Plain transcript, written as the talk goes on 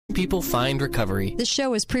people find recovery. This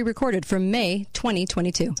show is pre-recorded from May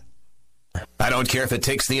 2022. I don't care if it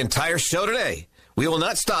takes the entire show today. We will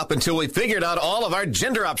not stop until we figured out all of our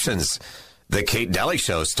gender options. The Kate Daly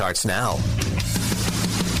Show starts now.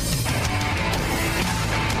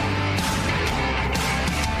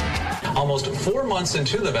 Almost 4 months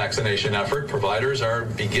into the vaccination effort, providers are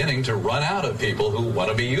beginning to run out of people who want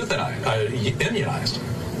to be immunized.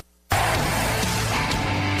 Isn't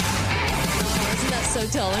that so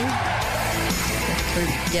telling?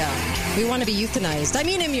 Yeah, we want to be euthanized. I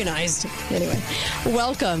mean immunized. Anyway,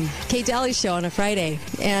 welcome. Kate Daly Show on a Friday.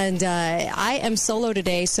 And I am solo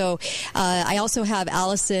today, so I also have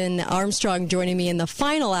Allison Armstrong joining me in the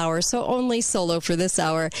final hour, so only solo for this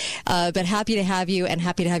hour. But happy to have you and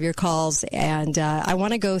happy to have your calls. And I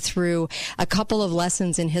want to go through a couple of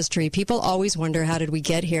lessons in history. People always wonder, how did we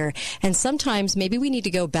get here? And sometimes maybe we need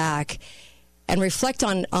to go back and reflect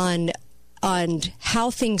on how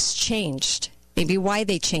things changed. Maybe why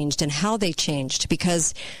they changed and how they changed,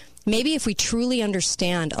 because maybe if we truly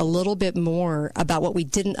understand a little bit more about what we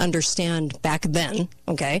didn't understand back then,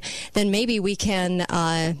 okay, then maybe we can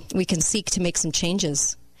seek to make some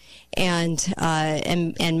changes and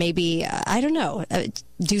maybe I don't know,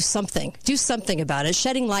 do something about it.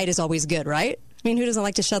 Shedding light is always good, right? I mean, who doesn't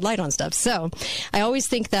like to shed light on stuff? So I always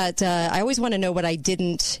think that I always want to know what I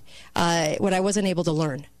wasn't able to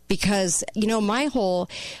learn. Because, you know, my whole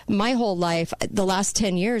life, the last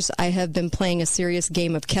 10 years, I have been playing a serious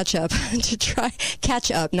game of catch up to try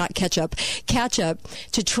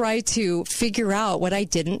to figure out what I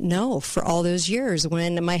didn't know for all those years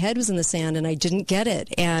when my head was in the sand and I didn't get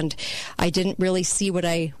it and I didn't really see what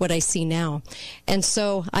I see now. And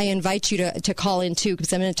so I invite you to call in too,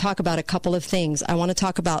 because I'm going to talk about a couple of things. I want to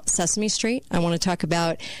talk about Sesame Street. I want to talk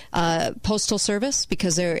about Postal Service,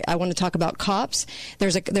 because I want to talk about cops.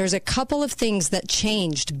 There's a couple of things that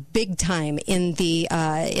changed big time in the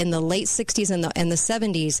late 60s and the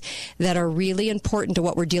 70s that are really important to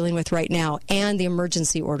what we're dealing with right now, and the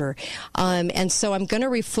emergency order. And so I'm going to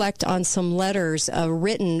reflect on some letters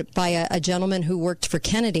written by a gentleman who worked for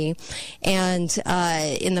Kennedy and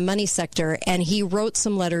in the money sector, and he wrote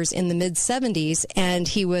some letters in the mid 70s, and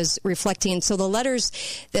he was reflecting. So the letters,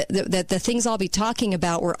 the things I'll be talking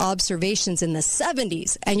about were observations in the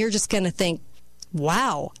 70s, and you're just going to think,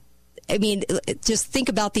 wow. I mean, just think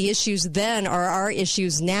about the issues then are our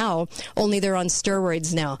issues now, only they're on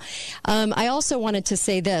steroids now. I also wanted to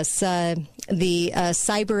say this. The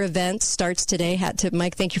cyber event starts today.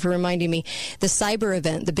 Mike, thank you for reminding me. The cyber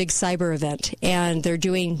event, the big cyber event, and they're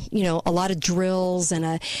doing, a lot of drills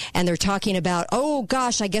and they're talking about, oh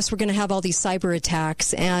gosh, I guess we're going to have all these cyber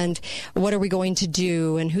attacks, and what are we going to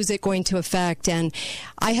do, and who's it going to affect? And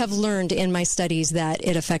I have learned in my studies that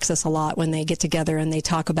it affects us a lot when they get together and they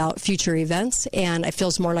talk about future events, and it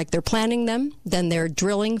feels more like they're planning them than they're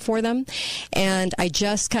drilling for them. And I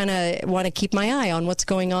just kind of want to keep my eye on what's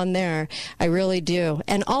going on there. I really do.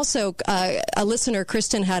 And also, a listener,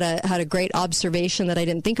 Kristen, had a great observation that I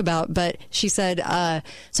didn't think about, but she said,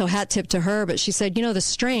 so hat tip to her, but she said, the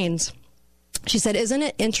strains. She said, isn't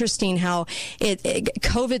it interesting how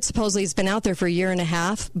COVID supposedly has been out there for a year and a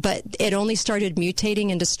half, but it only started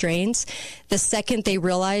mutating into strains the second they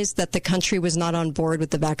realized that the country was not on board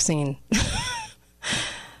with the vaccine.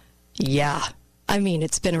 Yeah. I mean,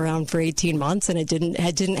 it's been around for 18 months and it didn't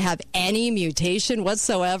have any mutation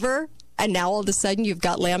whatsoever. And now all of a sudden you've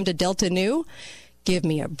got Lambda Delta Nu. Give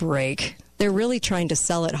me a break. They're really trying to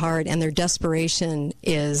sell it hard, and their desperation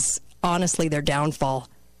is honestly their downfall.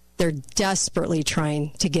 They're desperately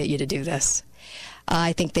trying to get you to do this.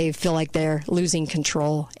 I think they feel like they're losing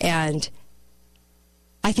control, and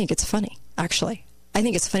I think it's funny, actually. I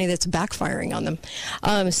think it's funny that it's backfiring on them.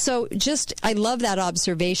 I love that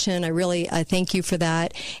observation. I really thank you for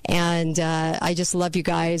that. And I just love you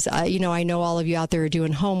guys. I know all of you out there are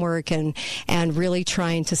doing homework and really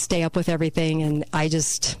trying to stay up with everything. And I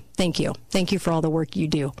just thank you. Thank you for all the work you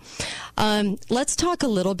do. Let's talk a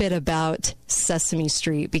little bit about Sesame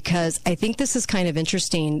Street, because I think this is kind of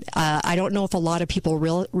interesting. I don't know if a lot of people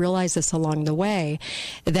realize this along the way,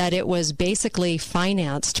 that it was basically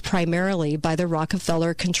financed primarily by the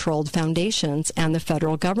Rockefeller-controlled foundations and the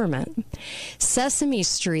federal government. Sesame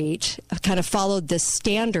Street kind of followed the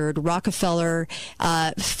standard Rockefeller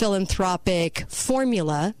philanthropic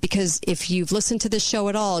formula, because if you've listened to this show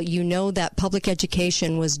at all, you know that public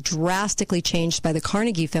education was drastically changed by the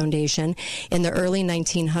Carnegie Foundation in the early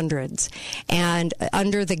 1900s. And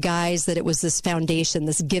under the guise that it was this foundation,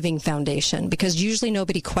 this giving foundation, because usually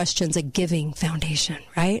nobody questions a giving foundation,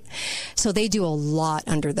 right? So they do a lot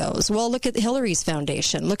under those. Well, look at Hillary's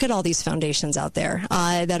foundation. Look at all these foundations out there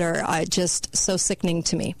that are just so sickening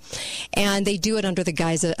to me. And they do it under the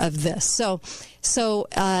guise of this. So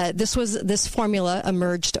this formula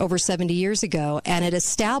emerged over 70 years ago, and it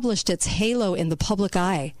established its halo in the public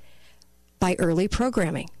eye by early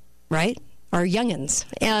programming, right? Our youngins.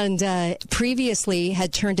 And previously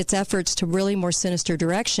had turned its efforts to really more sinister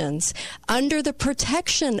directions under the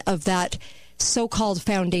protection of that so-called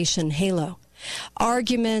foundation halo.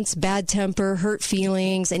 Arguments, bad temper, hurt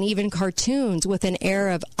feelings, and even cartoons with an air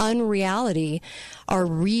of unreality are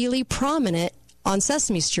really prominent on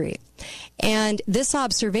Sesame Street. And this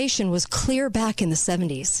observation was clear back in the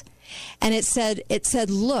 70s. And it said,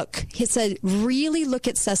 really look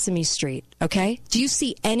at Sesame Street, okay? Do you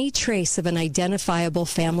see any trace of an identifiable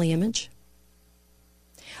family image?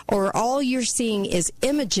 Or all you're seeing is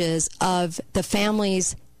images of the family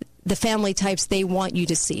types they want you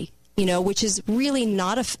to see? Which is really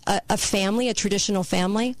not a family, a traditional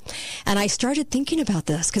family. And I started thinking about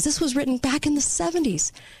this because this was written back in the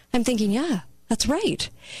 70s. I'm thinking, yeah, that's right.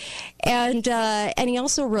 And he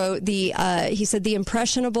also wrote, he said, the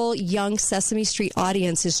impressionable young Sesame Street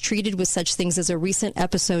audience is treated with such things as a recent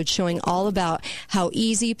episode showing all about how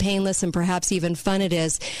easy, painless, and perhaps even fun it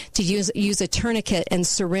is to use a tourniquet and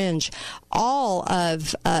syringe, all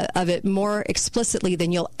of it more explicitly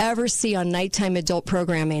than you'll ever see on nighttime adult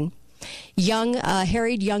programming.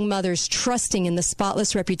 Harried young mothers trusting in the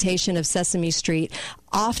spotless reputation of Sesame Street,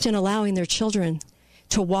 often allowing their children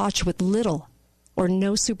to watch with little or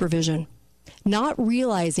no supervision, not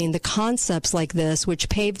realizing the concepts like this, which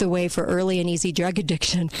paved the way for early and easy drug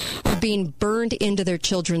addiction, are being burned into their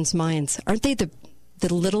children's minds. Aren't they the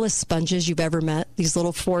littlest sponges you've ever met, these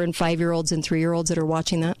little 4- and 5-year-olds and 3-year-olds that are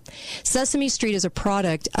watching that? Sesame Street is a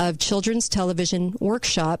product of Children's Television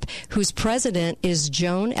Workshop, whose president is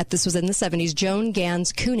this was in the 70s, Joan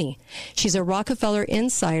Gans Cooney. She's a Rockefeller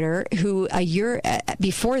insider who a year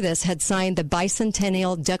before this had signed the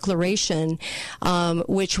Bicentennial Declaration,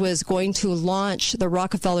 which was going to launch the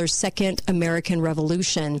Rockefeller's Second American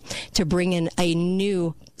Revolution to bring in a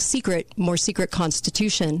new more secret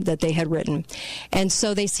constitution that they had written. And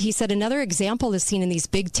so he said another example is seen in these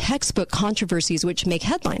big textbook controversies which make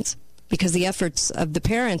headlines because the efforts of the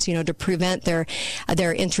parents, to prevent their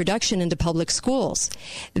introduction into public schools.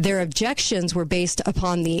 Their objections were based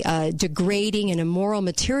upon the degrading and immoral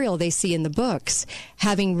material they see in the books,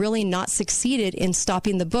 having really not succeeded in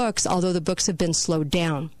stopping the books, although the books have been slowed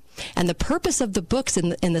down. And the purpose of the books in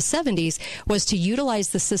the 70s was to utilize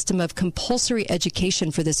the system of compulsory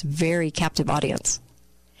education for this very captive audience.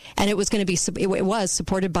 And it was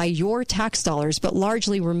supported by your tax dollars, but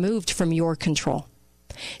largely removed from your control,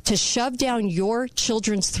 to shove down your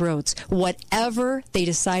children's throats whatever they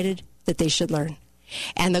decided that they should learn.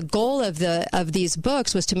 And the goal of these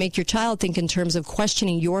books was to make your child think in terms of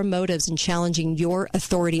questioning your motives and challenging your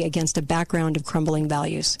authority against a background of crumbling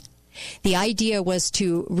values. The idea was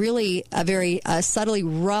to really very subtly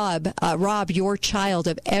rob your child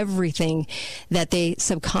of everything that they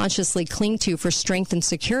subconsciously cling to for strength and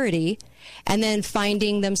security, and then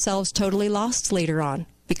finding themselves totally lost later on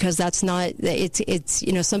because that's not it's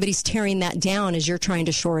somebody's tearing that down as you're trying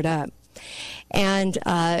to shore it up. And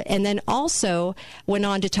then also went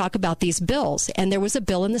on to talk about these bills. And there was a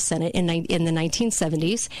bill in the Senate in the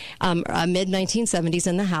 1970s, mid-1970s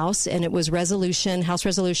in the House, and it was House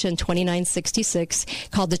Resolution 2966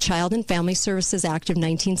 called the Child and Family Services Act of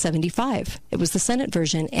 1975. It was the Senate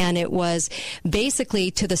version, and it was basically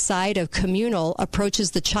to the side of communal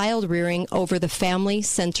approaches the child rearing over the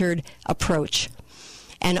family-centered approach.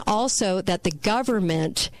 And also that the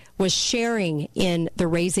government was sharing in the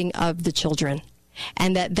raising of the children.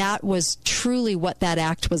 And that was truly what that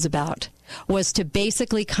act was about, was to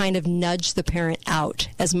basically kind of nudge the parent out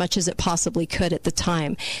as much as it possibly could at the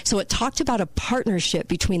time. So it talked about a partnership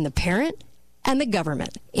between the parent and the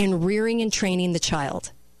government in rearing and training the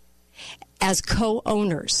child as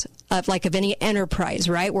co-owners of any enterprise,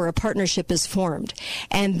 right, where a partnership is formed.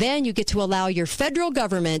 And then you get to allow your federal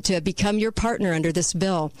government to become your partner under this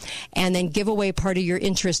bill and then give away part of your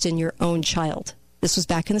interest in your own child. This was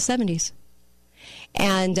back in the 70s.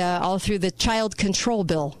 And all through the child control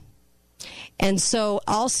bill. And so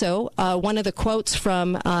also one of the quotes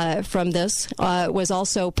from this was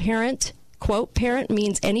also parent. Quote, parent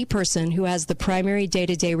means any person who has the primary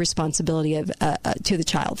day-to-day responsibility of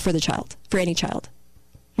for any child.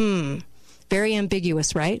 Very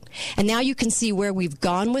ambiguous, right? And now you can see where we've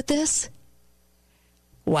gone with this.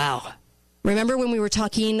 Wow. Remember when we were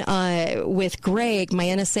talking with Greg, my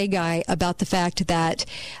NSA guy, about the fact that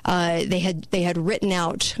they had written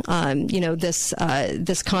out,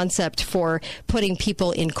 this concept for putting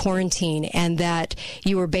people in quarantine, and that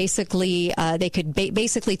you were basically they could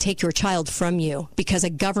basically take your child from you because a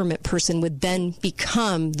government person would then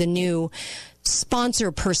become the new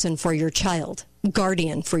sponsor person for your child,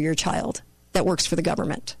 guardian for your child that works for the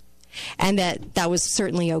government, and that was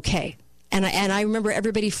certainly okay. And I remember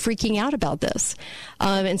everybody freaking out about this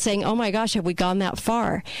and saying, oh, my gosh, have we gone that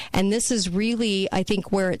far? And this is really, I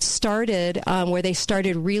think, where it started, where they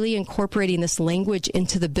started really incorporating this language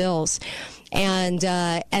into the bills. And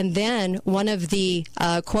then one of the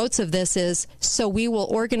quotes of this is, so we will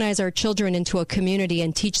organize our children into a community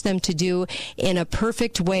and teach them to do in a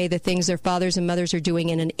perfect way the things their fathers and mothers are doing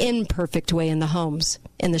in an imperfect way in the homes,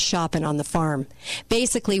 in the shop, and on the farm.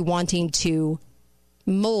 Basically wanting to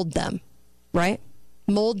mold them. Right?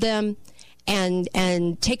 Mold them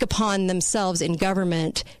and take upon themselves in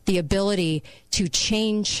government the ability to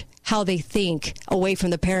change how they think away from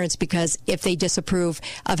the parents, because if they disapprove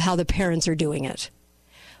of how the parents are doing it.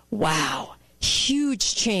 Wow.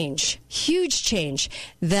 Huge change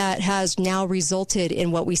that has now resulted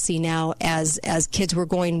in what we see now as kids were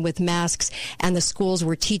going with masks, and the schools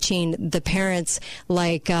were teaching the parents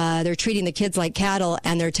like they're treating the kids like cattle,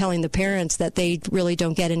 and they're telling the parents that they really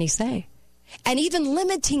don't get any say. And even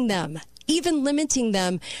limiting them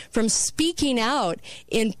from speaking out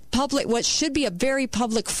in public, what should be a very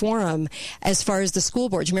public forum as far as the school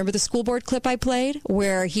board. You remember the school board clip I played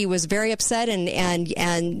where he was very upset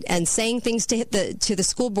and saying things to the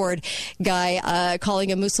school board guy, calling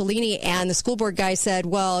him Mussolini, and the school board guy said,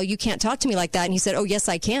 well, you can't talk to me like that. And he said, oh, yes,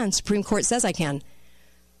 I can. Supreme Court says I can.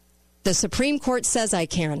 The Supreme Court says I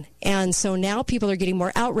can. And so now people are getting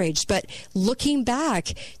more outraged. But looking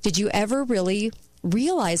back, did you ever really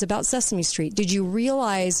realize about Sesame Street? Did you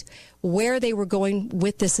realize where they were going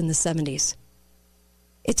with this in the 70s?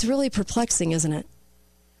 It's really perplexing, isn't it?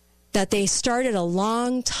 That they started a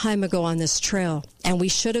long time ago on this trail, and we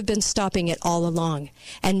should have been stopping it all along.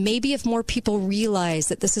 And maybe if more people realize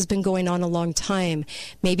that this has been going on a long time,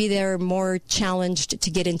 maybe they're more challenged to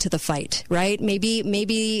get into the fight, right?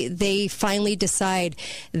 Maybe they finally decide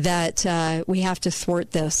that we have to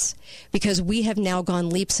thwart this, because we have now gone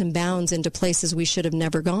leaps and bounds into places we should have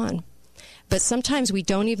never gone. But sometimes we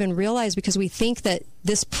don't even realize, because we think that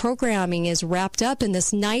this programming is wrapped up in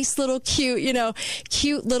this nice little cute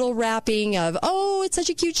little wrapping of, oh, it's such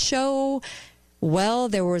a cute show. Well,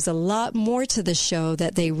 there was a lot more to the show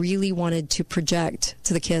that they really wanted to project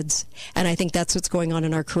to the kids. And I think that's what's going on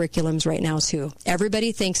in our curriculums right now, too.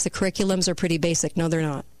 Everybody thinks the curriculums are pretty basic. No, they're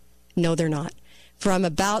not. No, they're not. From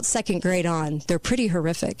about second grade on, they're pretty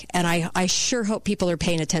horrific. And I sure hope people are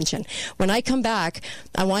paying attention. When I come back,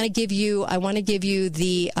 I want to give you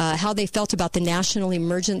the how they felt about the national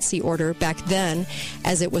emergency order back then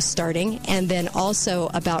as it was starting, and then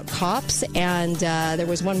also about cops, and there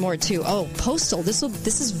was one more too. Oh, postal. This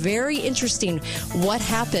is very interesting. What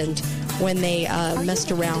happened when they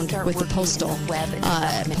messed around with the postal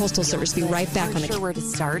service? Be right back on the. Sure where to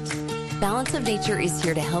start. Balance of Nature is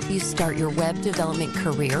here to help you start your web development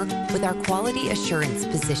career with our quality assurance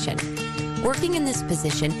position. Working in this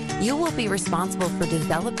position, you will be responsible for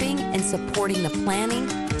developing and supporting the planning,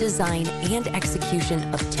 design, and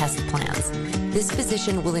execution of test plans. This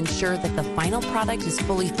position will ensure that the final product is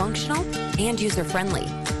fully functional and user-friendly.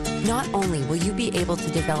 Not only will you be able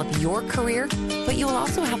to develop your career, but you will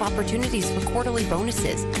also have opportunities for quarterly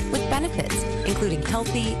bonuses with benefits, including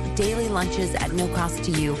healthy, daily lunches at no cost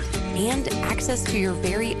to you, and access to your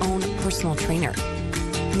very own personal trainer.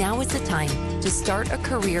 Now is the time to start a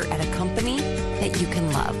career at a company that you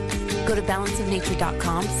can love. Go to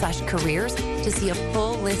balanceofnature.com/careers to see a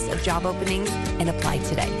full list of job openings and apply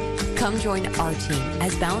today. Come join our team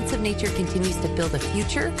as Balance of Nature continues to build a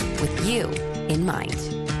future with you in mind.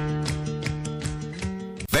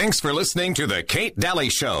 Thanks for listening to The Kate Daly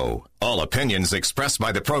Show. All opinions expressed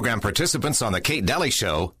by the program participants on The Kate Daly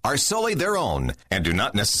Show are solely their own and do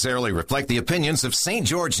not necessarily reflect the opinions of St.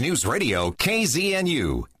 George News Radio,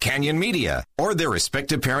 KZNU, Canyon Media, or their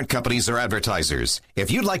respective parent companies or advertisers. If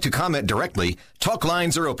you'd like to comment directly, talk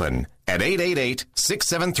lines are open at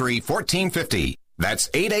 888-673-1450. That's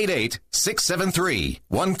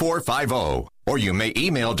 888-673-1450. Or you may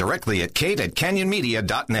email directly at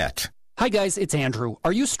kate@canyonmedia.net. Hi guys, it's Andrew.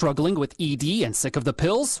 Are you struggling with ED and sick of the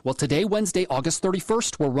pills? Well, today, Wednesday, August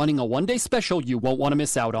 31st, we're running a one-day special you won't want to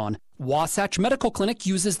miss out on. Wasatch Medical Clinic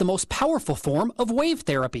uses the most powerful form of wave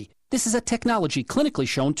therapy. This is a technology clinically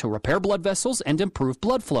shown to repair blood vessels and improve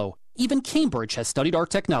blood flow. Even Cambridge has studied our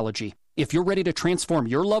technology. If you're ready to transform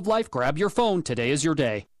your love life, grab your phone. Today is your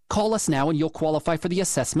day. Call us now and you'll qualify for the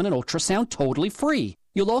assessment and ultrasound totally free.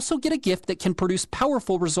 You'll also get a gift that can produce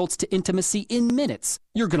powerful results to intimacy in minutes.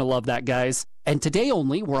 You're going to love that, guys. And today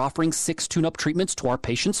only, we're offering 6 tune-up treatments to our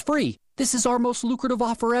patients free. This is our most lucrative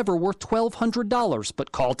offer ever, worth $1,200.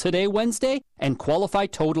 But call today, Wednesday, and qualify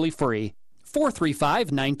totally free.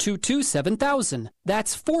 435-922-7000.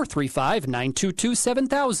 That's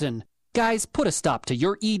 435-922-7000. Guys, put a stop to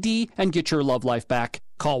your ED and get your love life back.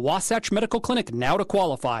 Call Wasatch Medical Clinic now to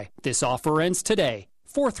qualify. This offer ends today.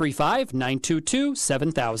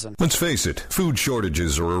 435-922-7000. Let's face it, food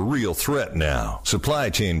shortages are a real threat now. Supply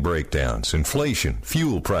chain breakdowns, inflation,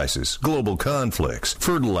 fuel prices, global conflicts,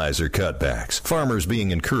 fertilizer cutbacks, farmers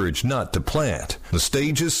being encouraged not to plant. The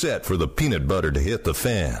stage is set for the peanut butter to hit the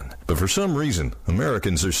fan. But for some reason,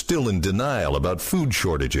 Americans are still in denial about food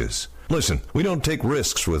shortages. Listen, we don't take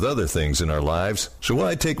risks with other things in our lives, so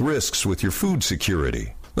why take risks with your food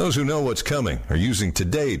security? Those who know what's coming are using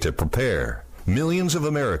today to prepare. Millions of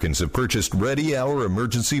Americans have purchased Ready Hour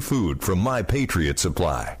emergency food from My Patriot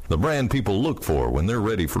Supply, the brand people look for when they're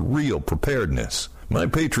ready for real preparedness.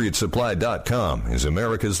 MyPatriotSupply.com is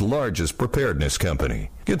America's largest preparedness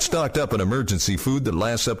company. Get stocked up on emergency food that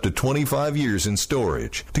lasts up to 25 years in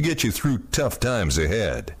storage to get you through tough times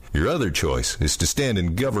ahead. Your other choice is to stand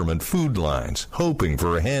in government food lines, hoping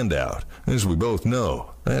for a handout. As we both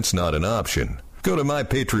know, that's not an option. Go to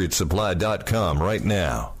MyPatriotSupply.com right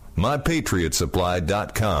now.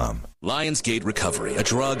 MyPatriotSupply.com. Lionsgate Recovery, a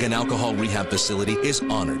drug and alcohol rehab facility, is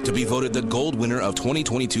honored to be voted the gold winner of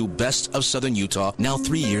 2022 Best of Southern Utah, now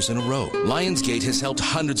 3 years in a row. Lionsgate has helped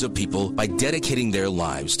hundreds of people by dedicating their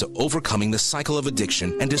lives to overcoming the cycle of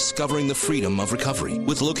addiction and discovering the freedom of recovery.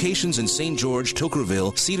 With locations in St. George,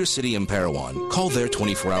 Toquerville, Cedar City, and Parowan, call their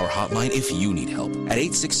 24-hour hotline if you need help at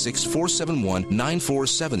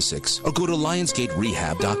 866-471-9476 or go to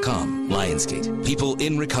lionsgaterehab.com. Lionsgate, people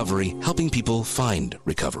in recovery, helping people find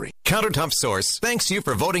recovery. Countertop Source thanks you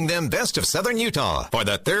for voting them Best of Southern Utah for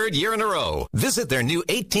the 3rd year in a row. Visit their new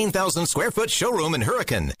 18,000 square foot showroom in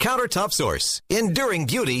Hurricane. Countertop Source. Enduring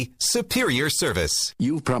beauty, superior service.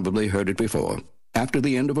 You've probably heard it before. After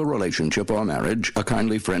the end of a relationship or marriage, a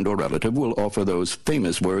kindly friend or relative will offer those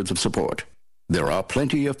famous words of support. There are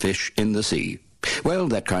plenty of fish in the sea. Well,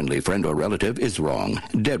 that kindly friend or relative is wrong,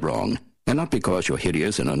 dead wrong. And not because you're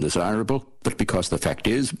hideous and undesirable, but because the fact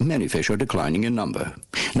is many fish are declining in number.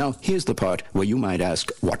 Now, here's the part where you might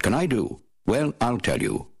ask, what can I do? Well, I'll tell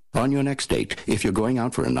you. On your next date, if you're going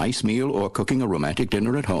out for a nice meal or cooking a romantic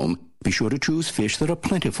dinner at home, be sure to choose fish that are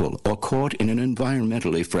plentiful or caught in an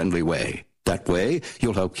environmentally friendly way. That way,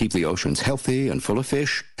 you'll help keep the oceans healthy and full of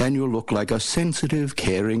fish, and you'll look like a sensitive,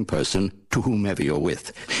 caring person to whomever you're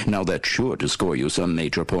with. Now, that's sure to score you some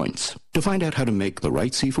major points. To find out how to make the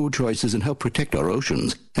right seafood choices and help protect our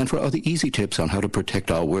oceans, and for other easy tips on how to protect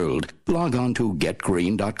our world, log on to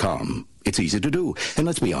getgreen.com. It's easy to do, and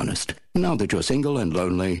let's be honest, now that you're single and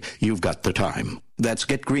lonely, you've got the time. That's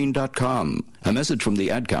getgreen.com. A message from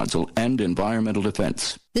the Ad Council and Environmental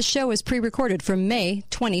Defense. This show is pre-recorded from May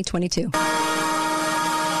 2022.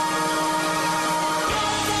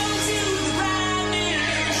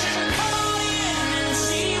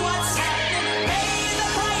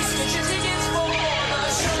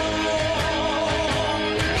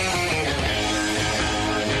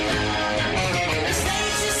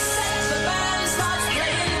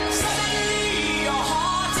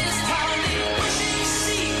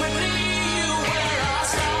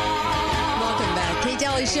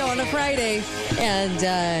 Show on a Friday,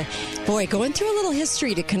 and boy, going through a little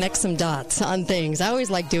history to connect some dots on things. I always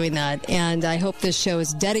like doing that, and I hope this show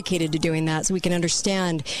is dedicated to doing that so we can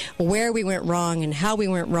understand where we went wrong and how we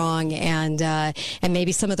went wrong, and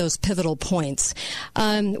maybe some of those pivotal points.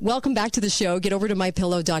 Welcome back to the show. Get over to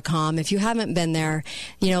mypillow.com. If you haven't been there,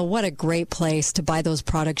 you know, what a great place to buy those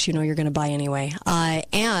products you know you're going to buy anyway.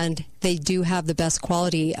 And they do have the best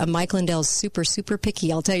quality. Mike Lindell's super, super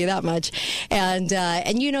picky, I'll tell you that much. And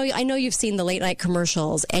you know, I know you've seen the late night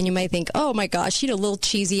commercials, and you might think, oh my gosh, you know, a little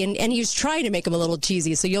cheesy, and he's trying to make them a little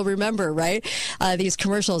cheesy, so you'll remember, right, these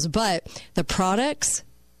commercials. But the products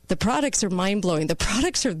are mind-blowing. The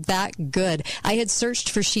products are that good. I had searched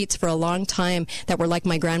for sheets for a long time that were like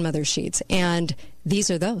my grandmother's sheets, and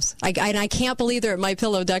these are those. I can't believe they're at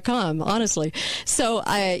MyPillow.com, honestly. So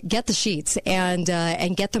get the sheets and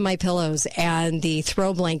get the MyPillows and the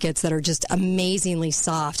throw blankets that are just amazingly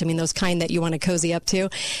soft. I mean, those kind that you want to cozy up to.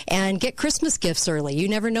 And get Christmas gifts early. You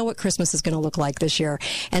never know what Christmas is going to look like this year.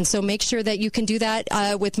 And so make sure that you can do that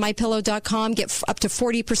with MyPillow.com. Get up to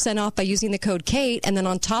 40% off by using the code KATE. And then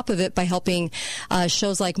on top of it, by helping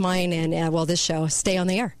shows like mine and, this show stay on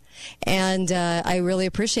the air. And I really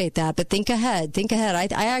appreciate that. But think ahead.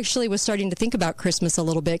 I actually was starting to think about Christmas a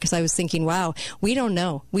little bit because I was thinking, wow, we don't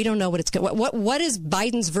know what it's going. What is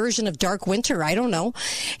Biden's version of dark winter? I don't know.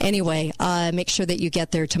 Anyway, make sure that you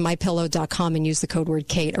get there to MyPillow.com and use the code word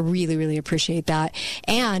KATE. I really, really appreciate that.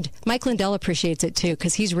 And Mike Lindell appreciates it too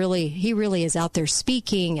because he really is out there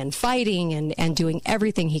speaking and fighting and doing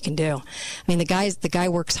everything he can do. I mean, the guy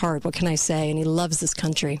works hard. What can I say? And he loves this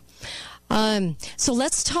country. So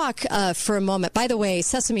let's talk for a moment. By the way,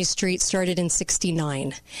 Sesame Street started in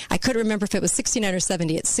 69. I couldn't remember if it was 69 or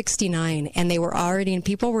 70. It's 69. And they were already, and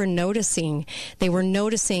people were noticing,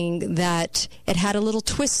 that it had a little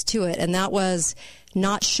twist to it. And that was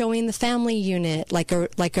not showing the family unit like a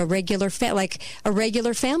regular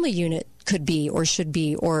family unit could be or should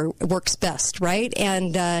be or works best, right?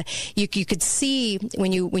 And you could see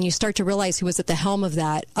when you start to realize who was at the helm of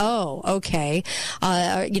that. Oh, okay.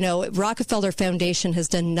 Rockefeller Foundation has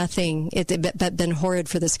done nothing but been horrid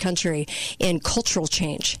for this country in cultural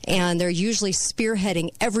change, and they're usually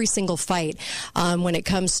spearheading every single fight when it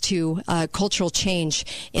comes to cultural change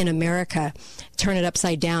in America. Turn it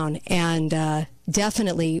upside down and.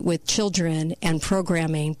 Definitely with children and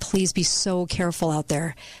programming, please be so careful out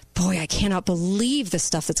there. Boy, I cannot believe the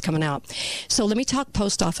stuff that's coming out. So let me talk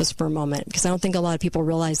post office for a moment because I don't think a lot of people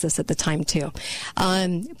realize this at the time too.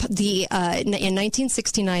 In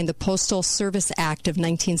 1969, the Postal Service Act of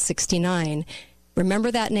 1969.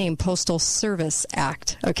 Remember that name, Postal Service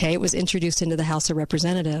Act, okay? It was introduced into the House of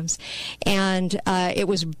Representatives. And it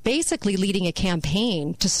was basically leading a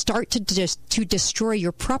campaign to start to destroy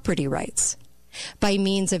your property rights by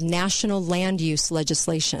means of national land use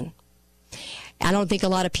legislation. I don't think a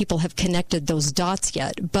lot of people have connected those dots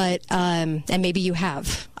yet, but and maybe you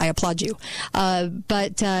have. I applaud you.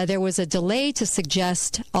 But there was a delay to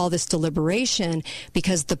suggest all this deliberation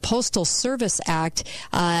because the Postal Service Act,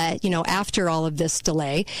 after all of this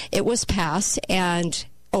delay, it was passed and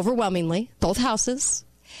overwhelmingly, both houses,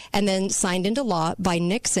 and then signed into law by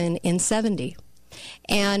Nixon in 70.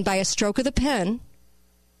 And by a stroke of the pen,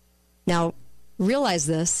 now, realize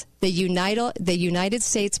this, the United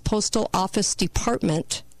States Postal Office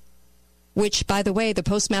Department, which, by the way, the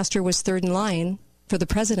postmaster was third in line for the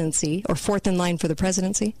presidency, or fourth in line for the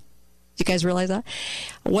presidency. Do you guys realize that?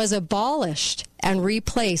 Was abolished and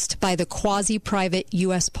replaced by the quasi-private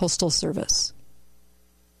U.S. Postal Service.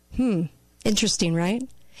 Interesting, right?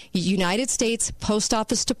 United States Post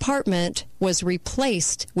Office Department was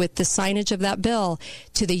replaced with the signage of that bill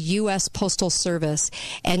to the U.S. Postal Service.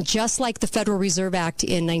 And just like the Federal Reserve Act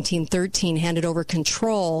in 1913 handed over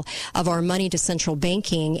control of our money to central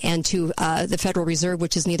banking and to the Federal Reserve,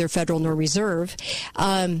 which is neither federal nor reserve,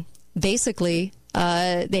 basically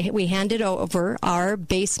we handed over our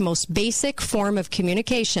most basic form of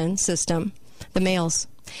communication system, the mails,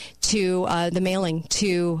 to the mailing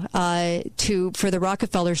for the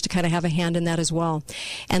Rockefellers to kind of have a hand in that as well.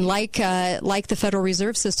 And like the Federal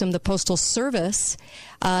Reserve System, the Postal Service,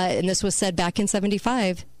 and this was said back in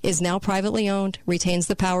 75, is now privately owned, retains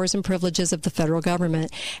the powers and privileges of the federal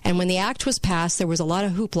government. And when the act was passed, there was a lot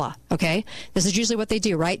of hoopla, okay? This is usually what they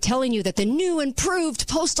do, right? Telling you that the new improved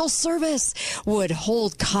Postal Service would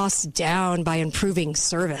hold costs down by improving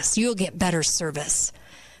service. You'll get better service.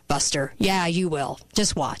 Buster. Yeah, you will.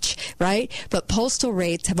 Just watch, right? But postal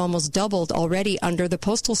rates have almost doubled already under the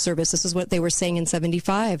Postal Service. This is what they were saying in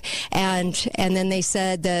 75. And then they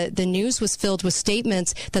said the news was filled with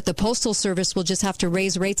statements that the Postal Service will just have to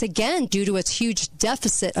raise rates again due to its huge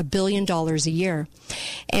deficit, $1 billion a year.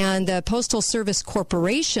 And the Postal Service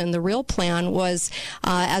Corporation, the real plan was,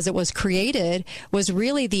 as it was created, was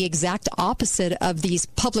really the exact opposite of these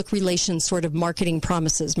public relations sort of marketing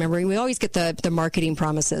promises. Remember, we always get the marketing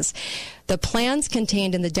promises. The plans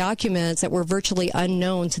contained in the documents that were virtually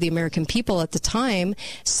unknown to the American people at the time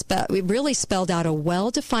really spelled out a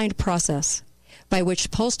well-defined process by which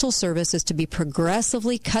Postal Service is to be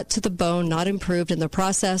progressively cut to the bone, not improved, in the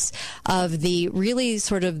process of the really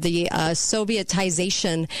sort of the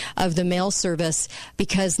Sovietization of the mail service,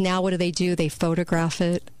 because now what do? They photograph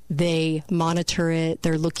it. They monitor it.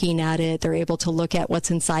 They're looking at it. They're able to look at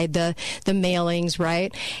what's inside the mailings,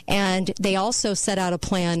 right? And they also set out a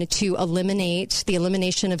plan to eliminate the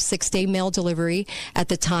elimination of 6-day mail delivery at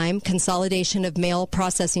the time, consolidation of mail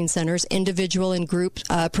processing centers, individual and group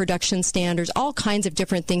production standards, all kinds of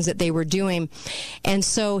different things that they were doing. And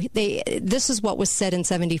so this is what was said in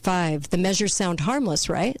 75. The measures sound harmless,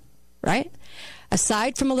 right? Right?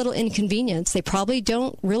 Aside from a little inconvenience, they probably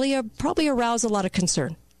don't really probably arouse a lot of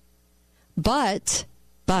concern. But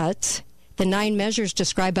the 9 measures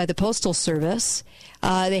described by the Postal Service,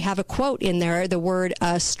 they have a quote in there, the word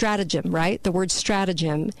stratagem, right? The word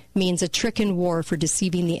stratagem means a trick in war for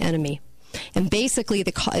deceiving the enemy. And basically,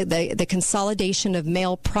 the consolidation of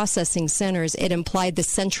mail processing centers, it implied the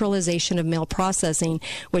centralization of mail processing,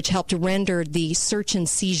 which helped render the search and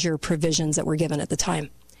seizure provisions that were given at the time.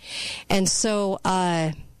 And so,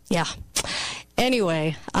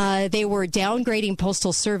 Anyway, they were downgrading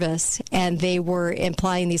Postal Service, and they were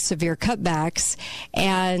implying these severe cutbacks.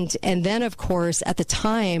 And then, of course, at the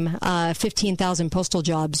time, 15,000 postal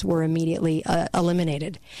jobs were immediately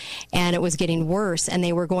eliminated. And it was getting worse, and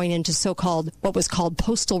they were going into what was called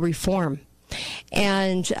postal reform.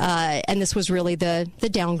 And this was really the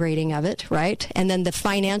downgrading of it, right? And then the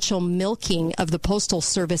financial milking of the Postal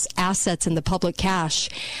Service assets in the public cash.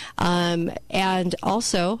 And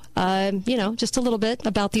also, just a little bit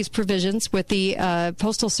about these provisions with the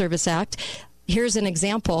Postal Service Act. Here's an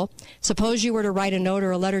example. Suppose you were to write a note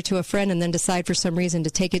or a letter to a friend and then decide for some reason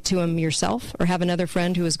to take it to him yourself, or have another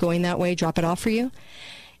friend who is going that way drop it off for you.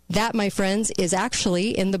 That, my friends, is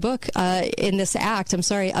actually in the book, in this act,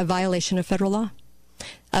 a violation of federal law,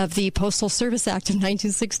 of the Postal Service Act of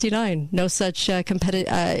 1969. No such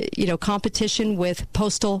competition with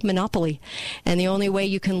postal monopoly. And the only way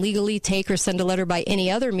you can legally take or send a letter by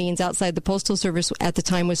any other means outside the Postal Service at the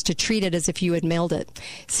time was to treat it as if you had mailed it,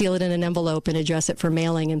 seal it in an envelope and address it for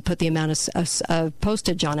mailing and put the amount of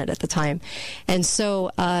postage on it at the time. And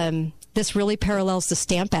so this really parallels the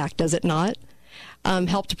Stamp Act, does it not?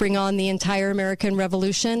 Helped bring on the entire American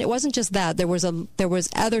Revolution. It wasn't just that. There was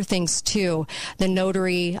other things too. The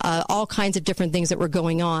notary, all kinds of different things that were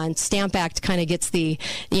going on. Stamp Act kind of gets the,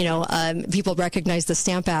 people recognize the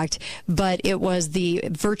Stamp Act, but it was the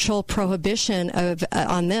virtual prohibition of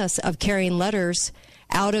carrying letters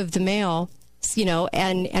out of the mail.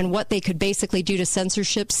 And what they could basically do to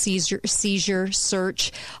censorship, seizure,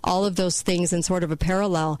 search, all of those things in sort of a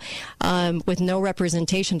parallel, with no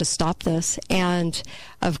representation to stop this. And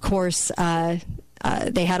of course,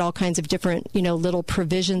 they had all kinds of different, little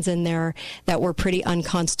provisions in there that were pretty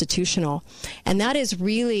unconstitutional. And that is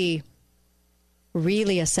really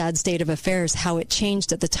a sad state of affairs, how it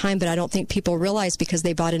changed at the time, but I don't think people realize because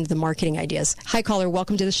they bought into the marketing ideas. Hi, caller.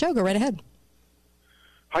 Welcome to the show. Go right ahead.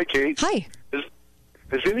 Hi, Kate. Hi.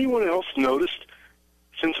 Has anyone else noticed,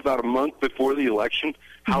 since about a month before the election,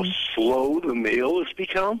 how slow the mail has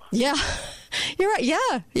become? Yeah, you're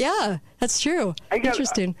right. Yeah, that's true.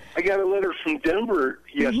 Interesting. I got a letter from Denver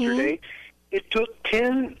yesterday. It took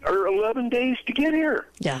 10 or 11 days to get here.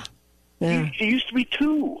 Yeah. It used to be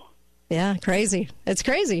 2. Yeah, crazy. It's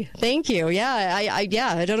crazy. Thank you. Yeah, I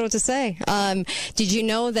don't know what to say. Did you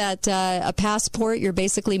know that a passport, you're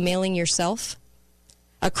basically mailing yourself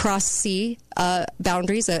across sea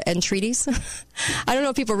boundaries and treaties? I don't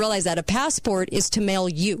know if people realize that. A passport is to mail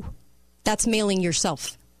you. That's mailing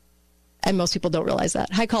yourself. And most people don't realize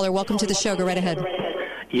that. Hi, caller. Welcome to the show. Go right ahead.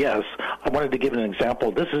 Yes. I wanted to give an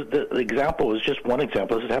example. The example is just one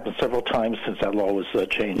example. This has happened several times since that law was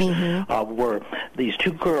changed, where these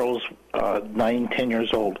 2 girls, 9, 10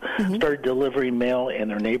 years old, started delivering mail in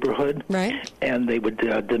their neighborhood. Right. And they would,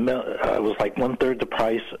 it was like 1/3 the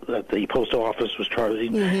price that the postal office was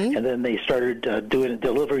charging. And then they started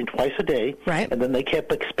delivering twice a day. Right. And then they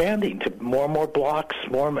kept expanding to more and more blocks,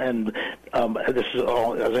 and this is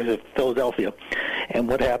all, as I said, Philadelphia. And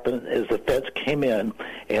what happened is the feds came in,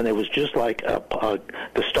 and it was just like a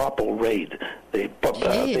Gestapo raid.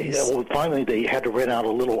 Finally, they had to rent out a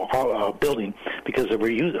little building because their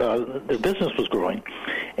business was growing,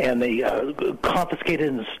 and they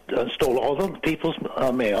confiscated and stole all the people's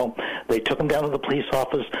mail. They took them down to the police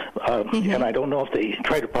office, and I don't know if they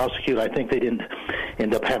tried to prosecute. I think they didn't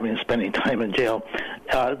end up spending time in jail.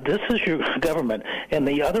 This is your government. And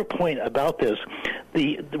the other point about this,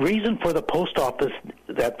 the reason for the post office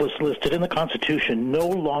that was listed in the Constitution no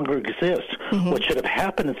longer exists. What should have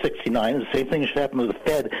happened in '69, the same thing should happen to the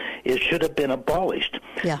Fed, it should have been abolished.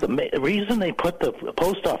 Yeah. The reason they put the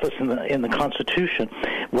post office in the Constitution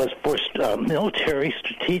was for military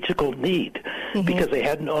strategical need, because they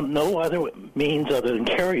had no other means other than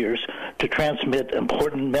carriers to transmit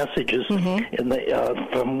important messages in the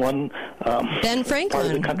from one Ben Franklin. part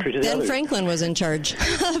of the country to the other. Ben Franklin was in charge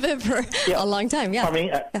of it for a long time. Yeah. I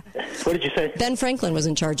mean, what did you say? Ben Franklin was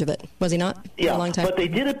in charge of it, was he not? Yeah, for a long time. But they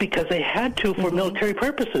did it because they had to for military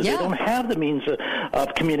purposes. Yeah. They don't have the means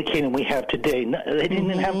of communicating we have today. They didn't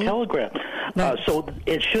even have telegraph. Right. So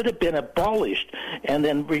it should have been abolished, and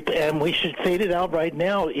then and we should fade it out right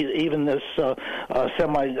now. Even this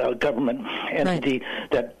semi-government entity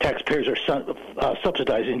that taxpayers are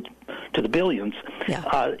subsidizing to the billions,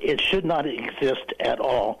 it should not exist at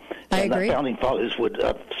all. I and agree. The founding fathers would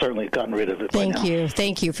certainly have gotten rid of it.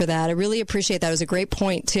 Thank you for that. I really appreciate that. It was a great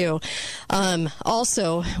point too.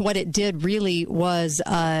 Also, what it did really was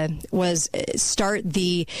start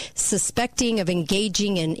the suspecting of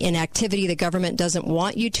engaging in activity the government doesn't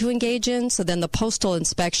want you to engage in. So then the postal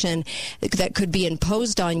inspection that could be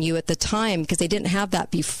imposed on you at the time, because they didn't have that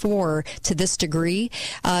before to this degree,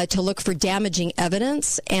 to look for damaging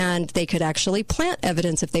evidence, and they could actually plant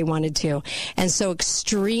evidence if they wanted to. And so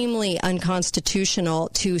extremely unconstitutional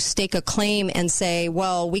to stake a claim and say,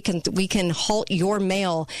 well, we can halt your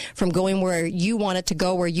mail from going where you want it to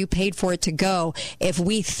go, where you paid for it to go, if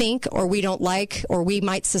we think or we don't like or we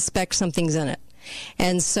might suspect something's in it.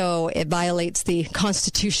 And so it violates the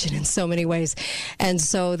Constitution in so many ways. And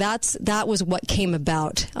so that was what came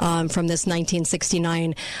about from this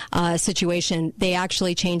 1969 situation. They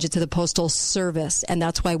actually changed it to the Postal Service, and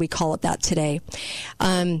that's why we call it that today.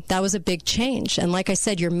 That was a big change. And like I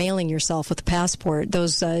said, you're mailing yourself with a passport.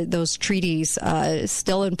 Those treaties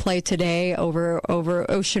still in play today over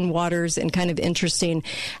ocean waters, and kind of interesting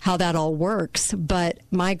how that all works. But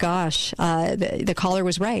my gosh, the caller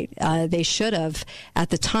was right. They should have, at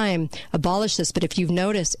the time, abolished this. But if you've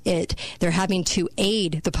noticed it, they're having to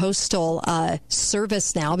aid the postal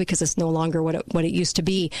service now, because it's no longer what it used to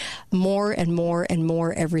be, more and more and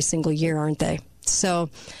more every single year, aren't they? So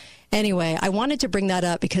anyway, I wanted to bring that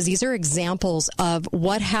up because these are examples of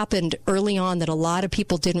what happened early on that a lot of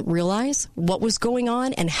people didn't realize what was going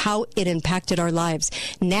on and how it impacted our lives.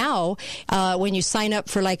 Now, when you sign up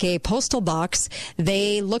for like a postal box,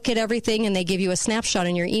 they look at everything and they give you a snapshot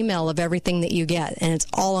in your email of everything that you get, and it's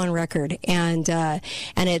all on record. And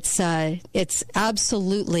it's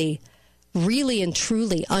absolutely, really and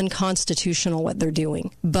truly unconstitutional what they're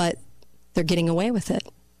doing, but they're getting away with it,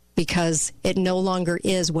 because it no longer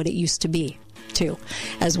is what it used to be, too,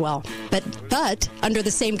 as well. But under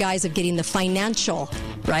the same guise of getting the financial,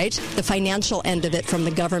 right? The financial end of it from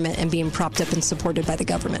the government and being propped up and supported by the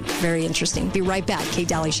government. Very interesting. Be right back. Kate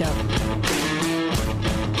Daly Show.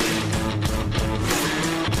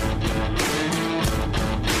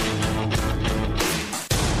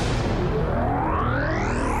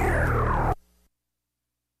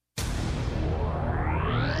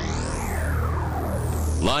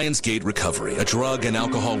 Lionsgate Recovery, a drug and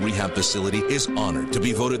alcohol rehab facility, is honored to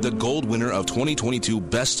be voted the gold winner of 2022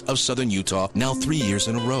 Best of Southern Utah, now 3 years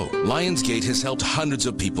in a row. Lionsgate has helped hundreds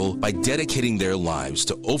of people by dedicating their lives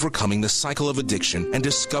to overcoming the cycle of addiction and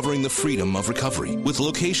discovering the freedom of recovery. With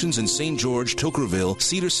locations in St. George, Toquerville,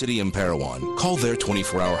 Cedar City, and Parowan, call their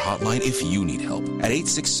 24-hour hotline if you need help at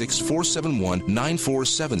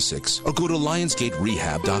 866-471-9476 or go to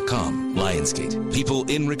lionsgaterehab.com. Lionsgate, people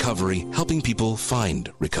in recovery, helping people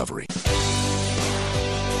find recovery.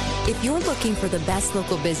 If you're looking for the best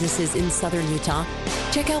local businesses in Southern Utah,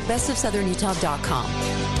 check out bestofsouthernutah.com.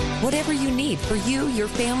 Whatever you need for you, your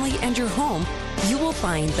family, and your home, you will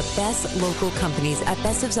find the best local companies at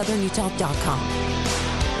bestofsouthernutah.com.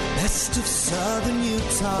 Best of Southern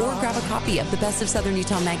Utah. Or grab a copy of the Best of Southern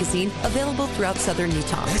Utah magazine, available throughout Southern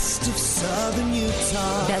Utah. Best of Southern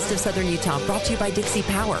Utah. Best of Southern Utah, brought to you by Dixie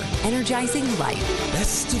Power, energizing life.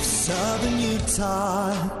 Best of Southern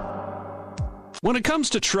Utah. When it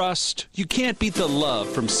comes to trust, you can't beat the love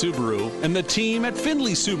from Subaru and the team at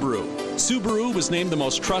Findlay Subaru. Subaru was named the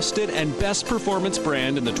most trusted and best performance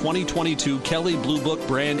brand in the 2022 Kelley Blue Book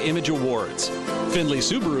Brand Image Awards. Findlay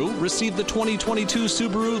Subaru received the 2022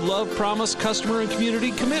 Subaru Love Promise Customer and Community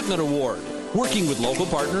Commitment Award, working with local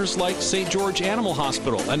partners like St. George Animal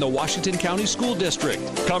Hospital and the Washington County School District.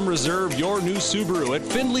 Come reserve your new Subaru at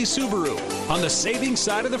Findlay Subaru on the saving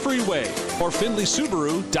side of the freeway or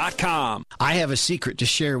FindlaySubaru.com. I have a secret to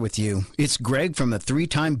share with you. It's Greg from the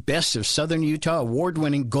 3-time Best of Southern Utah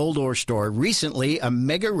award-winning Gold Ore Store. Recently, a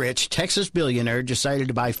mega-rich Texas billionaire decided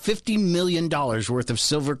to buy $50 million worth of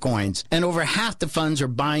silver coins, and over half the funds are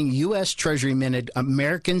buying U.S. Treasury-minted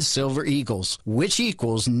American Silver Eagles, which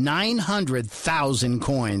equals 900,000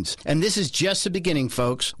 coins. And this is just the beginning,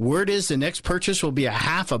 folks. Word is the next purchase will be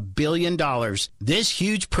 $500 million. This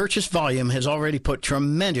huge purchase volume has has already put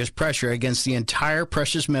tremendous pressure against the entire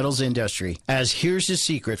precious metals industry. As here's the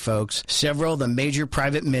secret, folks. Several of the major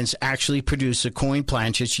private mints actually produce the coin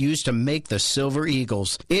planchets used to make the silver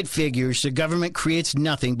eagles. It figures the government creates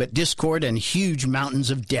nothing but discord and huge mountains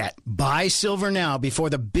of debt. Buy silver now before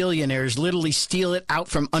the billionaires literally steal it out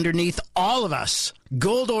from underneath all of us.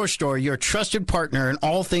 Gold Ore Store, your trusted partner in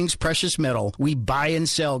all things precious metal. We buy and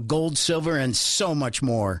sell gold, silver, and so much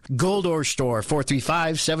more. Gold Ore Store,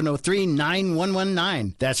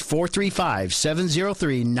 435-703-9119. That's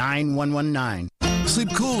 435-703-9119. Sleep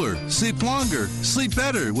cooler, sleep longer, sleep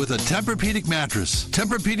better with a Tempur-Pedic mattress.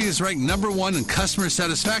 Tempur-Pedic is ranked #1 in customer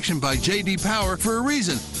satisfaction by J.D. Power for a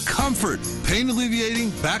reason. Comfort, pain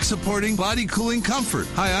alleviating, back supporting, body cooling comfort.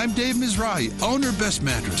 Hi, I'm Dave Mizrahi, owner of Best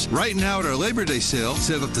Mattress. Right now at our Labor Day sale,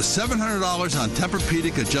 save up to $700 on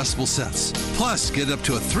Tempur-Pedic adjustable sets. Plus, get up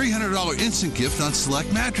to a $300 instant gift on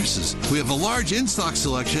select mattresses. We have a large in-stock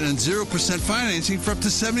selection and 0% financing for up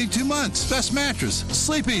to 72 months. Best Mattress.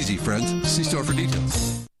 Sleep easy, friends. See store for details.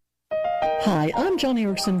 Hi, I'm John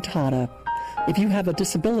Erickson Tata. If you have a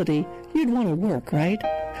disability, you'd want to work, right?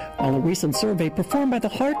 Well, a recent survey performed by the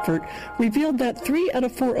Hartford revealed that 3 out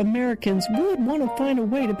of 4 Americans would want to find a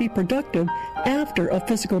way to be productive after a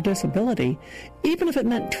physical disability, even if it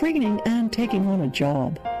meant training and taking on a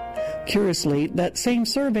job. Curiously, that same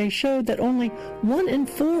survey showed that only 1 in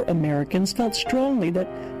 4 Americans felt strongly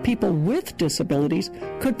that people with disabilities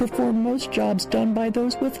could perform most jobs done by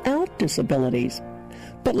those without disabilities.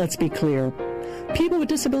 But let's be clear, people with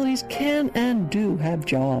disabilities can and do have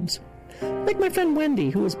jobs. Like my friend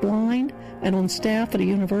Wendy, who is blind and on staff at a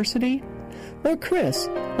university. Or Chris,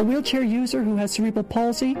 a wheelchair user who has cerebral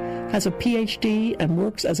palsy, has a PhD, and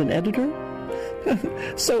works as an editor.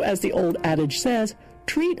 So as the old adage says,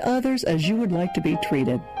 treat others as you would like to be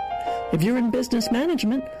treated. If you're in business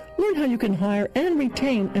management, learn how you can hire and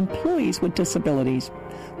retain employees with disabilities.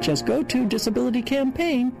 Just go to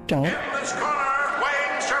disabilitycampaign.com.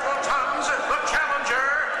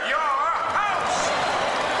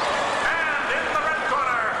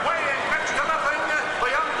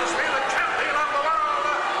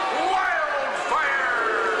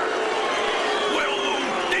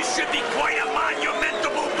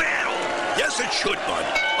 Should, bud.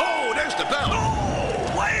 Oh, there's the bell.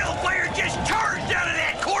 Oh, wildfire just charged out of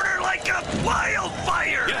that corner like a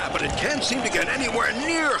wildfire. Yeah, but it can't seem to get anywhere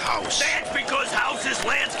near house. That's because house is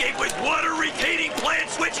landscaped with water-retaining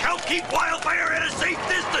plants which help keep wildfire at a safe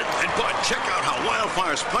distance. And, bud, check out how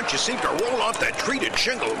wildfire's punches seem to roll off that treated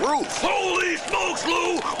shingle roof. Holy smokes,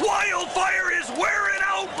 Lou! Wildfire is wearing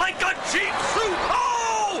out like a cheap suit.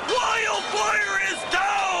 Oh, wildfire is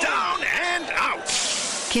down! Down and out.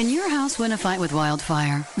 Can your house win a fight with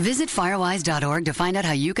wildfire? Visit Firewise.org to find out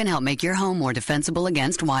how you can help make your home more defensible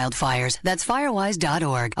against wildfires. That's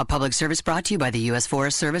Firewise.org. A public service brought to you by the U.S.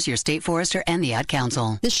 Forest Service, your state forester, and the Ad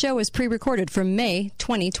Council. This show is pre-recorded from May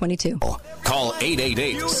 2022. Call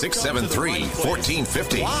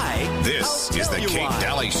 888-673-1450. This is the Kate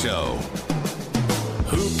Daly Show.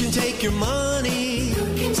 Who can take your money? Who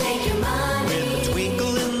can take your money? With a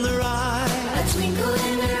twinkle in their eye. A twinkle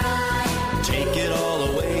in their eye. Take it all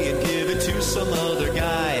away and give it to some other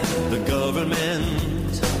guy. The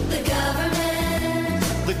government. The government.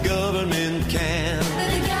 The government can.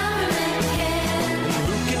 The government can.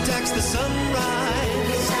 Who can tax the sunrise? Who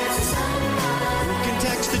can tax the sunrise? Who can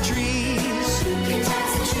tax the trees? Who can tax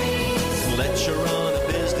the trees? Let you run a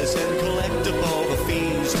business and collect up all the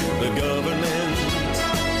fees. The government.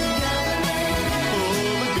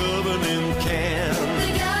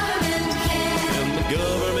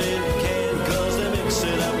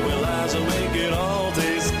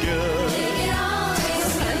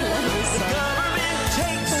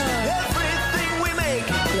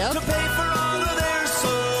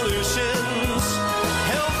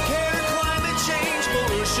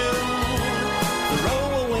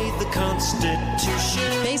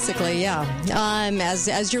 Basically, yeah.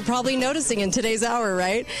 As you're probably noticing in today's hour,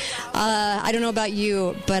 right? I don't know about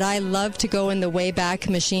you, but I love to go in the Wayback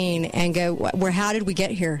Machine and go, how did we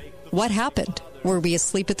get here? What happened? Were we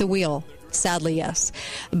asleep at the wheel? Sadly, yes.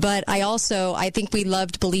 But I think we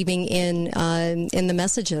loved believing in the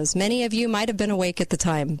messages. Many of you might have been awake at the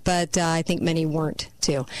time, but I think many weren't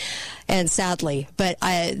too. And sadly, but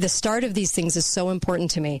the start of these things is so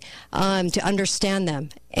important to me, to understand them.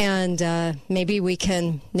 And maybe we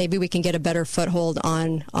can get a better foothold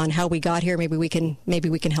on how we got here. Maybe we can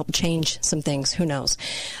help change some things. Who knows?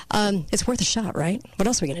 It's worth a shot, right? What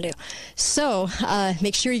else are we going to do? So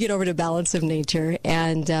make sure you get over to Balance of Nature.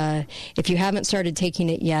 And if you haven't started taking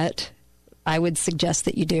it yet, I would suggest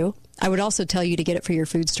that you do. I would also tell you to get it for your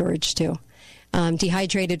food storage too.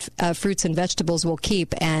 dehydrated fruits and vegetables will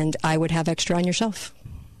keep, and I would have extra on your shelf.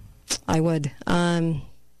 I would.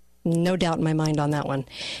 No doubt in my mind on that one.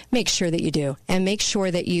 Make sure that you do. And make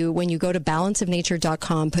sure that you, when you go to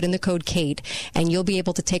balanceofnature.com, put in the code KATE, and you'll be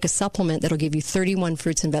able to take a supplement that'll give you 31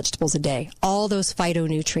 fruits and vegetables a day. All those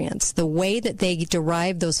phytonutrients. The way that they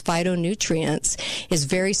derive those phytonutrients is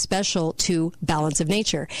very special to Balance of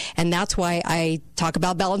Nature. And that's why I talk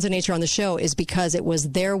about Balance of Nature on the show, is because it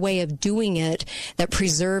was their way of doing it that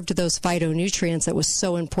preserved those phytonutrients that was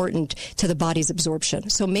so important to the body's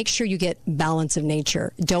absorption. So make sure you get Balance of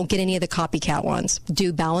Nature. Don't get any of the copycat ones.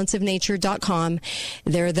 Do balanceofnature.com.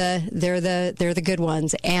 They're the good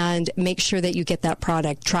ones, and make sure that you get that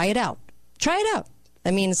product. Try it out.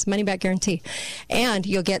 That means money back guarantee. And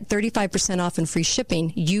you'll get 35% off and free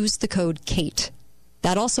shipping. Use the code KATE.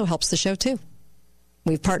 That also helps the show too.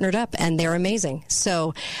 We've partnered up, and they're amazing.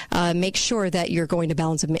 So make sure that you're going to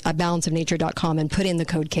balanceofnature.com and put in the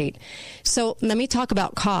code KATE. So let me talk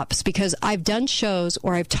about COPS, because I've done shows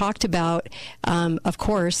where I've talked about, of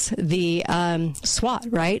course, the SWAT,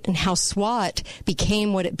 right? And how SWAT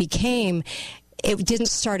became what it became. It didn't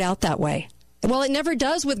start out that way. Well, it never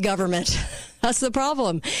does with government. That's the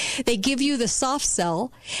problem. They give you the soft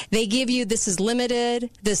sell. They give you, this is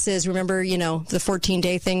limited. This is, remember, the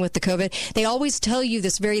 14-day thing with the COVID. They always tell you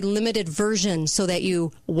this very limited version so that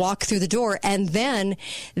you walk through the door, and then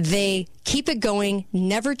they keep it going,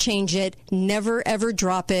 never change it, never ever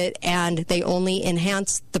drop it, and they only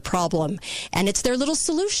enhance the problem. And it's their little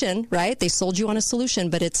solution, right? They sold you on a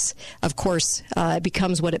solution, but it's, of course, it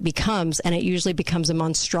becomes what it becomes, and it usually becomes a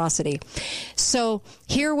monstrosity. So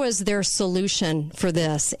here was their solution for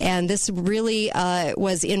this, and this really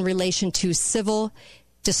was in relation to civil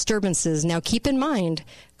disturbances. Now, keep in mind,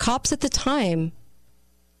 cops at the time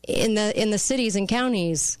in the cities and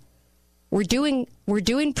counties were doing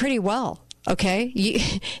pretty well. Okay,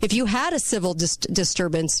 if you had a civil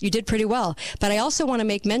disturbance, you did pretty well. But I also want to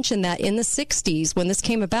make mention that in the 60s, when this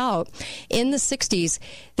came about, in the 60s,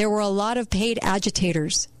 there were a lot of paid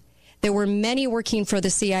agitators. There were many working for the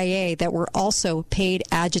CIA that were also paid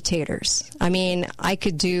agitators. I mean, I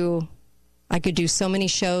could do so many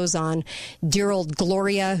shows on dear old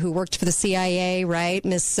Gloria, who worked for the CIA, right?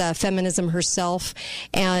 Miss Feminism herself,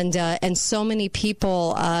 and so many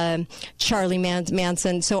people, Charlie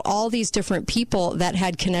Manson. So all these different people that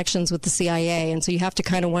had connections with the CIA. And so you have to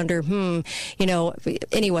kind of wonder,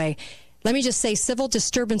 anyway. Let me just say, civil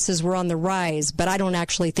disturbances were on the rise, but I don't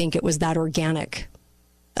actually think it was that organic.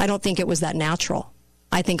 I don't think it was that natural.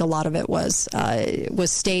 I think a lot of it was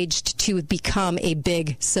staged to become a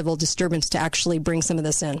big civil disturbance to actually bring some of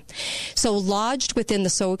this in. So lodged within the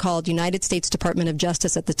so-called United States Department of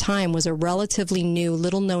Justice at the time was a relatively new,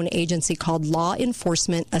 little-known agency called Law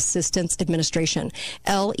Enforcement Assistance Administration,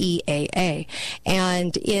 LEAA.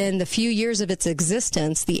 And in the few years of its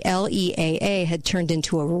existence, the LEAA had turned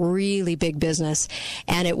into a really big business,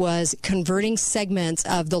 and it was converting segments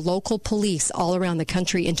of the local police all around the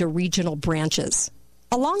country into regional branches,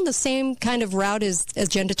 along the same kind of route as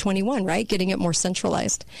Agenda 21, right? Getting it more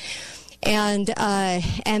centralized. And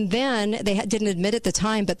then they didn't admit at the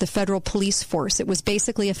time, but the federal police force. It was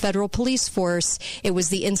basically a federal police force. It was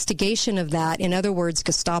the instigation of that. In other words,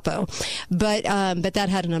 Gestapo. But that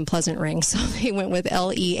had an unpleasant ring, so they went with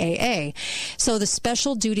LEAA. So the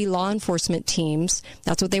special duty law enforcement teams,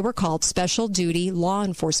 that's what they were called, special duty law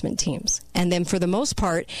enforcement teams. And then for the most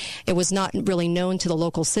part, it was not really known to the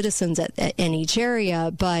local citizens in each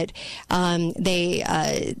area, but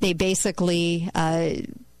they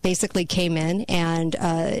basically came in, and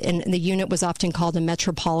the unit was often called a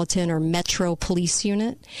metropolitan or metro police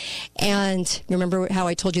unit. And remember how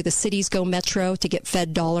I told you the cities go metro to get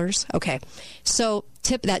fed dollars? Okay. So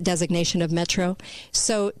that designation of metro.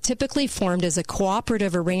 So typically formed as a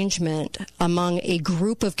cooperative arrangement among a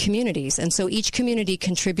group of communities. And so each community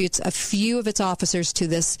contributes a few of its officers to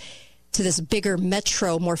this bigger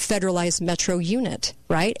metro, more federalized metro unit,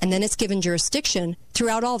 right? And then it's given jurisdiction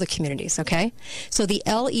throughout all the communities, okay? So the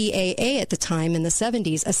LEAA at the time in the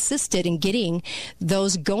 70s assisted in getting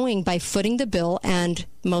those going by footing the bill, and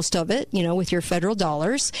most of it, with your federal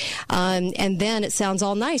dollars. And then it sounds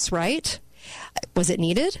all nice, right? Was it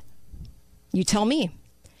needed? You tell me.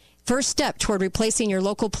 First step toward replacing your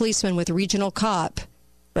local policeman with regional cop,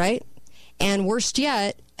 right? And worst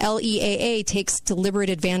yet, LEAA takes deliberate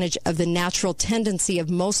advantage of the natural tendency of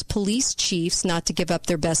most police chiefs not to give up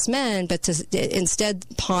their best men, but to instead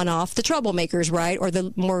pawn off the troublemakers, right, or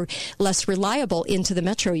the less reliable into the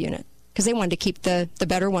metro unit, because they wanted to keep the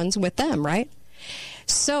better ones with them, right?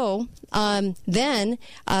 So then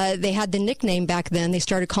they had the nickname back then. They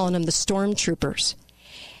started calling them the stormtroopers.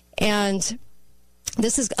 And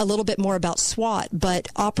this is a little bit more about SWAT, but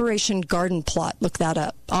Operation Garden Plot, look that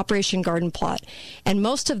up, Operation Garden Plot. And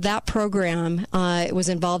most of that program was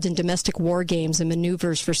involved in domestic war games and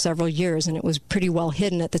maneuvers for several years, and it was pretty well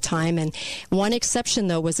hidden at the time. And one exception,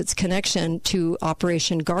 though, was its connection to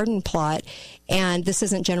Operation Garden Plot. And this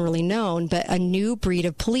isn't generally known, but a new breed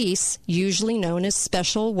of police, usually known as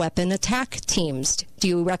Special Weapon Attack Teams. Do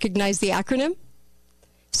you recognize the acronym?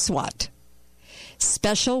 SWAT.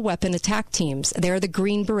 Special Weapon Attack Teams. They're the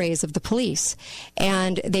Green Berets of the police.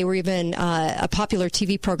 And they were even a popular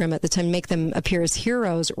TV program at the time, make them appear as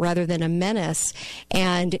heroes rather than a menace.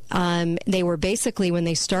 And they were basically, when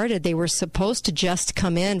they started, they were supposed to just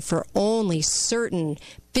come in for only certain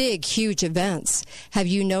big, huge events. Have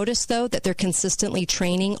you noticed, though, that they're consistently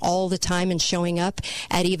training all the time and showing up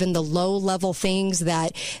at even the low-level things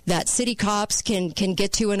that city cops can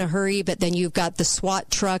get to in a hurry, but then you've got the SWAT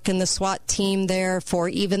truck and the SWAT team there for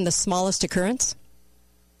even the smallest occurrence?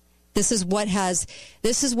 This is what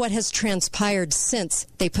has transpired since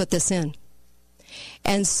they put this in.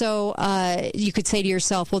 And so you could say to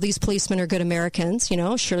yourself, well, these policemen are good Americans.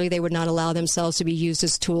 Surely they would not allow themselves to be used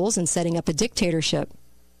as tools in setting up a dictatorship.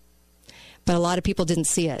 But a lot of people didn't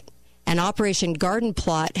see it. And Operation Garden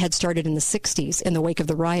Plot had started in the 60s in the wake of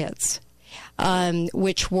the riots,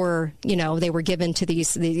 which were, they were given to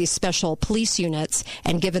these special police units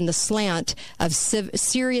and given the slant of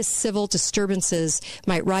serious civil disturbances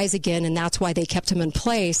might rise again, and that's why they kept them in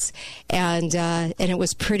place. And it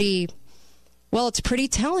was it's pretty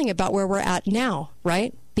telling about where we're at now,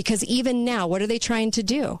 right? Because even now, what are they trying to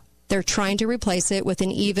do? They're trying to replace it with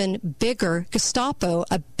an even bigger Gestapo,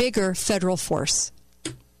 a bigger federal force.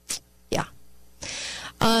 Yeah.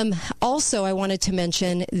 Also, I wanted to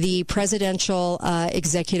mention the presidential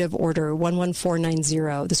executive order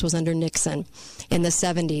 11490. This was under Nixon in the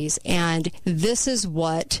 70s. And this is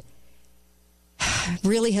what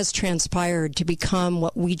really has transpired to become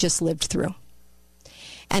what we just lived through.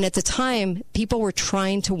 And at the time, people were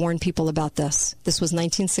trying to warn people about this. This was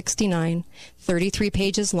 1969, 33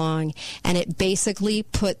 pages long, and it basically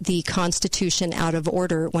put the Constitution out of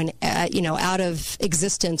order out of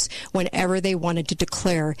existence whenever they wanted to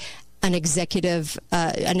declare an executive,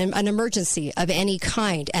 an emergency of any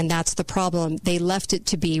kind. And that's the problem. They left it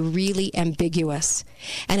to be really ambiguous.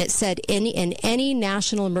 And it said in any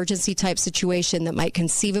national emergency type situation that might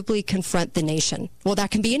conceivably confront the nation. Well,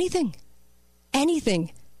 that can be anything.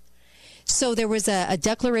 Anything. So there was a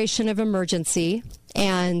declaration of emergency,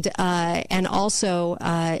 and also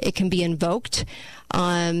it can be invoked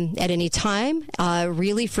at any time,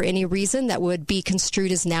 really for any reason that would be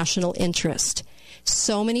construed as national interest.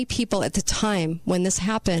 So many people at the time when this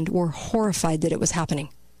happened were horrified that it was happening.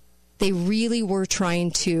 They really were trying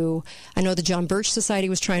to, I know the John Birch Society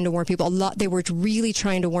was trying to warn people, they were really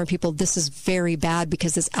trying to warn people this is very bad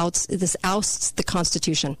because this ousts the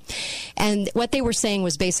Constitution. And what they were saying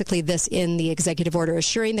was basically this in the executive order: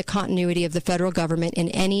 assuring the continuity of the federal government in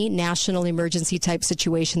any national emergency type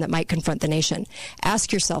situation that might confront the nation.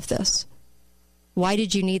 Ask yourself this: why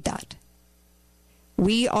did you need that?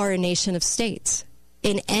 We are a nation of states.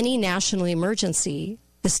 In any national emergency,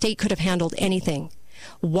 the state could have handled anything.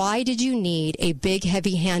 Why did you need a big,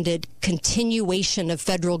 heavy-handed continuation of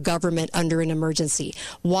federal government under an emergency?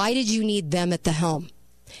 Why did you need them at the helm?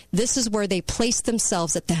 This is where they placed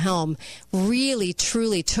themselves at the helm, really,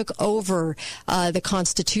 truly took over the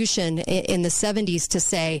Constitution in the 70s to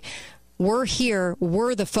say, we're here,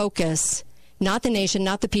 we're the focus, not the nation,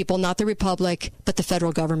 not the people, not the republic, but the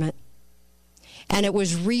federal government. And it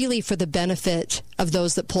was really for the benefit of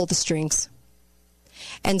those that pulled the strings.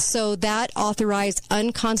 And so that authorized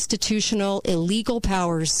unconstitutional, illegal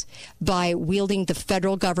powers by wielding the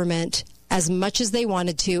federal government as much as they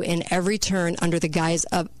wanted to in every turn under the guise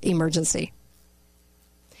of emergency.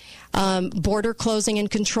 Border closing and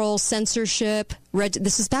control, censorship.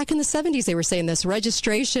 This is back in the 70s they were saying this.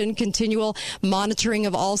 Registration, continual monitoring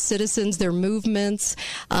of all citizens, their movements,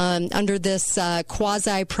 under this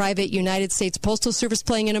quasi-private United States Postal Service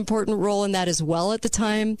playing an important role in that as well at the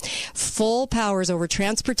time. Full powers over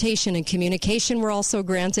transportation and communication were also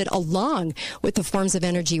granted, along with the forms of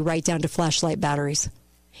energy right down to flashlight batteries.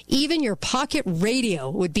 Even your pocket radio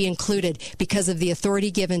would be included because of the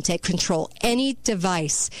authority given to control any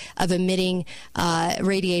device of emitting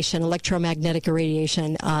radiation, electromagnetic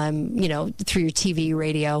radiation, through your TV,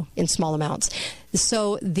 radio in small amounts.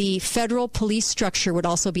 So the federal police structure would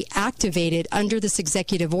also be activated under this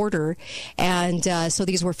executive order, and so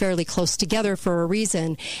these were fairly close together for a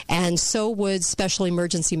reason, and so would special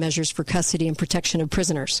emergency measures for custody and protection of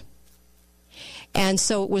prisoners. And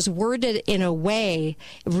so it was worded in a way,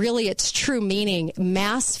 really its true meaning,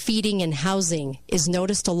 mass feeding and housing, is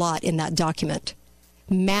noticed a lot in that document.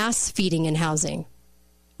 Mass feeding and housing.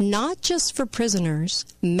 Not just for prisoners,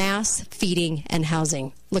 mass feeding and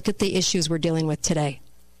housing. Look at the issues we're dealing with today.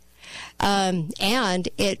 And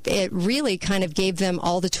it really kind of gave them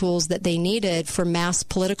all the tools that they needed for mass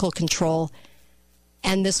political control.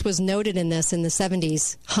 And this was noted in the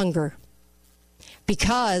 70s, hunger.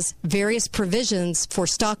 Because various provisions for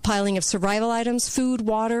stockpiling of survival items, food,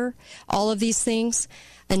 water, all of these things,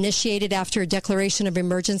 initiated after a declaration of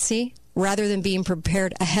emergency, rather than being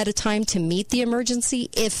prepared ahead of time to meet the emergency,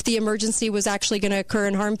 if the emergency was actually going to occur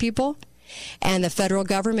and harm people. And the federal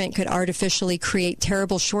government could artificially create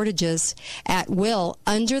terrible shortages at will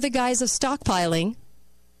under the guise of stockpiling.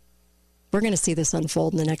 We're going to see this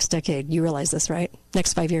unfold in the next decade. You realize this, right?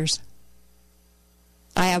 Next 5 years.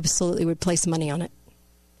 I absolutely would place money on it.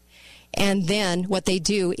 And then what they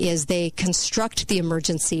do is they construct the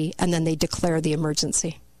emergency and then they declare the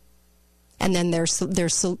emergency. And then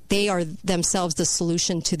they are themselves the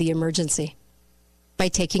solution to the emergency by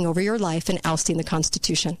taking over your life and ousting the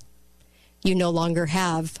Constitution. You no longer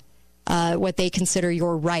have what they consider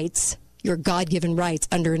your rights, your God-given rights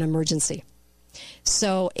under an emergency.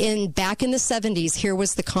 So back in the 70s, here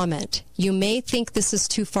was the comment. You may think this is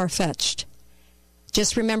too far-fetched.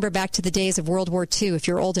 Just remember back to the days of World War II, if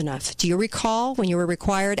you're old enough. Do you recall when you were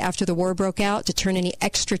required after the war broke out to turn any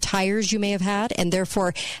extra tires you may have had and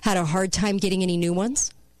therefore had a hard time getting any new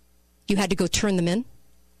ones? You had to go turn them in.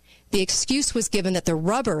 The excuse was given that the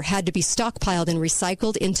rubber had to be stockpiled and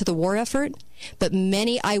recycled into the war effort, but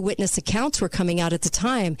many eyewitness accounts were coming out at the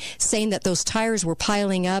time saying that those tires were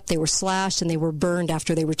piling up, they were slashed, and they were burned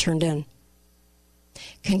after they were turned in.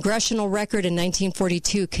 Congressional record in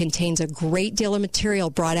 1942 contains a great deal of material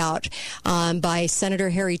brought out by Senator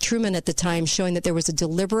Harry Truman at the time, showing that there was a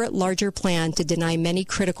deliberate, larger plan to deny many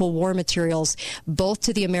critical war materials, both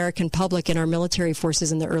to the American public and our military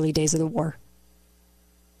forces in the early days of the war.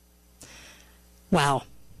 Wow.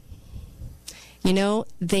 You know,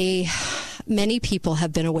 many people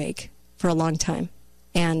have been awake for a long time,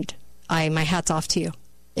 and my hat's off to you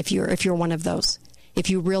if you're one of those. If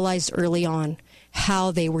you realized early on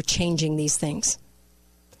how they were changing these things.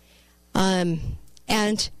 And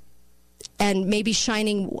maybe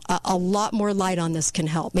shining a lot more light on this can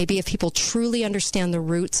help. Maybe if people truly understand the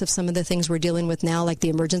roots of some of the things we're dealing with now, like the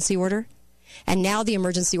emergency order. And now the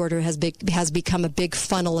emergency order has become a big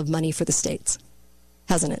funnel of money for the states,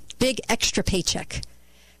 hasn't it? Big extra paycheck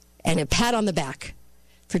and a pat on the back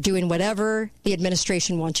for doing whatever the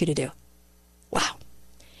administration wants you to do. Wow.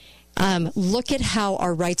 Look at how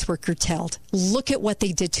our rights were curtailed. Look at what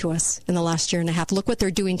they did to us in the last year and a half. Look what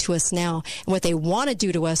they're doing to us now and what they want to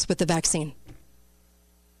do to us with the vaccine.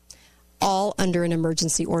 All under an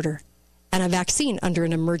emergency order. And a vaccine under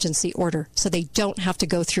an emergency order. So they don't have to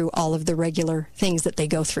go through all of the regular things that they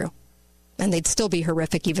go through. And they'd still be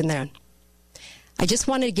horrific even then. I just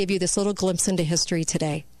wanted to give you this little glimpse into history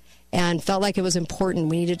today. And felt like it was important.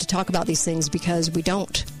 We needed to talk about these things because we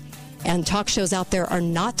don't. And talk shows out there are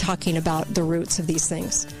not talking about the roots of these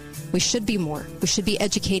things. We should be more. We should be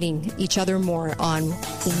educating each other more on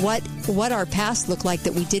what our past looked like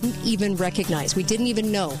that we didn't even recognize. We didn't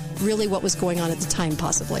even know really what was going on at the time,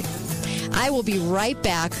 possibly. I will be right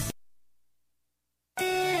back.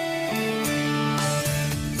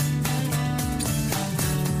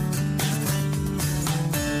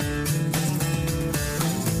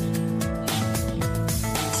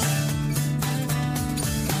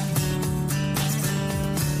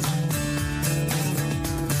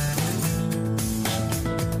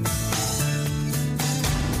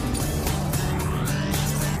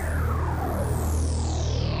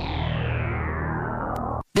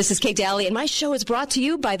 This is Kate Daly, and my show is brought to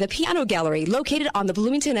you by the Piano Gallery, located on the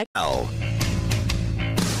Bloomington. Have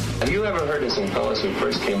you ever heard of some fellows who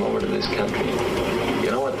first came over to this country? You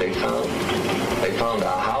know what they found? They found a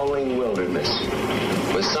howling wilderness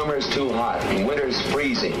with summers too hot and winters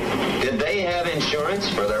freezing. Did they have insurance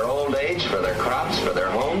for their old age, for their crops, for their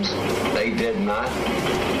homes? They did not.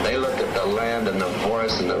 They looked at the land and the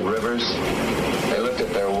forests and the rivers. They looked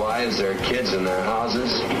at their wives, their kids, and their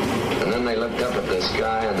houses. And then they looked up at the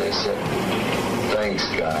sky and they said, "Thanks,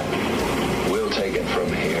 God. We'll take it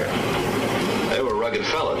from here." They were rugged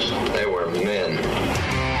fellows. They were men.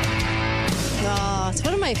 It's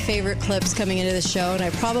one of my favorite clips coming into the show, and I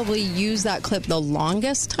probably used that clip the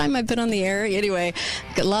longest time I've been on the air. Anyway,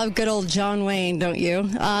 love good old John Wayne, don't you?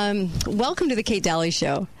 Welcome to the Kate Daly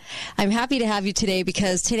Show. I'm happy to have you today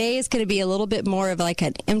because today is going to be a little bit more of like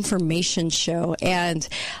an information show, and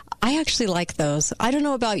I actually like those. I don't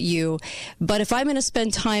know about you, but if I'm going to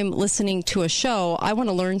spend time listening to a show, I want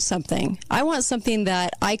to learn something. I want something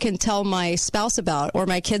that I can tell my spouse about or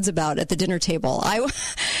my kids about at the dinner table.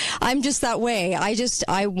 I'm just that way.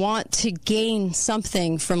 I want to gain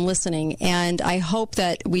something from listening, and I hope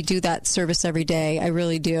that we do that service every day. I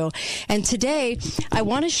really do. And today, I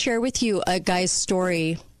want to share with you a guy's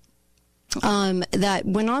story that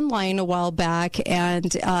went online a while back,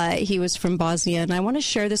 and he was from Bosnia. And I want to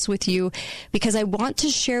share this with you because I want to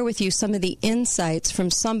share with you some of the insights from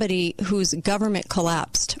somebody whose government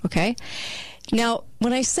collapsed, okay? Now,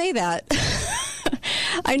 when I say that,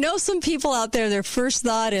 I know some people out there, their first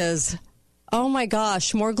thought is, oh my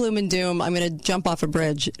gosh, more gloom and doom, I'm going to jump off a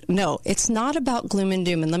bridge. No, it's not about gloom and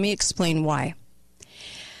doom, and let me explain why.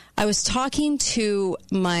 I was talking to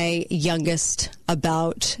my youngest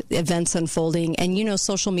about events unfolding, and you know,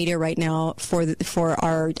 social media right now for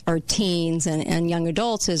our teens and young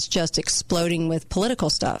adults is just exploding with political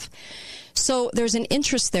stuff. So there's an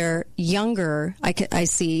interest there, younger, I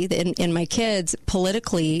see in my kids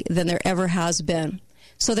politically than there ever has been.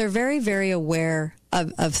 So they're very, very aware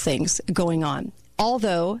of things going on.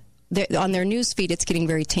 Although on their news feed, it's getting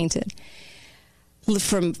very tainted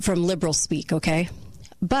from liberal speak, okay?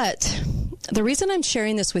 But the reason I'm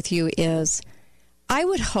sharing this with you is I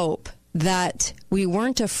would hope that we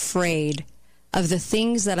weren't afraid of the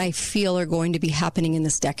things that I feel are going to be happening in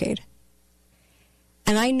this decade.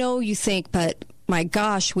 And I know you think, but my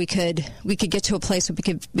gosh, we could get to a place where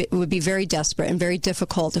it would be very desperate and very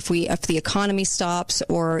difficult if the economy stops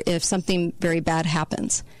or if something very bad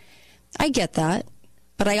happens. I get that,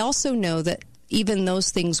 but I also know that even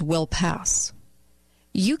those things will pass.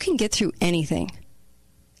 You can get through anything.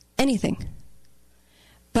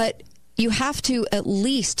 But you have to at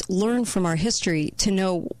least learn from our history to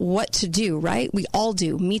know what to do, right? We all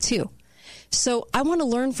do. Me too. So I want to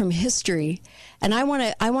learn from history, and I want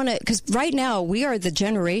to, because right now we are the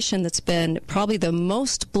generation that's been probably the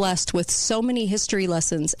most blessed with so many history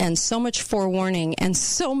lessons and so much forewarning and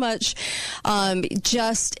so much the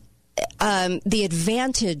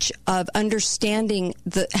advantage of understanding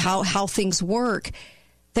how things work,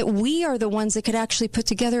 that we are the ones that could actually put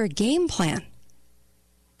together a game plan.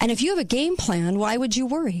 And if you have a game plan, why would you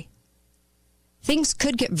worry? Things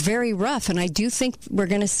could get very rough, and I do think we're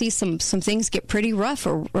going to see some things get pretty rough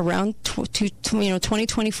around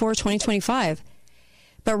 2024, 2025.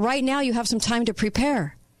 But right now, you have some time to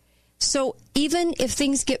prepare. So even if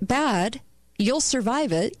things get bad, you'll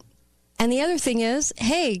survive it. And the other thing is,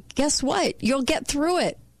 hey, guess what? You'll get through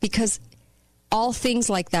it, because all things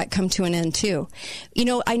like that come to an end too. You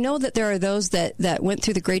know, I know that there are those that went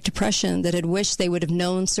through the Great Depression that had wished they would have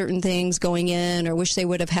known certain things going in, or wish they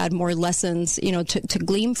would have had more lessons, to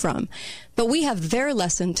glean from. But we have their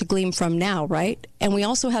lesson to glean from now, right? And we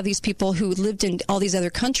also have these people who lived in all these other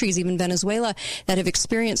countries, even Venezuela, that have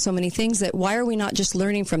experienced so many things that why are we not just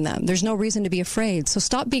learning from them? There's no reason to be afraid. So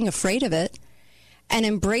stop being afraid of it and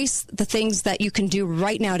embrace the things that you can do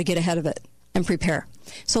right now to get ahead of it and prepare.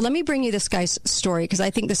 So let me bring you this guy's story, because I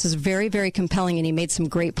think this is very, very compelling, and he made some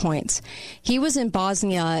great points. He was in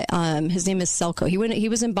Bosnia. His name is Selko. He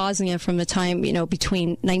was in Bosnia from the time,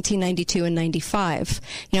 between 1992 and 95.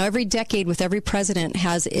 Every decade with every president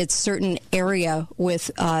has its certain area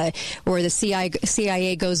with where the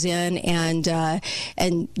CIA goes in and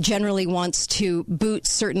generally wants to boot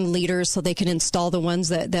certain leaders so they can install the ones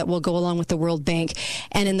that will go along with the World Bank.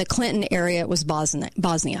 And in the Clinton area, it was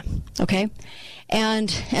Bosnia. Okay.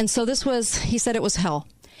 And so he said it was hell.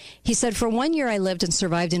 He said, for 1 year I lived and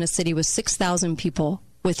survived in a city with 6,000 people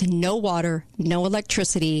with no water, no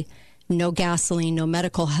electricity, no gasoline, no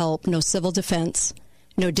medical help, no civil defense,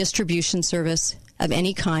 no distribution service of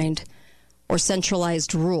any kind, or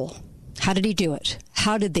centralized rule. How did he do it?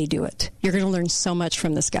 How did they do it? You're going to learn so much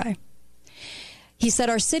from this guy. He said,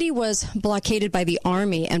 our city was blockaded by the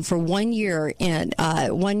army, and for 1 year,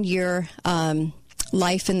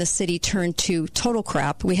 life in the city turned to total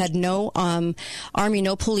crap. We had no army,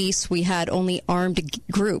 no police. We had only armed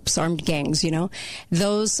groups, armed gangs,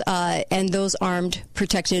 Those armed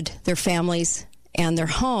protected their families and their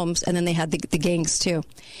homes, and then they had the gangs too.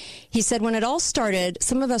 He said, when it all started,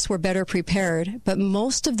 some of us were better prepared, but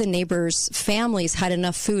most of the neighbors' families had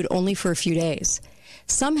enough food only for a few days.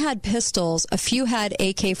 Some had pistols, a few had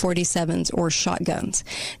AK-47s or shotguns.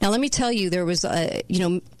 Now, let me tell you, there was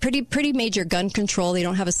pretty major gun control. They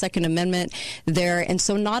don't have a Second Amendment there, and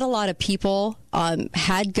so not a lot of people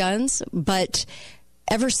had guns. But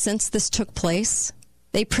ever since this took place,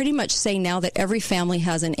 they pretty much say now that every family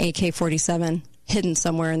has an AK-47 hidden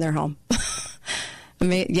somewhere in their home.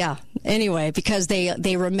 Yeah. Anyway, because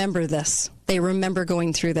they remember this. They remember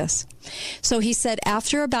going through this. So he said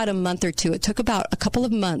after about a month or two, it took about a couple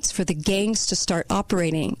of months for the gangs to start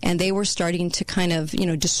operating, and they were starting to kind of,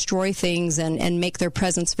 destroy things and make their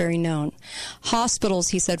presence very known. Hospitals,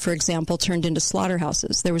 he said, for example, turned into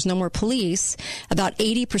slaughterhouses. There was no more police. About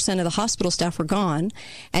 80% of the hospital staff were gone.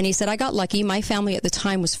 And he said, I got lucky. My family at the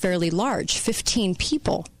time was fairly large, 15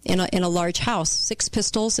 people in a large house, 6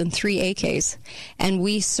 pistols and 3 AKs. And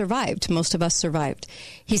we survived. Most of us survived.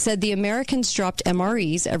 He said the Americans dropped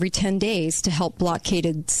MREs every 10 days to help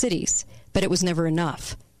blockaded cities, but it was never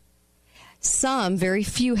enough. Some, very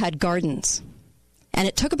few, had gardens. And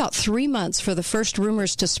it took about 3 months for the first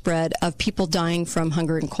rumors to spread of people dying from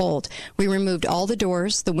hunger and cold. We removed all the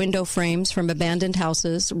doors, the window frames from abandoned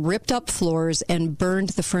houses, ripped up floors, and burned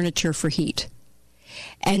the furniture for heat.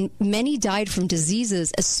 And many died from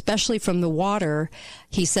diseases, especially from the water.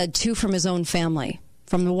 He said 2 from his own family,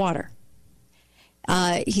 from the water.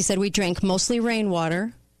 He said we drank mostly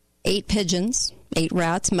rainwater, ate pigeons, ate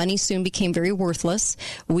rats. Money soon became very worthless.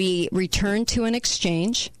 We returned to an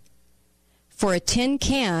exchange. For a tin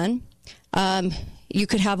can, you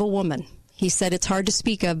could have a woman. He said it's hard to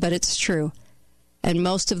speak of, but it's true. And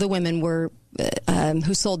most of the women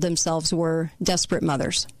who sold themselves were desperate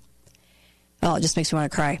mothers. Oh, it just makes me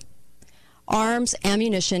want to cry. Arms,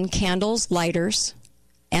 ammunition, candles, lighters,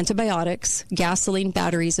 antibiotics, gasoline,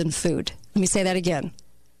 batteries, and food. Let me say that again.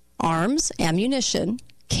 Arms, ammunition,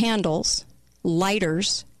 candles,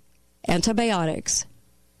 lighters, antibiotics,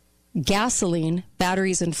 gasoline,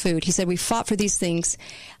 batteries, and food. He said we fought for these things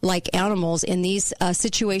like animals. In these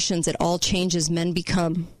situations, it all changes. Men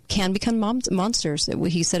can become monsters.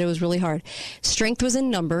 He said it was really hard. Strength was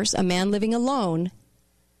in numbers. A man living alone,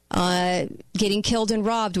 getting killed and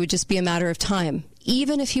robbed would just be a matter of time,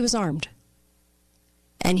 even if he was armed.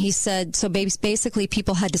 And he said, so basically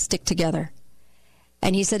people had to stick together.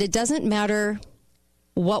 And he said it doesn't matter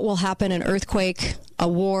what will happen, an earthquake, a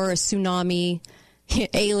war, a tsunami,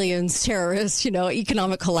 aliens, terrorists,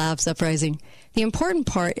 economic collapse, uprising. The important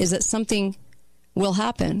part is that something will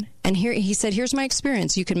happen. And here he said, here's my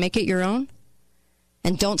experience. You can make it your own,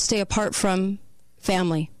 and don't stay apart from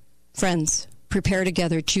family, friends. Prepare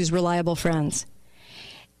together, choose reliable friends.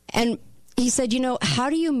 And he said, how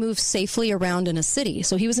do you move safely around in a city?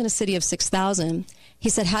 So he was in a city of 6,000. He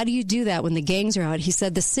said, how do you do that when the gangs are out? He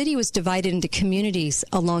said the city was divided into communities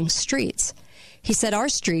along streets. He said our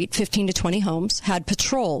street, 15 to 20 homes, had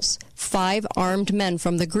patrols, 5 armed men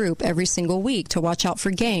from the group every single week to watch out for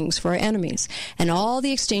gangs, for our enemies. And all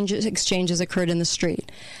the exchanges occurred in the street.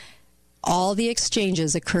 All the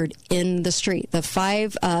exchanges occurred in the street. The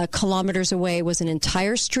 5 kilometers away was an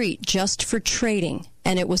entire street just for trading,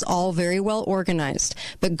 and it was all very well organized.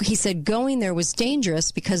 But he said going there was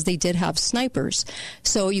dangerous because they did have snipers.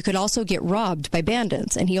 So you could also get robbed by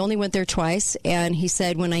bandits. And he only went there twice, and he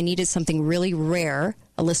said when I needed something really rare,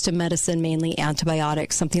 a list of medicine, mainly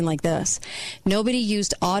antibiotics, something like this. Nobody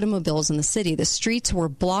used automobiles in the city. The streets were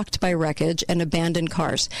blocked by wreckage and abandoned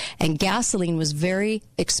cars, and gasoline was very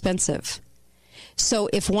expensive. So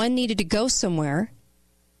if one needed to go somewhere,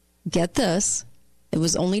 get this, it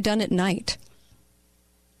was only done at night.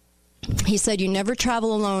 He said you never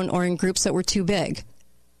travel alone or in groups that were too big.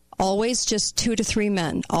 Always just 2 to 3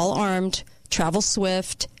 men, all armed, travel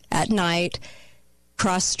swift, at night,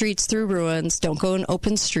 cross streets through ruins, don't go in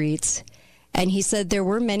open streets. And he said there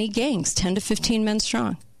were many gangs, 10 to 15 men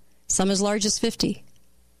strong, some as large as 50.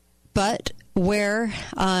 But where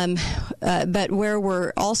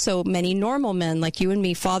were also many normal men like you and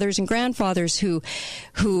me, fathers and grandfathers who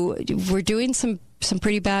were doing some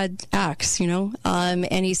pretty bad acts,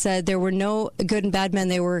 and he said there were no good and bad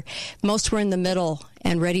men. Most were in the middle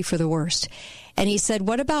and ready for the worst. And he said,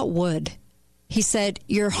 what about wood? He said,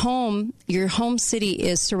 your home city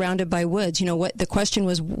is surrounded by woods. What the question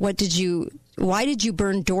was, why did you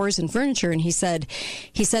burn doors and furniture? And he said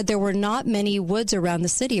there were not many woods around the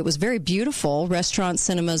city. It was very beautiful. Restaurants,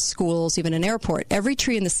 cinemas, schools, even an airport. Every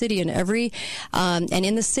tree in the city and and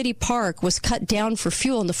in the city park was cut down for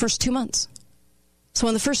fuel in the first 2 months. So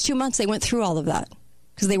in the first 2 months, they went through all of that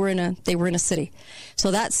because they were in a city.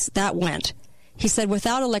 So that went. He said,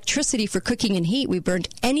 without electricity for cooking and heat, we burned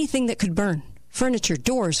anything that could burn. Furniture,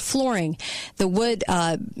 doors, flooring, the wood,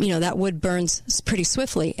 that wood burns pretty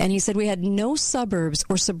swiftly. And he said we had no suburbs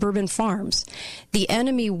or suburban farms. The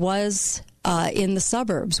enemy was in the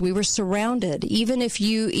suburbs. We were surrounded. Even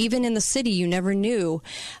in the city, you never knew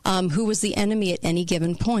who was the enemy at any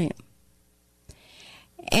given point.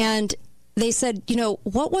 And they said,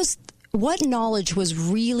 what knowledge was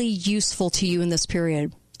really useful to you in this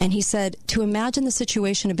period? And he said, to imagine the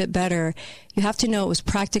situation a bit better, you have to know it was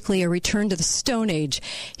practically a return to the Stone Age.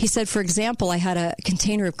 He said, for example, I had a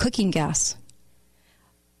container of cooking gas,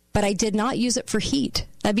 but I did not use it for heat.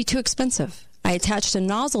 That'd be too expensive. I attached a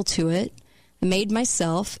nozzle to it, made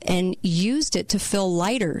myself, and used it to fill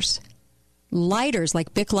lighters. Lighters,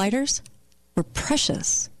 like Bic lighters, were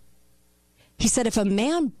precious. He said, if a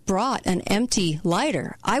man brought an empty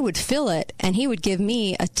lighter, I would fill it, and he would give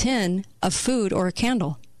me a tin of food or a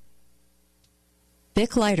candle.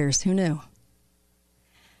 Bic lighters, who knew?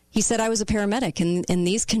 He said, I was a paramedic, and in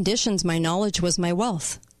these conditions, my knowledge was my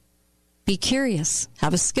wealth. Be curious,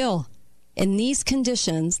 have a skill. In these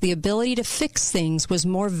conditions, the ability to fix things was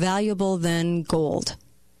more valuable than gold.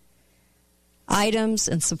 Items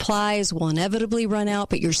and supplies will inevitably run out,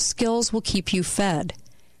 but your skills will keep you fed.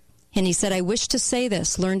 And he said, I wish to say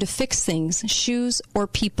this, learn to fix things, shoes or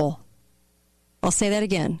people. I'll say that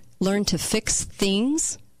again. Learn to fix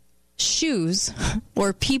things, shoes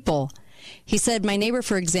or people. He said, my neighbor,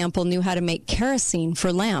 for example, knew how to make kerosene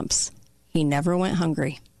for lamps. He never went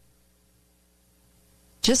hungry.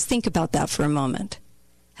 Just think about that for a moment.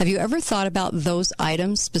 Have you ever thought about those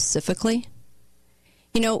items specifically?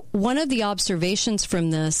 You know, one of the observations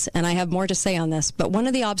from this, and I have more to say on this, but one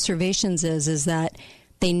of the observations is that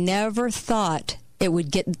they never thought it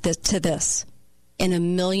would get to this in a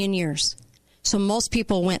million years. So most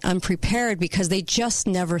people went unprepared because they just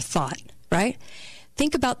never thought, right?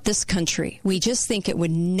 Think about this country. We just think it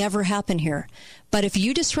would never happen here. But if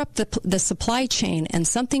you disrupt the supply chain and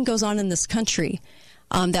something goes on in this country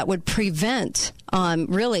that would prevent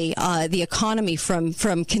the economy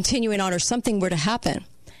from continuing on, or something were to happen,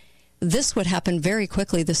 this would happen very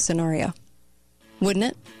quickly, this scenario. Wouldn't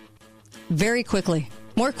it? Very quickly.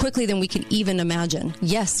 More quickly than we can even imagine.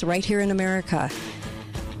 Yes, right here in America,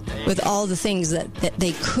 with all the things that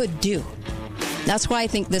they could do. That's why I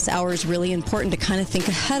think this hour is really important, to kind of think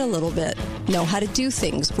ahead a little bit, know how to do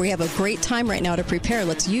things. We have a great time right now to prepare.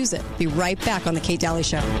 Let's use it. Be right back on The Kate Daly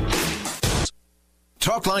Show.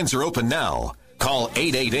 Talk lines are open now. Call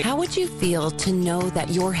 888. How would you feel to know that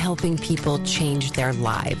you're helping people change their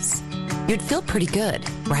lives? You'd feel pretty good,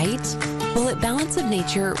 right? Well, at Balance of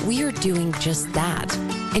Nature, we are doing just that.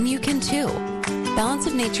 And you can too. Balance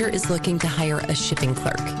of Nature is looking to hire a shipping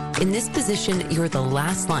clerk. In this position, you're the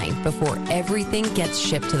last line before everything gets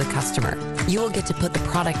shipped to the customer. You will get to put the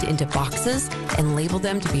product into boxes and label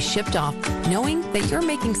them to be shipped off, knowing that you're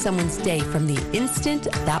making someone's day from the instant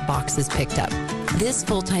that box is picked up. This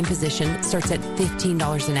full-time position starts at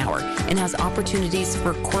 $15 an hour and has opportunities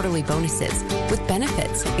for quarterly bonuses with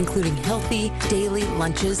benefits, including healthy daily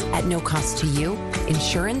lunches at no cost to you,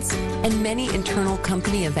 insurance, and many internal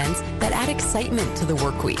company events that add excitement to the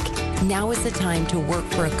work week. Now is the time to work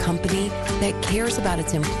for a company that cares about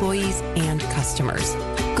its employees and customers.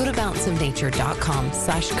 Go to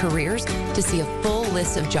balanceofnature.com/careers to see a full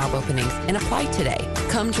list of job openings and apply today.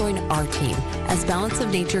 Come join our team as Balance of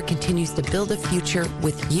Nature continues to build a future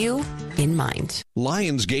with you in mind.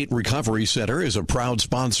 Lionsgate Recovery Center is a proud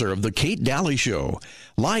sponsor of The Kate Daly Show.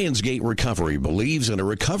 Lionsgate Recovery believes in a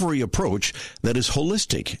recovery approach that is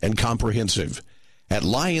holistic and comprehensive. At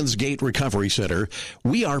Lionsgate Recovery Center,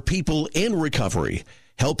 we are people in recovery,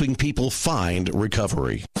 helping people find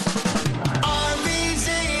recovery.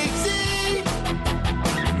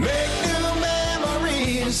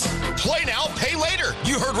 Play now, pay later.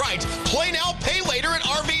 You heard right. Play now, pay later at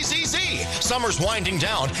RVZZ. Summer's winding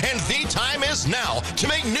down, and the time is now to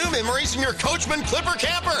make new memories in your Coachman Clipper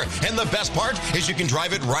camper. And the best part is you can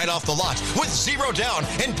drive it right off the lot with zero down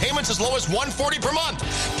and payments as low as $140 per month.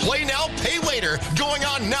 Play now, pay later. Going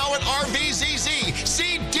on now at RVZZ.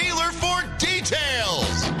 See dealer for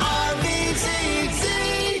details. RVZZ.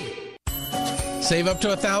 Save up to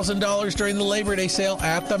 $1,000 during the Labor Day sale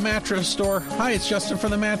at the Mattress Store. Hi, it's Justin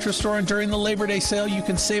from the Mattress Store, and during the Labor Day sale, you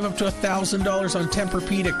can save up to $1,000 on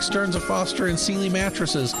Tempur-Pedic, Stearns & Foster, and Sealy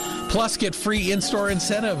mattresses. Plus, get free in-store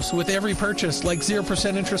incentives with every purchase, like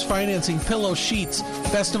 0% interest financing, pillows, sheets.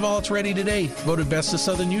 Best of all, it's ready today. Voted Best of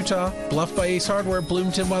Southern Utah. Bluff by Ace Hardware,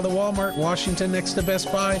 Bloomington by the Walmart, Washington next to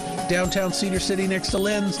Best Buy, downtown Cedar City next to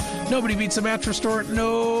Lynn's. Nobody beats the Mattress Store.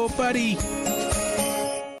 Nobody.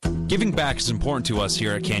 Giving back is important to us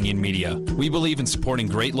here at Canyon Media. We believe in supporting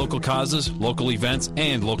great local causes, local events,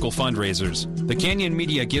 and local fundraisers. The Canyon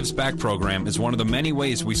Media Gives Back program is one of the many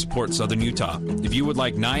ways we support Southern Utah. If you would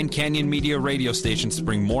like 9 Canyon Media radio stations to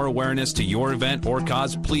bring more awareness to your event or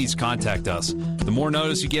cause, please contact us. The more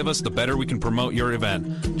notice you give us, the better we can promote your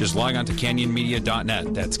event. Just log on to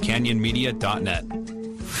canyonmedia.net. That's canyonmedia.net.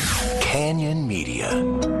 Canyon Media.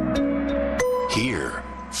 Here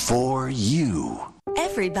for you.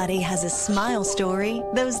 Everybody has a smile story,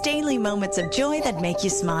 those daily moments of joy that make you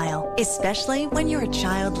smile, especially when you're a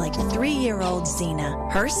child like 3-year-old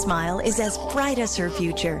Xena. Her smile is as bright as her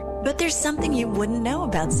future, but there's something you wouldn't know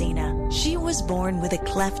about Xena. She was born with a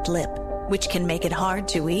cleft lip, which can make it hard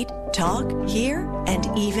to eat, talk, hear, and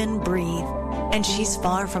even breathe. And she's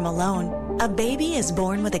far from alone. A baby is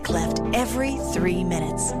born with a cleft every 3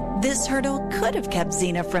 minutes. This hurdle could have kept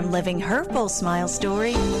Xena from living her full smile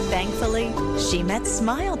story. Thankfully, she met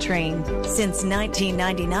Smile Train. Since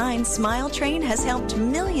 1999, Smile Train has helped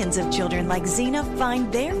millions of children like Xena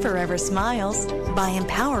find their forever smiles by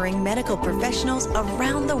empowering medical professionals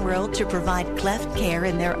around the world to provide cleft care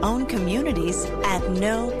in their own communities at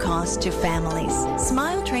no cost to families.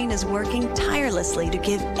 Smile Train is working tirelessly to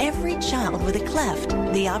give every child with a cleft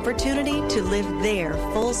the opportunity to live their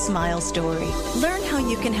full smile story. Learn how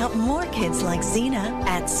you can help more kids like Xena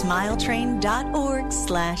at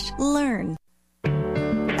smiletrain.org/learn.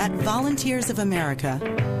 At Volunteers of America,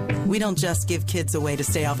 we don't just give kids a way to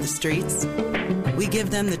stay off the streets. We give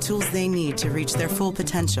them the tools they need to reach their full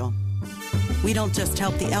potential. We don't just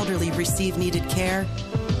help the elderly receive needed care.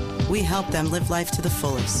 We help them live life to the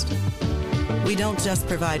fullest. We don't just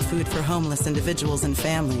provide food for homeless individuals and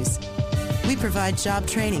families. We provide job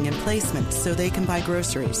training and placement so they can buy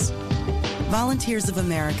groceries. Volunteers of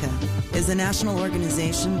America is a national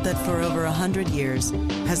organization that for over 100 years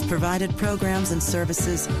has provided programs and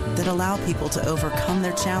services that allow people to overcome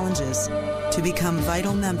their challenges to become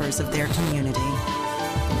vital members of their community.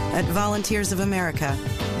 At Volunteers of America,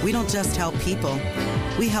 we don't just help people,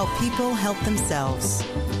 we help people help themselves.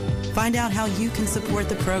 Find out how you can support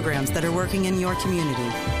the programs that are working in your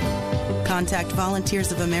community. Contact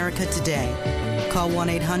Volunteers of America today. Call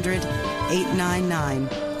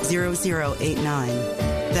 1-800-899-0089.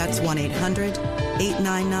 That's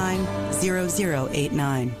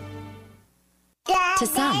 1-800-899-0089. To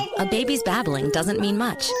some, a baby's babbling doesn't mean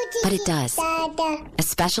much, but it does.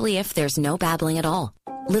 Especially if there's no babbling at all.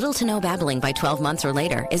 Little to no babbling by 12 months or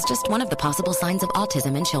later is just one of the possible signs of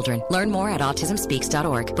autism in children. Learn more at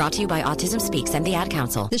autismspeaks.org. Brought to you by Autism Speaks and the Ad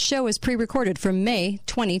Council. This show is pre-recorded from May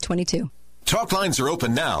 2022. Talk lines are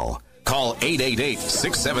open now. Call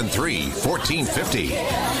 888-673-1450.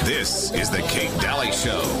 This is the Kate Daly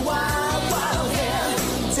Show.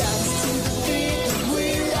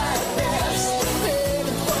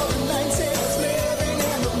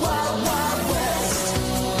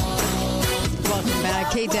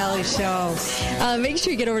 Kate Daly Show. Make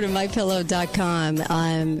sure you get over to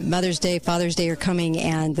MyPillow.com. Mother's Day, Father's Day are coming,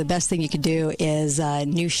 and the best thing you could do is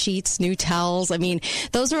new sheets, new towels. I mean,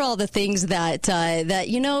 those are all the things that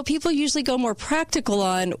people usually go more practical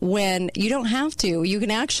on when you don't have to. You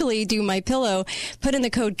can actually do MyPillow, put in the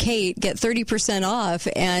code Kate, get 30% off,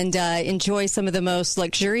 and enjoy some of the most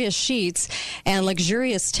luxurious sheets and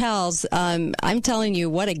luxurious towels. I'm telling you,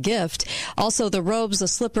 what a gift. Also, the robes, the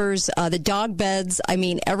slippers, the dog beds. I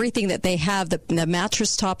mean, everything that they have, the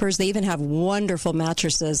mattress toppers, they even have wonderful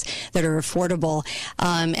mattresses that are affordable,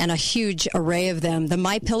 and a huge array of them. The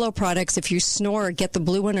MyPillow products, if you snore, get the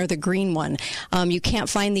blue one or the green one. You can't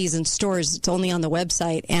find these in stores. It's only on the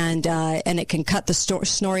website, and it can cut the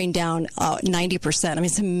snoring down 90%. I mean,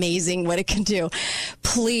 it's amazing what it can do.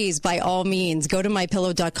 Please, by all means, go to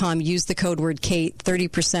MyPillow.com, use the code word Kate,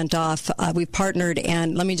 30% off. We've partnered,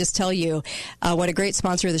 and let me just tell you what a great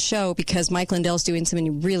sponsor of the show, because Mike Lindell's doing so many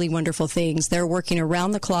really wonderful things. They're working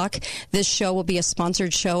around the clock. This show will be a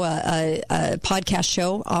sponsored show, a podcast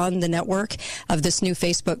show on the network of this new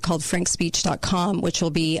Facebook called frankspeech.com, which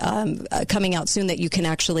will be coming out soon, that you can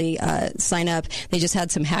actually sign up. They just had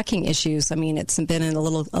some hacking issues. I mean, it's been a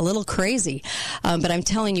little crazy, but I'm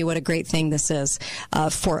telling you what a great thing this is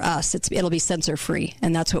for us. It'll be censor free,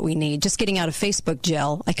 and that's what we need. Just getting out of Facebook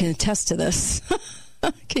jail, I can attest to this.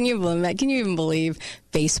 Can you even believe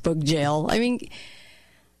Facebook jail? I mean,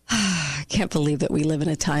 I can't believe that we live in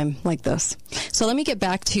a time like this. So let me get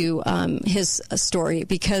back to his story,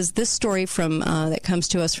 because this story that comes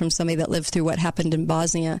to us from somebody that lived through what happened in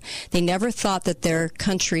Bosnia. They never thought that their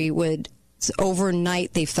country would,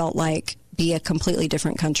 overnight, they felt like, be a completely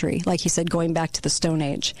different country. Like he said, going back to the Stone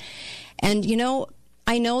Age. And,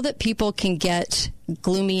 I know that people can get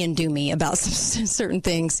gloomy and doomy about some certain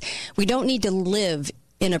things. We don't need to live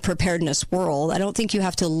in a preparedness world. I don't think you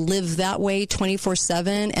have to live that way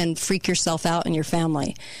 24/7 and freak yourself out and your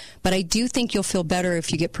family. But I do think you'll feel better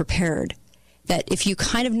if you get prepared. That if you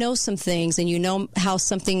kind of know some things and you know how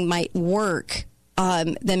something might work,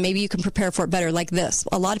 then maybe you can prepare for it better. Like this.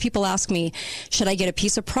 A lot of people ask me, should I get a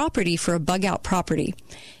piece of property for a bug out property?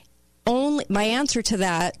 My answer to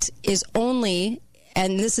that is only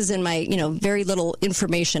and this is in my, very little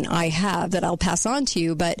information I have that I'll pass on to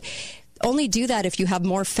you, but only do that if you have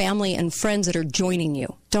more family and friends that are joining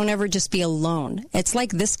you. Don't ever just be alone. It's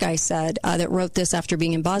like this guy said that wrote this after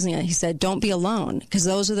being in Bosnia. He said, don't be alone, because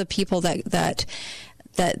those are the people that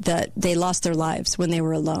they lost their lives when they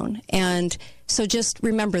were alone. And so just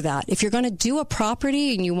remember that. If you're going to do a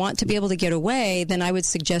property and you want to be able to get away, then I would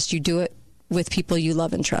suggest you do it with people you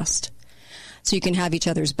love and trust, so you can have each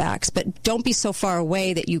other's backs. But don't be so far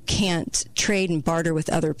away that you can't trade and barter with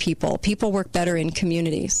other people. People work better in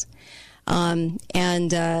communities. And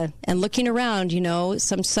looking around,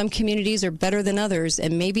 some communities are better than others,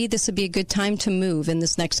 and maybe this would be a good time to move in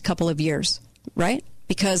this next couple of years, right?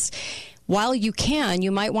 Because while you can,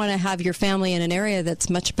 you might want to have your family in an area that's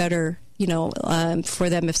much better, for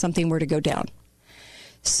them if something were to go down.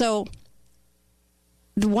 So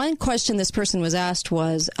the one question this person was asked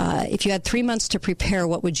was, if you had 3 months to prepare,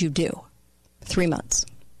 what would you do? 3 months.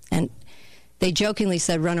 And they jokingly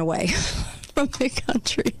said, run away from the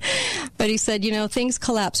country. But he said, things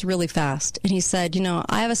collapse really fast. And he said,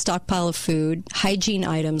 I have a stockpile of food. Hygiene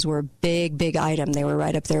items were a big, big item. They were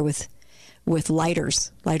right up there with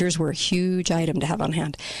lighters. Lighters were a huge item to have on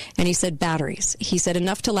hand. And he said batteries. He said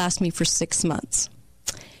enough to last me for 6 months.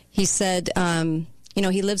 He said,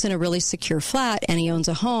 he lives in a really secure flat, and he owns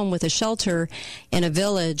a home with a shelter in a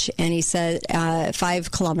village. And he said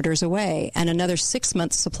 5 kilometers away, and another 6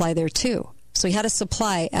 months supply there too. So he had a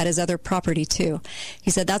supply at his other property too.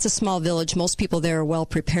 He said that's a small village. Most people there are well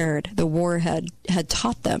prepared. The war had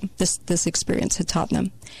taught them. This experience had taught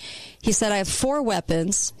them. He said, I have 4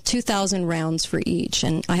 weapons, 2,000 rounds for each,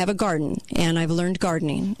 and I have a garden, and I've learned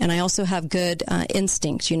gardening, and I also have good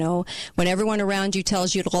instincts, When everyone around you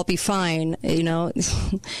tells you it'll all be fine,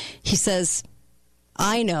 he says,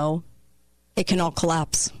 I know it can all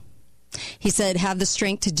collapse. He said, have the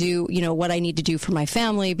strength to do, what I need to do for my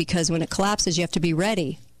family, because when it collapses, you have to be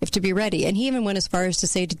ready. You have to be ready. And he even went as far as to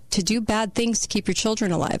say to do bad things to keep your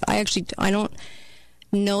children alive. I don't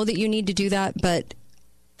know that you need to do that, but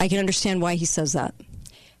I can understand why he says that.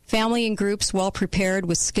 Family and groups well prepared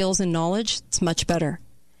with skills and knowledge, it's much better.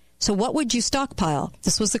 So what would you stockpile?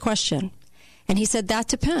 This was the question. And he said, that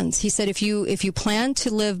depends. He said, if you plan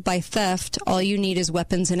to live by theft, all you need is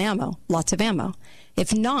weapons and ammo, lots of ammo.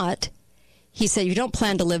 If not, he said, you don't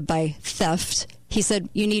plan to live by theft. He said,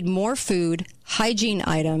 you need more food, hygiene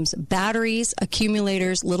items, batteries,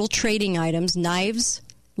 accumulators, little trading items, knives,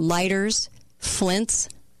 lighters, flints,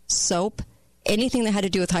 soap, anything that had to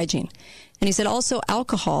do with hygiene. And he said also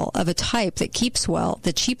alcohol of a type that keeps well.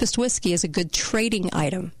 The cheapest whiskey is a good trading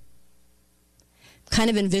item. Kind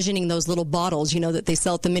of envisioning those little bottles, that they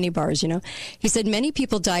sell at the mini bars, He said many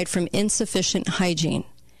people died from insufficient hygiene.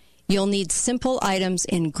 You'll need simple items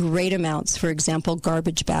in great amounts. For example,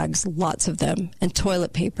 garbage bags, lots of them, and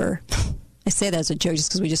toilet paper. I say that as a joke just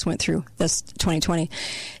because we just went through this 2020.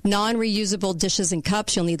 Non-reusable dishes and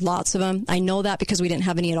cups, you'll need lots of them. I know that because we didn't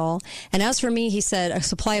have any at all. And as for me, he said, a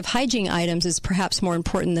supply of hygiene items is perhaps more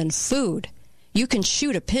important than food. You can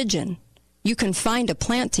shoot a pigeon. You can find a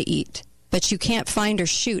plant to eat, but you can't find or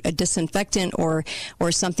shoot a disinfectant or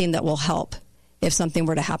something that will help if something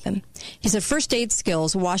were to happen. He said first aid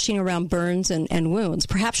skills, washing around burns and wounds.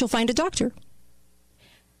 Perhaps you'll find a doctor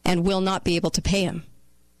and will not be able to pay him.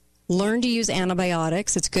 Learn to use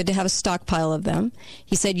antibiotics. It's good to have a stockpile of them.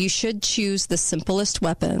 He said you should choose the simplest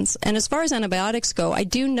weapons. And as far as antibiotics go, I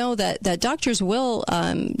do know that doctors will,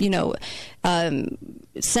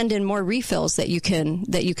 send in more refills that you can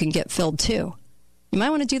get filled too. You might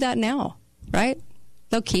want to do that now, right?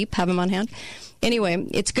 They'll have them on hand. Anyway,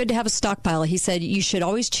 it's good to have a stockpile. He said you should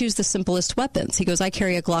always choose the simplest weapons. He goes, I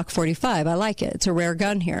carry a Glock 45. I like it. It's a rare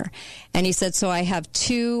gun here. And he said, so I have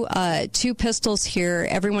two pistols here.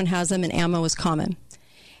 Everyone has them, and ammo is common.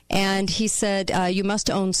 And he said you must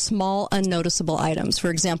own small, unnoticeable items. For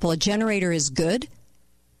example, a generator is good,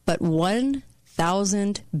 but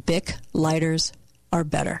 1,000 Bic lighters are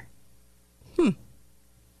better.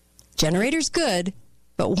 Generator's good,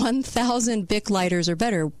 but 1,000 Bic lighters are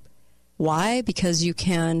better. Why? Because you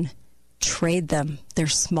can trade them. They're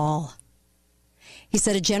small. He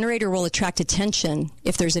said a generator will attract attention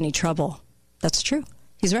if there's any trouble. That's true.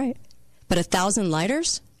 He's right. But 1,000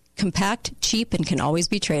 lighters, compact, cheap, and can always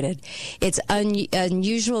be traded. It's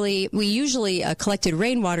we usually collected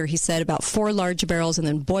rainwater, he said, about 4 large barrels and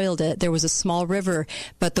then boiled it. There was a small river,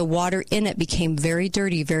 but the water in it became very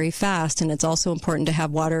dirty very fast, and it's also important to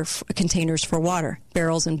have water containers for water,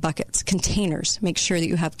 barrels and buckets, containers. Make sure that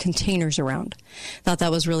you have containers around. Thought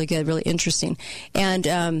that was really good, really interesting. And,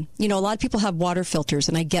 a lot of people have water filters,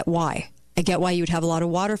 and I get why. I get why you would have a lot of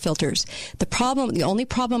water filters. The only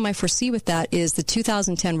problem I foresee with that is the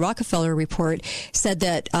 2010 Rockefeller report said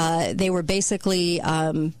that they were basically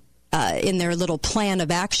in their little plan of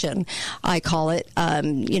action, I call it,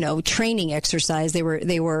 training exercise.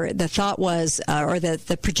 The thought was, or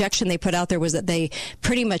the projection they put out there was that they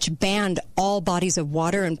pretty much banned all bodies of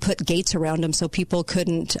water and put gates around them so people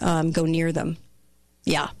couldn't go near them.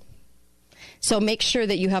 Yeah. So make sure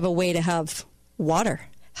that you have a way to have water.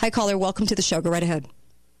 Hi, caller. Welcome to the show. Go right ahead.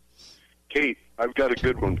 Kate, I've got a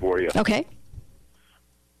good one for you. Okay.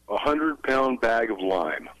 100-pound bag of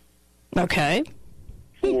lime. Okay.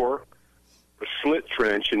 Or a slit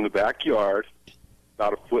trench in the backyard,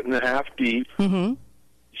 about 1.5 feet deep. Mm-hmm.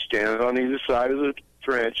 You stand on either side of the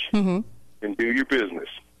trench and do your business.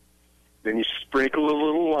 Then you sprinkle a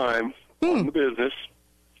little lime on the business.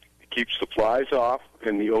 It keeps the flies off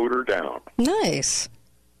and the odor down. Nice.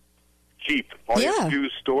 Cheap. All you have to do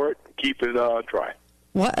is store it, keep it dry.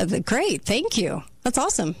 What? Great. Thank you. That's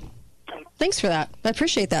awesome. Thanks for that. I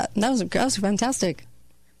appreciate that. That was fantastic.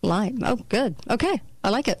 Lime. Oh, good. Okay. I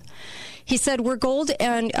like it. He said, "We're gold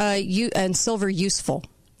and silver useful."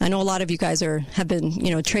 I know a lot of you guys have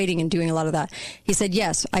been, trading and doing a lot of that. He said,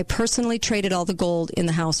 "Yes, I personally traded all the gold in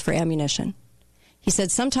the house for ammunition." He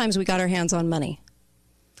said, "Sometimes we got our hands on money."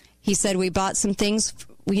 He said, "We bought some things,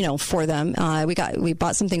 for them. We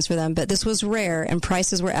bought some things for them, but this was rare and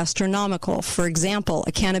prices were astronomical. For example,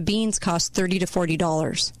 a can of beans cost $30 to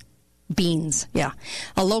 $40. Beans, yeah.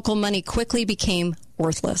 A local money quickly became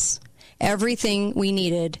worthless. Everything we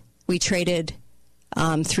needed, we traded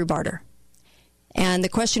through barter." And the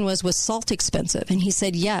question was salt expensive? And he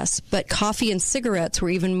said, yes, but coffee and cigarettes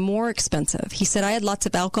were even more expensive. He said, "I had lots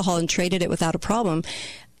of alcohol and traded it without a problem.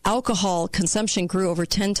 Alcohol consumption grew over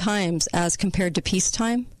 10 times as compared to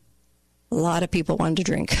peacetime." A lot of people wanted to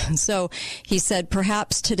drink. So he said,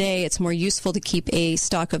 "Perhaps today it's more useful to keep a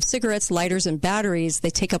stock of cigarettes, lighters, and batteries. They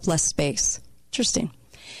take up less space." Interesting.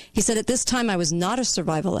 He said, "At this time, I was not a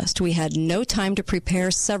survivalist. We had no time to prepare.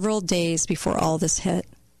 Several days before all this hit,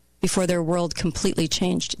 before their world completely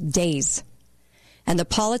changed. Days. And the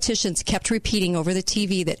politicians kept repeating over the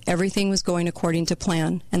TV that everything was going according to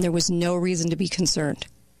plan, and there was no reason to be concerned.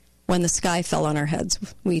 When the sky fell on our heads,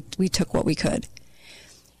 we took what we could."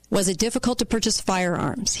 Was it difficult to purchase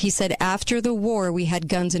firearms? He said, "After the war, we had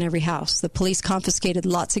guns in every house. The police confiscated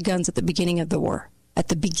lots of guns at the beginning of the war.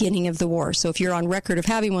 So if you're on record of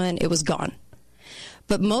having one, it was gone.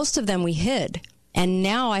 But most of them we hid. And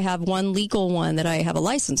now I have one legal one that I have a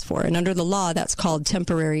license for. And under the law, that's called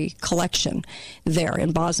temporary collection there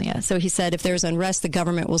in Bosnia." So he said, "If there's unrest, the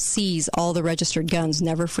government will seize all the registered guns.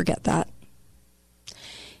 Never forget that."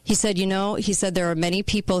 He said, there are many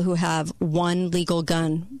people who have one legal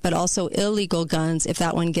gun, but also illegal guns if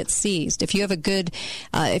that one gets seized. If you have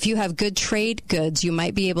good trade goods, you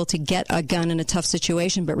might be able to get a gun in a tough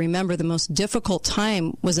situation. But remember, the most difficult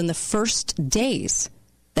time was in the first days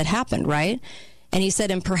that happened, right? And he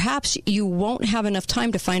said, "And perhaps you won't have enough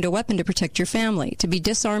time to find a weapon to protect your family. To be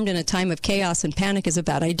disarmed in a time of chaos and panic is a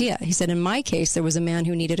bad idea." He said, "In my case, there was a man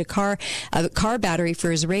who needed a car battery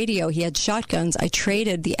for his radio. He had shotguns. I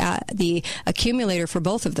traded the accumulator for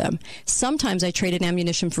both of them. Sometimes I traded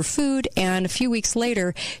ammunition for food, and a few weeks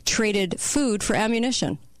later, traded food for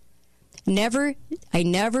ammunition. I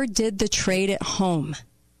never did the trade at home.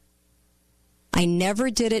 I never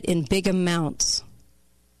did it in big amounts.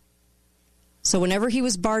 So whenever he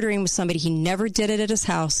was bartering with somebody, he never did it at his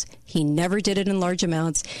house. He never did it in large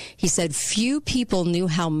amounts." He said, "Few people knew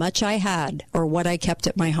how much I had or what I kept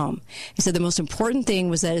at my home." He said, "The most important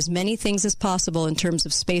thing was that as many things as possible in terms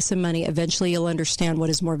of space and money, eventually you'll understand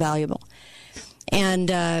what is more valuable."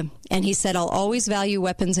 And he said, "I'll always value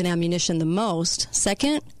weapons and ammunition the most.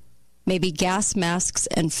 Second, maybe gas masks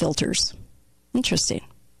and filters." Interesting.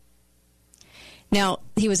 Now,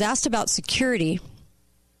 he was asked about security.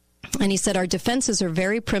 And he said, "Our defenses are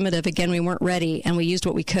very primitive. Again, we weren't ready, and we used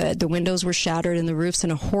what we could. The windows were shattered and the roofs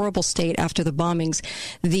in a horrible state after the bombings.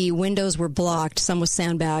 The windows were blocked, some with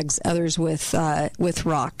sandbags, others with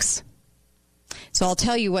rocks." So I'll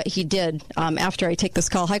tell you what he did after I take this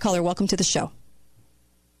call. Hi, caller. Welcome to the show.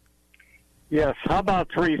 Yes. How about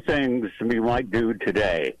 3 things we might do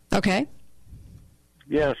today? Okay.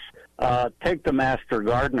 Yes. Take the Master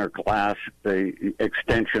Gardener class, the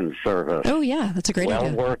extension service. Oh, yeah, that's a great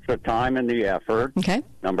idea. Well worth the time and the effort. Okay.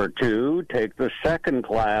 Number 2, take the second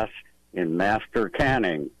class in Master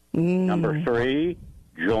Canning. Number 3,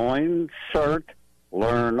 join CERT,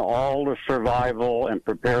 learn all the survival and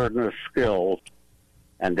preparedness skills,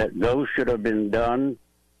 and that those should have been done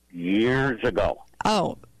years ago.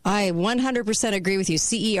 Oh, I 100% agree with you.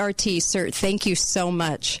 CERT, CERT, thank you so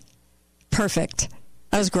much. Perfect.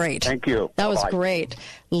 That was great. Thank you. That was Bye-bye. great.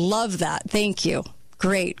 Love that. Thank you.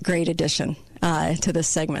 Great addition to this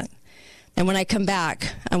segment. And when I come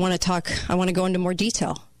back, I want to go into more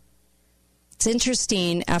detail. It's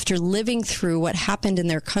interesting, after living through what happened in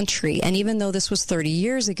their country, and even though this was 30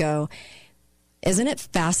 years ago, isn't it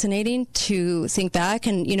fascinating to think back?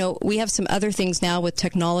 And, we have some other things now with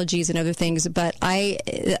technologies and other things, but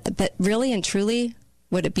really and truly,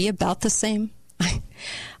 would it be about the same?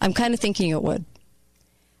 I'm kind of thinking it would.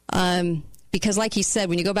 Because like you said,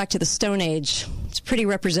 when you go back to the Stone Age, it's pretty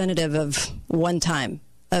representative of one time,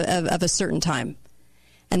 of a certain time.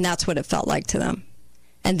 And that's what it felt like to them.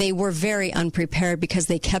 And they were very unprepared because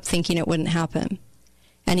they kept thinking it wouldn't happen.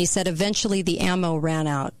 And he said eventually the ammo ran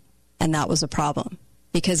out, and that was a problem.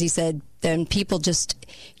 Because he said then people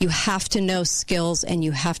you have to know skills, and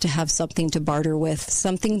you have to have something to barter with,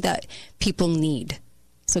 something that people need.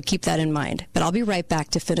 So keep that in mind. But I'll be right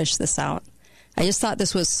back to finish this out. I just thought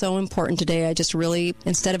this was so important today. I just really,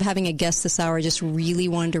 instead of having a guest this hour, I just really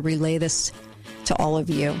wanted to relay this to all of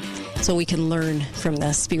you so we can learn from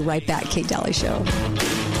this. Be right back, Kate Daly Show.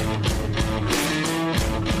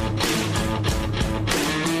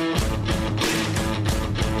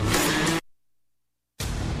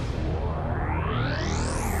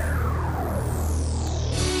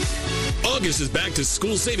 August is back to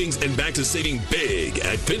school savings and back to saving big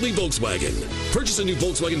at Findlay Volkswagen. Purchase a new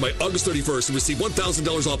Volkswagen by August 31st and receive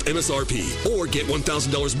 $1,000 off MSRP, or get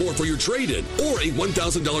 $1,000 more for your trade-in or a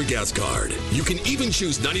 $1,000 gas card. You can even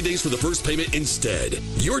choose 90 days for the first payment instead.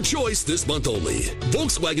 Your choice this month only.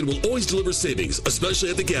 Volkswagen will always deliver savings, especially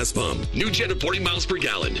at the gas pump. New Jetta 40 miles per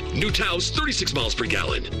gallon. New Taos 36 miles per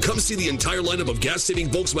gallon. Come see the entire lineup of gas-saving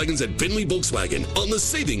Volkswagens at Findlay Volkswagen on the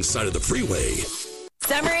savings side of the freeway.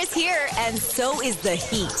 Summer is here, and so is the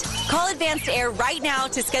heat. Call Advanced Air right now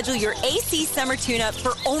to schedule your AC summer tune-up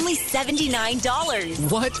for only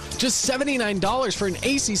 $79. What? Just $79 for an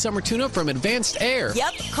AC summer tune-up from Advanced Air?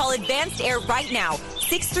 Yep. Call Advanced Air right now,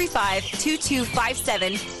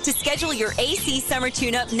 635-2257, to schedule your AC summer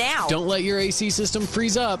tune-up now. Don't let your AC system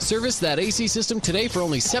freeze up. Service that AC system today for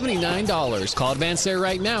only $79. Call Advanced Air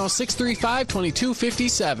right now,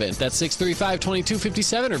 635-2257. That's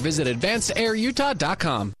 635-2257, or visit AdvancedAirUtah.com.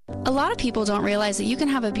 A lot of people don't realize that you can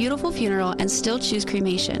have a beautiful funeral and still choose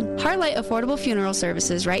cremation. Heartlight Affordable Funeral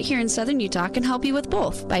Services right here in Southern Utah can help you with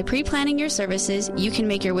both. By pre-planning your services, you can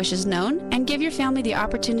make your wishes known and give your family the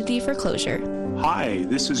opportunity for closure. Hi,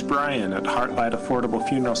 this is Brian at Heartlight Affordable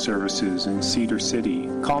Funeral Services in Cedar City.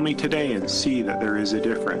 Call me today and see that there is a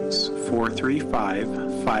difference.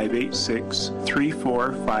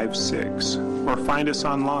 435-586-3456. Or find us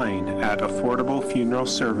online at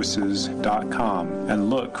affordablefuneralservices.com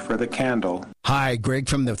and look for the candle. Hi, Greg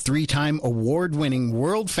from the 3-time award-winning,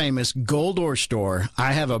 world-famous Gold Ore Store.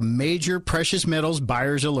 I have a major precious metals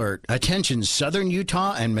buyer's alert. Attention, Southern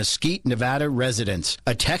Utah and Mesquite, Nevada residents.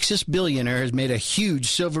 A Texas billionaire has made a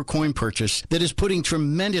huge silver coin purchase that is putting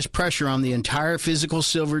tremendous pressure on the entire physical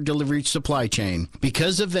silver delivery supply chain.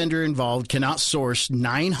 Because the vendor involved cannot source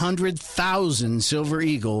 900,000 silver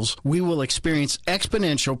eagles, we will experience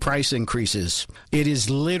exponential price increases. It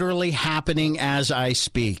is literally happening as I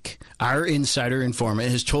speak. Our insider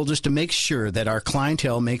informant has told us to make sure that our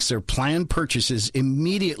clientele makes their planned purchases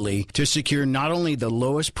immediately to secure not only the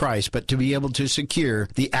lowest price, but to be able to secure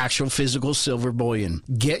the actual physical silver bullion.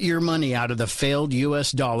 Get your money out of the failed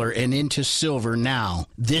U.S. dollar and into silver now.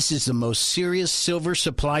 This is the most serious silver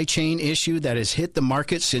supply chain issue that has hit the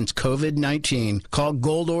market since COVID-19. Call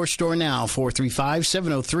Gold Ore Store now,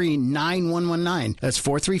 435-703-9119. That's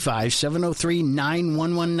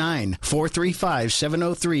 435-703-9119.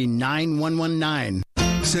 435-703-9119.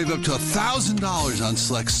 Save up to $1,000 on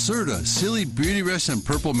select Serta, Silly, Beauty Rest, and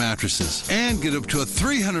Purple mattresses. And get up to a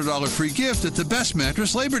 $300 free gift at the Best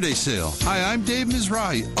Mattress Labor Day sale. Hi, I'm Dave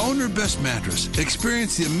Mizrahi, owner of Best Mattress.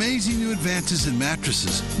 Experience the amazing new advances in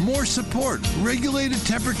mattresses. More support, regulated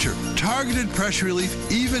temperature, targeted pressure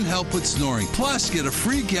relief, even help with snoring. Plus, get a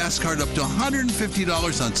free gas card up to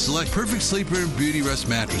 $150 on select Perfect Sleeper and Beauty Rest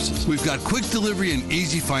mattresses. We've got quick delivery and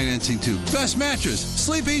easy financing too. Best Mattress.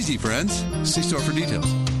 Sleep easy, friends. See store for details.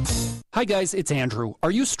 Hi guys, it's Andrew.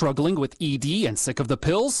 Are you struggling with ED and sick of the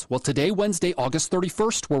pills? Well, today, Wednesday, August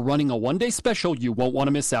 31st, we're running a one-day special you won't want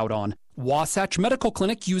to miss out on. Wasatch Medical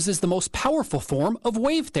Clinic uses the most powerful form of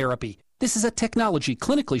wave therapy. This is a technology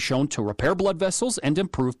clinically shown to repair blood vessels and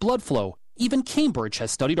improve blood flow. Even Cambridge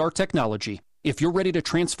has studied our technology. If you're ready to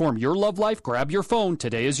transform your love life, grab your phone.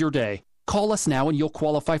 Today is your day. Call us now and you'll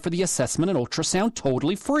qualify for the assessment and ultrasound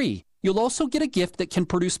totally free. You'll also get a gift that can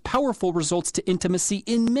produce powerful results to intimacy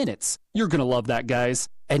in minutes. You're going to love that, guys.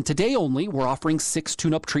 And today only, we're offering 6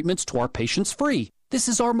 tune-up treatments to our patients free. This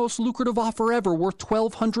is our most lucrative offer ever, worth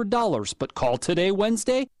 $1,200. But call today,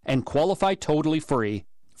 Wednesday, and qualify totally free.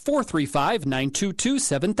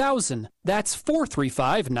 435-922-7000. That's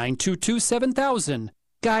 435-922-7000.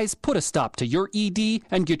 Guys, put a stop to your ED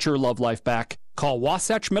and get your love life back. Call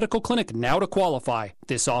Wasatch Medical Clinic now to qualify.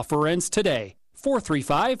 This offer ends today.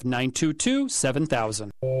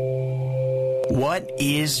 435-922-7000. What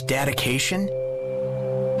is dedication?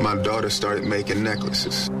 My daughter started making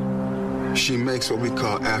necklaces. She makes what we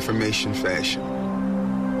call affirmation fashion.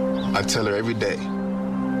 I tell her every day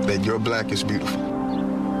that your black is beautiful.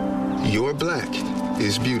 Your black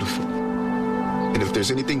is beautiful. And if there's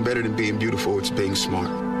anything better than being beautiful, it's being smart.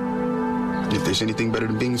 And if there's anything better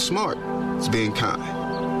than being smart, it's being kind.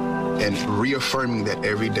 And reaffirming that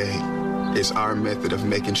every day is our method of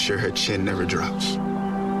making sure her chin never drops.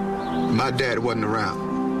 My dad wasn't around.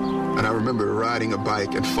 And I remember riding a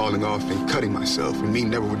bike and falling off and cutting myself, and me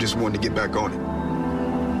never just wanting to get back on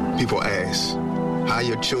it. People ask, how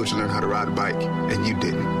your children learn how to ride a bike, and you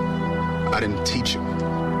didn't. I didn't teach them.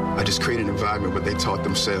 I just created an environment where they taught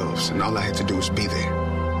themselves, and all I had to do was be there.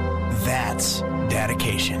 That's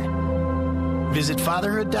dedication. Visit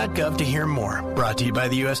fatherhood.gov to hear more. Brought to you by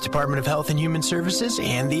the U.S. Department of Health and Human Services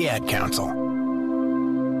and the Ad Council.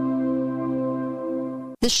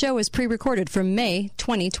 This show is pre-recorded from May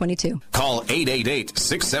 2022. Call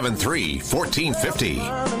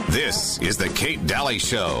 888-673-1450. This is the Kate Daly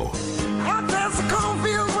Show. Out past the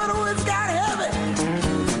cornfields where the woods got heavy.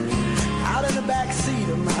 Out in the back seat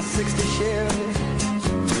of my 60 Chevy.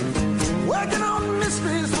 Working on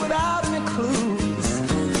mysteries without any clues.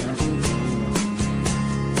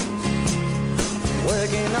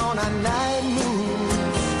 Working on a night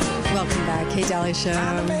move. Welcome back, Kate Daly Show.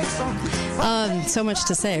 So much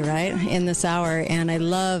to say, right, in this hour, and I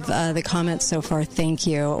love the comments so far. Thank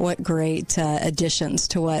you. What great additions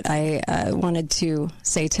to what I wanted to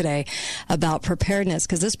say today about preparedness,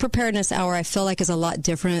 because this preparedness hour I feel like is a lot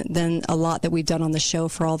different than a lot that we've done on the show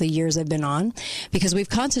for all the years I've been on, because we've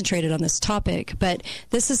concentrated on this topic, but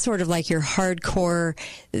this is sort of like your hardcore,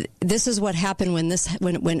 this is what happened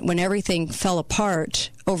when everything fell apart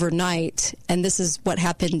overnight, and this is what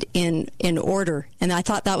happened in order. And I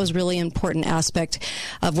thought that was really important aspect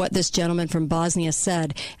of what this gentleman from Bosnia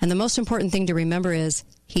said. And the most important thing to remember is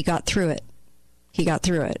he got through it. He got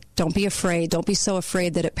through it. Don't be afraid. Don't be so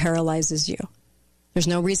afraid that it paralyzes you. There's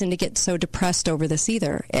no reason to get so depressed over this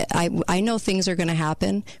either. I know things are going to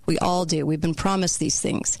happen. We all do. We've been promised these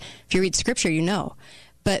things. If you read scripture, you know.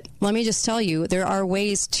 But let me just tell you, there are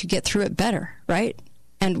ways to get through it better, right?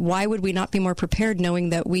 And why would we not be more prepared,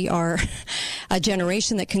 knowing that we are a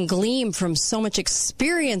generation that can glean from so much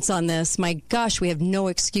experience on this? My gosh, we have no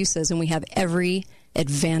excuses, and we have every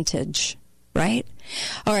advantage, right?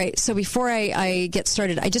 All right, so before I get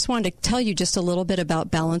started, I just wanted to tell you just a little bit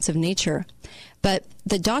about balance of nature. But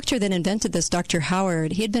the doctor that invented this, Dr.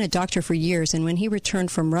 Howard, he had been a doctor for years, and when he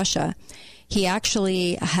returned from Russia, he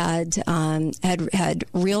actually had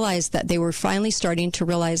realized that they were finally starting to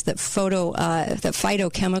realize that that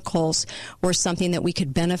phytochemicals were something that we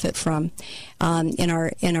could benefit from in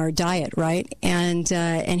our diet, right?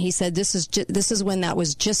 And he said this is when that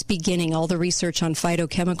was just beginning. All the research on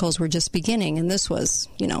phytochemicals were just beginning, and this was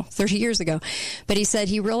 30 years ago. But he said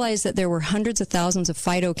he realized that there were hundreds of thousands of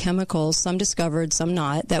phytochemicals, some discovered, some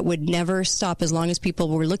not, that would never stop as long as people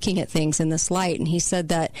were looking at things in this light. And he said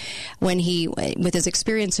that with his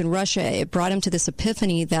experience in Russia, it brought him to this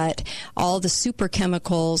epiphany that all the super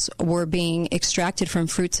chemicals were being extracted from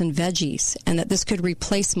fruits and veggies, and that this could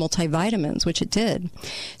replace multivitamins, which it did.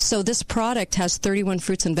 So this product has 31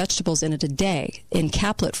 fruits and vegetables in it a day in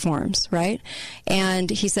caplet forms, right? And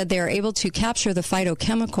he said they are able to capture the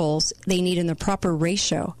phytochemicals they need in the proper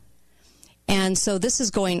ratio. And so this is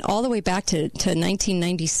going all the way back to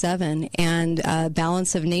 1997, and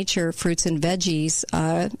Balance of Nature fruits and veggies,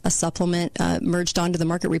 a supplement merged onto the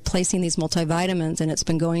market, replacing these multivitamins, and it's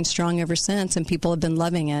been going strong ever since, and people have been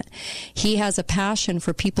loving it. He has a passion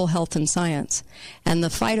for people, health, and science, and the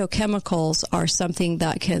phytochemicals are something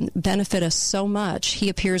that can benefit us so much. He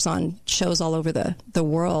appears on shows all over the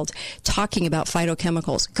world talking about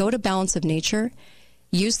phytochemicals. Go to Balance of Nature.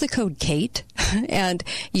 Use the code KATE, and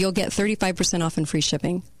you'll get 35% off and free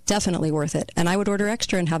shipping. Definitely worth it. And I would order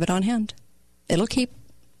extra and have it on hand. It'll keep.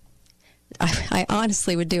 I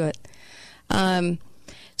honestly would do it.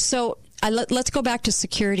 So let's go back to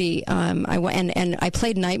security. I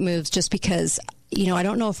played Night Moves just because, I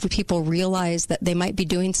don't know if people realize that they might be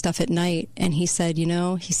doing stuff at night. And he said,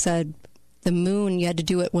 The moon, you had to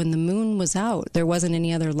do it when the moon was out. There wasn't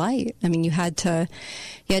any other light. I mean, you had to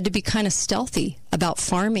be kind of stealthy about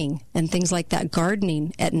farming and things like that,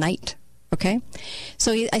 gardening at night. Okay,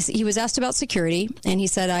 so he was asked about security, and he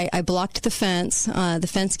said, I blocked the fence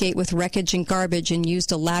gate with wreckage and garbage, and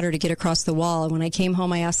used a ladder to get across the wall. And when I came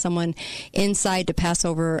home, I asked someone inside to pass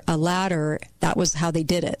over a ladder. That was how they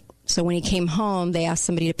did it. So when he came home, they asked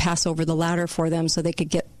somebody to pass over the ladder for them so they could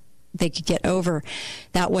get over.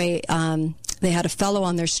 That way, they had a fellow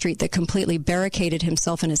on their street that completely barricaded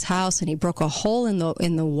himself in his house, and he broke a hole in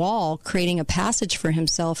the wall, creating a passage for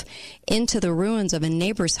himself into the ruins of a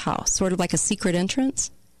neighbor's house, sort of like a secret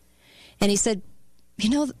entrance. And he said,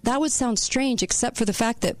 that would sound strange, except for the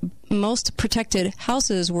fact that most protected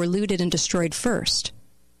houses were looted and destroyed first.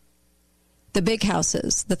 The big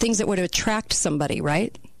houses, the things that would attract somebody,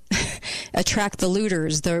 right? Attract the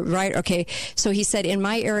looters, okay. So he said, in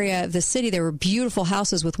my area of the city, there were beautiful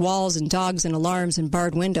houses with walls and dogs and alarms and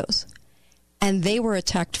barred windows. And they were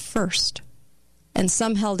attacked first. And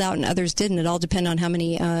some held out and others didn't. It all depended on how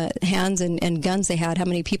many hands and guns they had, how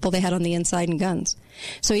many people they had on the inside and guns.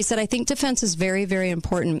 So he said, I think defense is very, very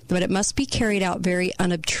important, but it must be carried out very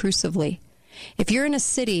unobtrusively. If you're in a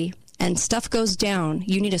city and stuff goes down,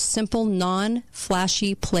 you need a simple,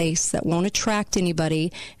 non-flashy place that won't attract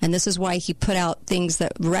anybody. And this is why he put out things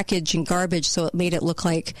that wreckage and garbage, so it made it look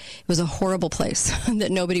like it was a horrible place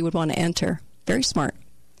that nobody would want to enter. Very smart.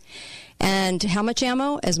 And how much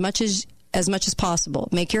ammo? As much as possible.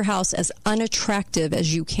 Make your house as unattractive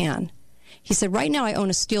as you can. He said, right now I own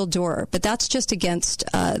a steel door, but that's just against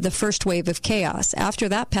the first wave of chaos. After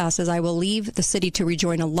that passes, I will leave the city to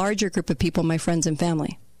rejoin a larger group of people, my friends and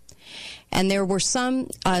family. And there were some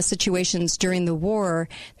situations during the war,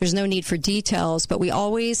 there's no need for details, but we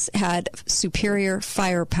always had superior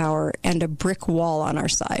firepower and a brick wall on our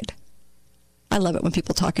side. I love it when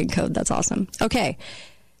people talk in code. That's awesome. Okay.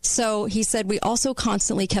 So he said, we also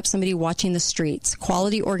constantly kept somebody watching the streets.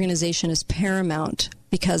 Quality organization is paramount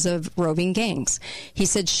because of roving gangs. He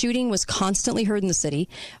said shooting was constantly heard in the city.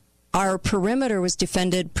 Our perimeter was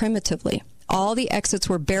defended primitively. All the exits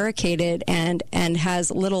were barricaded and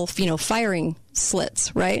has little, firing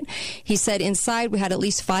slits, right? He said inside we had at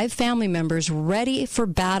least 5 family members ready for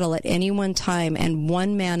battle at any one time and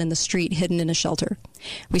 1 man in the street hidden in a shelter.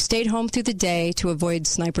 We stayed home through the day to avoid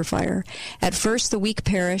sniper fire. At first, the weak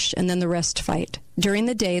perished and then the rest fight. During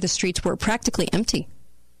the day, the streets were practically empty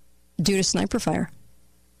due to sniper fire.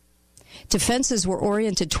 Defenses were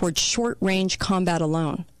oriented towards short-range combat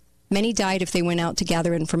alone. Many died if they went out to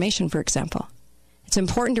gather information, for example. It's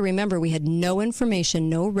important to remember we had no information,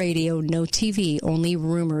 no radio, no TV, only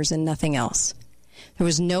rumors and nothing else. There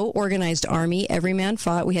was no organized army. Every man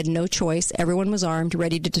fought. We had no choice. Everyone was armed,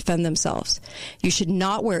 ready to defend themselves. You should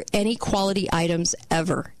not wear any quality items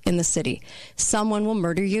ever in the city. Someone will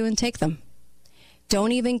murder you and take them.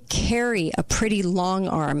 Don't even carry a pretty long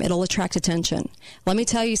arm. It'll attract attention. Let me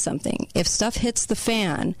tell you something. If stuff hits the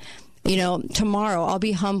fan, tomorrow I'll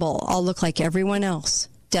be humble. I'll look like everyone else,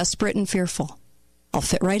 desperate and fearful. I'll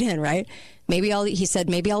fit right in, right? He said,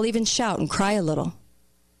 maybe I'll even shout and cry a little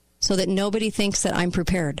so that nobody thinks that I'm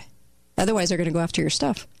prepared. Otherwise, they're going to go after your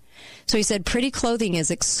stuff. So he said, pretty clothing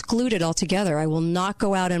is excluded altogether. I will not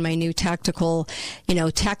go out in my new tactical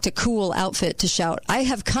outfit to shout, I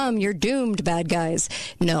have come, you're doomed, bad guys.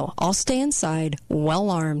 No, I'll stay inside, well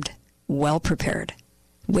armed, well prepared,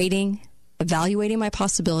 waiting, evaluating my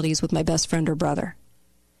possibilities with my best friend or brother.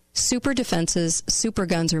 Super defenses, super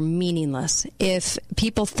guns are meaningless. If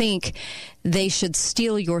people think they should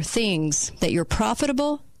steal your things, that you're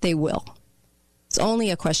profitable, they will. It's only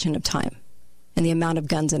a question of time and the amount of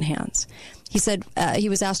guns in hands. He said, he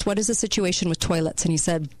was asked, what is the situation with toilets? And he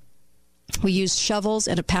said, we used shovels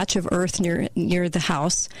and a patch of earth near the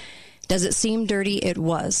house. Does it seem dirty? It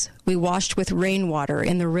was. We washed with rainwater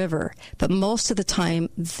in the river, but most of the time,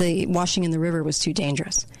 the washing in the river was too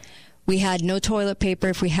dangerous. We had no toilet paper.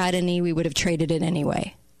 If we had any, we would have traded it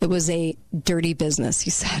anyway. It was a dirty business, he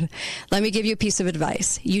said. Let me give you a piece of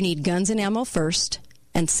advice. You need guns and ammo first,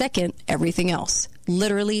 and second, everything else.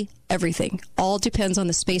 Literally everything. All depends on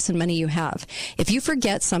the space and money you have. If you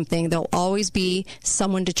forget something, there'll always be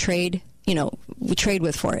someone to trade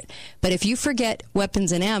with for it. But if you forget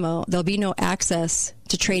weapons and ammo, there'll be no access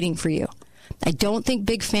to trading for you. I don't think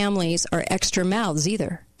big families are extra mouths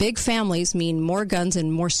either. Big families mean more guns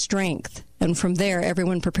and more strength. And from there,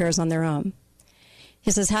 everyone prepares on their own. He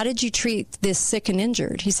says, how did you treat this sick and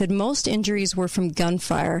injured? He said, most injuries were from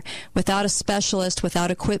gunfire. Without a specialist, without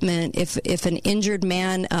equipment, if an injured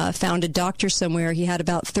man found a doctor somewhere, he had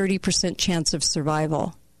about 30% chance of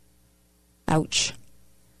survival. Ouch.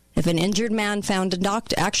 If an injured man found a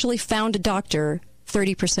doctor,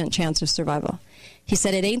 30% chance of survival. He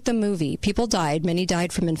said, it ain't the movie. People died. Many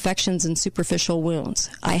died from infections and superficial wounds.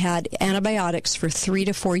 I had antibiotics for 3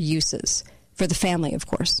 to 4 uses. For the family, of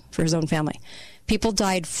course, for his own family. People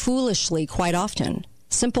died foolishly quite often.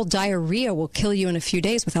 Simple diarrhea will kill you in a few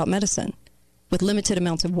days without medicine, with limited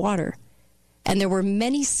amounts of water. And there were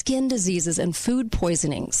many skin diseases and food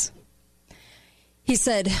poisonings. He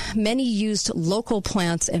said, many used local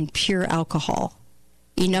plants and pure alcohol,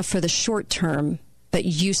 enough for the short term, but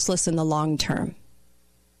useless in the long term.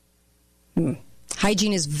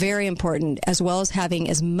 Hygiene is very important, as well as having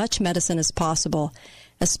as much medicine as possible,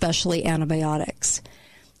 especially antibiotics.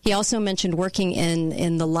 He also mentioned working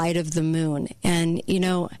in the light of the moon. And, you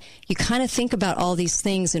know, you kind of think about all these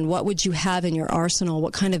things and what would you have in your arsenal,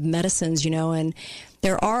 what kind of medicines, you know, and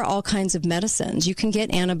there are all kinds of medicines. You can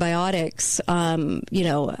get antibiotics, for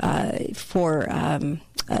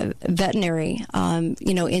veterinary,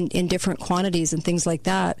 in different quantities and things like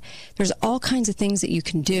that. There's all kinds of things that you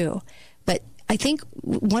can do. But I think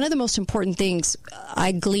one of the most important things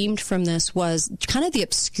I gleaned from this was kind of the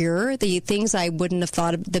obscure, the things I wouldn't have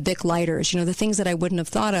thought of, the Bic lighters, you know, the things that I wouldn't have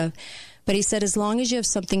thought of. But he said, as long as you have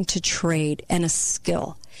something to trade and a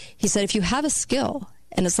skill. He said, if you have a skill,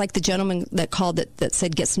 and it's like the gentleman that called that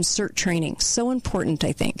said, get some CERT training. So important,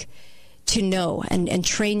 I think, to know and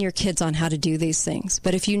train your kids on how to do these things.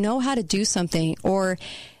 But if you know how to do something, or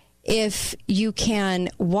if you can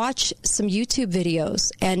watch some YouTube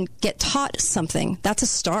videos and get taught something, that's a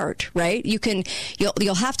start, right?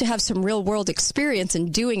 You'll have to have some real world experience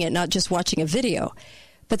in doing it, not just watching a video.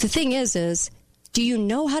 But the thing is, do you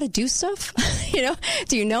know how to do stuff?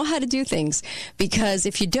 Do you know how to do things? Because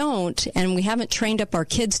if you don't, and we haven't trained up our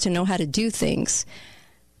kids to know how to do things,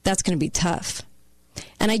 that's going to be tough.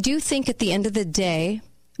 And I do think at the end of the day,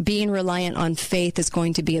 being reliant on faith is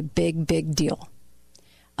going to be a big, big deal.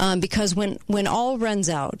 Because when all runs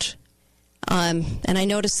out, and I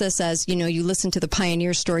noticed this as, you know, you listen to the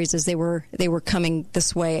pioneer stories as they were coming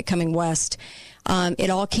this way, coming west, it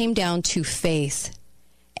all came down to faith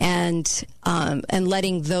and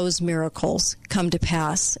letting those miracles come to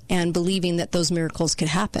pass and believing that those miracles could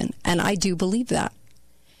happen. And I do believe that.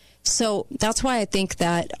 So that's why I think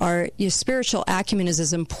that your spiritual acumen is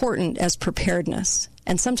as important as preparedness.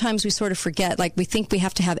 And sometimes we sort of forget, like we think we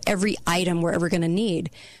have to have every item we're ever going to need.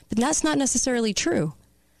 But that's not necessarily true.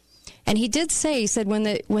 And he did say, he said,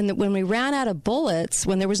 when we ran out of bullets,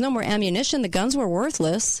 when there was no more ammunition, the guns were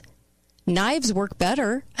worthless. Knives work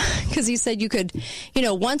better, because he said you could, you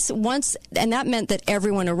know, once, and that meant that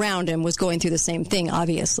everyone around him was going through the same thing,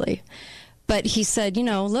 obviously. But he said, you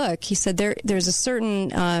know, look, he said there's a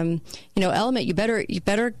certain, element. You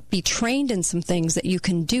better be trained in some things that you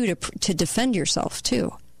can do to defend yourself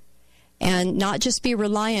too, and not just be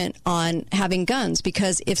reliant on having guns.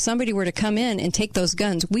 Because if somebody were to come in and take those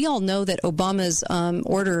guns, we all know that Obama's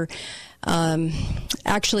order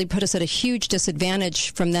actually put us at a huge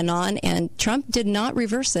disadvantage from then on, and Trump did not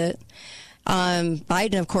reverse it.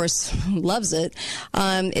 Biden, of course, loves it,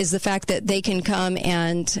 is the fact that they can come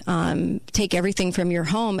and take everything from your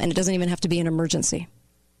home, and it doesn't even have to be an emergency.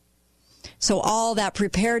 So all that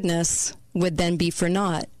preparedness would then be for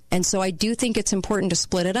naught. And so I do think it's important to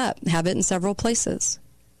split it up, have it in several places.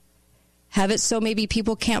 Have it so maybe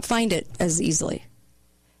people can't find it as easily.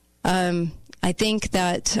 I think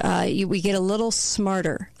that we get a little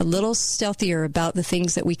smarter, a little stealthier about the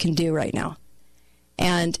things that we can do right now.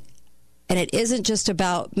 And it isn't just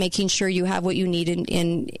about making sure you have what you need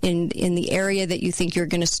in the area that you think you're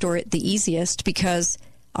going to store it the easiest, because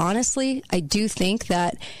honestly, I do think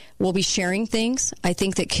that we'll be sharing things. I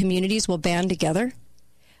think that communities will band together.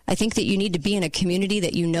 I think that you need to be in a community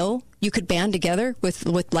that you know you could band together with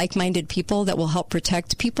like-minded people that will help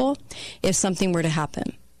protect people if something were to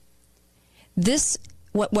happen.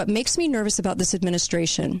 What makes me nervous about this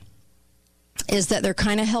administration is that they're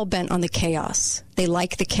kind of hell-bent on the chaos. They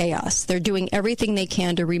like the chaos. They're doing everything they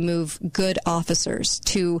can to remove good officers,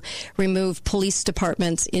 to remove police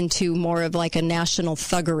departments into more of like a national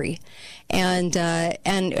thuggery, and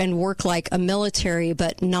work like a military,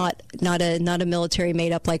 but not a military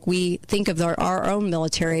made up like we think of our own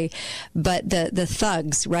military, but the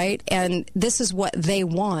thugs, right? And this is what they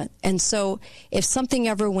want. And so if something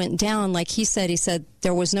ever went down, like he said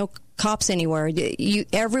there was no cops anywhere.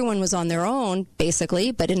 Everyone was on their own,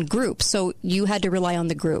 basically, but in groups. So you had to rely on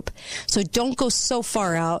the group. So don't go so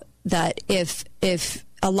far out that if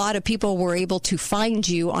a lot of people were able to find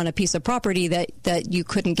you on a piece of property that you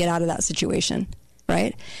couldn't get out of that situation,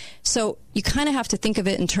 right? So you kind of have to think of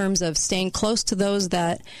it in terms of staying close to those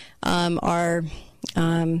that are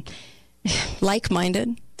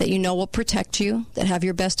like-minded, that you know will protect you, that have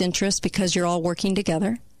your best interest because you're all working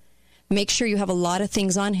together. Make sure you have a lot of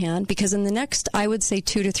things on hand, because in the next, I would say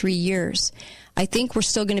 2 to 3 years, I think we're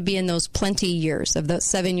still going to be in those plenty years of the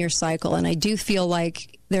 7-year cycle. And I do feel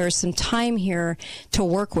like there is some time here to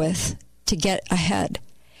work with to get ahead.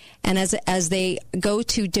 And as they go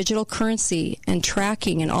to digital currency and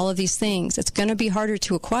tracking and all of these things, it's going to be harder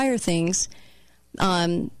to acquire things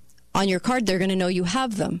on your card. They're going to know you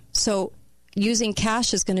have them. So using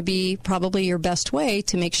cash is going to be probably your best way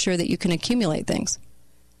to make sure that you can accumulate things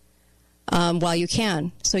while you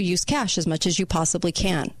can. So use cash as much as you possibly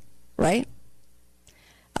can, right?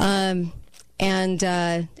 And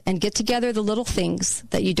get together the little things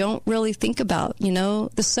that you don't really think about. You know,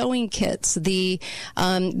 the sewing kits, the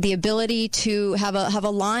ability to have a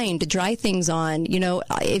line to dry things on. You know,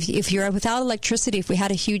 if you're without electricity, if we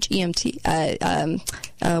had a huge EMT,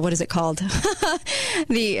 what is it called?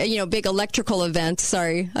 The big electrical event.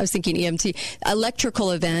 Sorry, I was thinking EMT.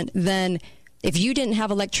 Electrical event. Then, if you didn't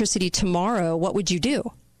have electricity tomorrow, what would you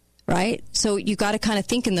do? Right? So you got to kind of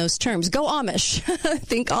think in those terms. Go Amish.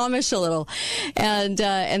 Think Amish a little. And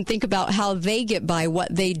think about how they get by,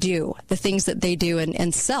 what they do, the things that they do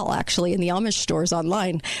and sell, actually, in the Amish stores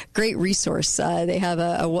online. Great resource. They have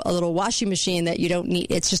a little washing machine that you don't need.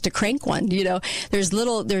 It's just a crank one. You know, there's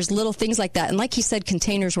little things like that. And like he said,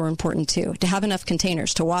 containers were important too, to have enough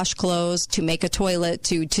containers to wash clothes, to make a toilet,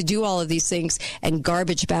 to do all of these things. And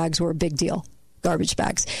garbage bags were a big deal. Garbage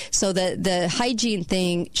bags. So the hygiene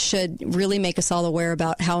thing should really make us all aware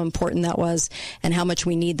about how important that was and how much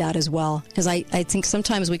we need that as well. Because I think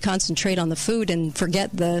sometimes we concentrate on the food and forget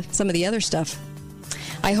some of the other stuff.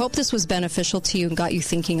 I hope this was beneficial to you and got you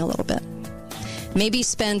thinking a little bit. Maybe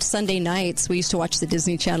spend Sunday nights. We used to watch the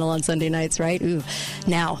Disney Channel on Sunday nights, right? Ooh,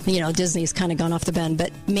 now, Disney's kind of gone off the bend.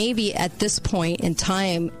 But maybe at this point in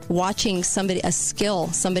time, watching somebody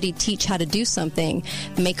teach how to do something,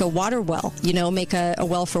 make a water well, make a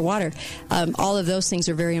well for water. All of those things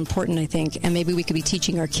are very important, I think. And maybe we could be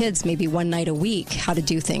teaching our kids maybe one night a week how to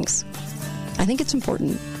do things. I think it's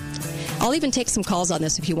important. I'll even take some calls on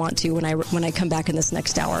this if you want to when I come back in this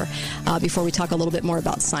next hour before we talk a little bit more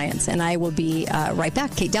about science. And I will be right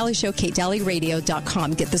back. Kate Daly Show,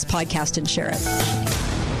 KateDalyRadio.com. Get this podcast and share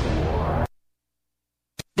it.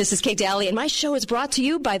 This is Kate Daly, and my show is brought to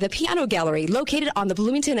you by the Piano Gallery, located on the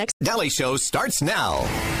Bloomington X. Daly Show starts now.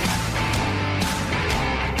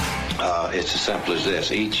 It's as simple as this.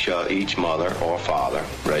 Each mother or father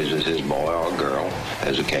raises his boy or girl,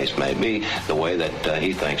 as the case may be, the way that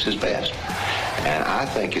he thinks is best. And I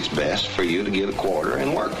think it's best for you to get a quarter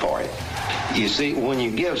and work for it. You see, when you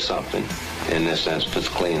give something, in this instance,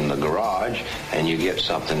 cleaning the garage, and you get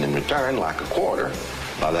something in return, like a quarter,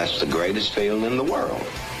 well, that's the greatest feeling in the world.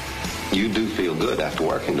 You do feel good after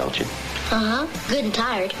working, don't you? Uh-huh. Good and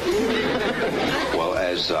tired. Well,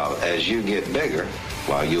 as you get bigger,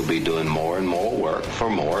 well, you'll be doing more and more work for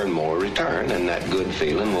more and more return, and that good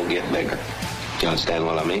feeling will get bigger. You understand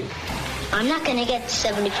what I mean? I'm not going to get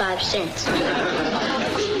 75 cents.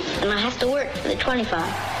 And I have to work for the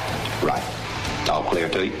 25. Right. All clear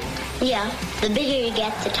to you? Yeah. The bigger you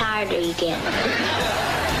get, the tireder you get.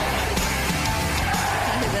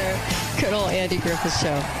 Hi there. Good old Andy Griffith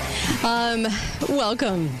Show.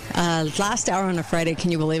 Welcome. Last hour on a Friday,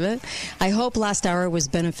 can you believe it? I hope last hour was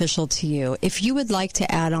beneficial to you. If you would like to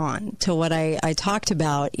add on to what I talked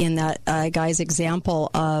about in that guy's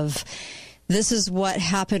example of this is what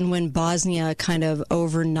happened when Bosnia kind of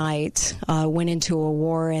overnight went into a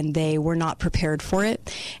war and they were not prepared for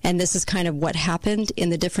it. And this is kind of what happened in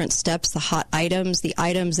the different steps, the hot items, the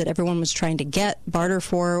items that everyone was trying to barter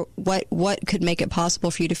for, what could make it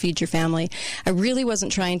possible for you to feed your family. I really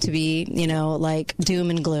wasn't trying to be, like doom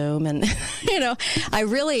and gloom. And,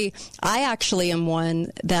 I actually am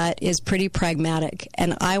one that is pretty pragmatic.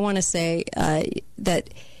 And I want to say that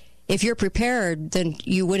if you're prepared, then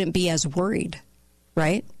you wouldn't be as worried,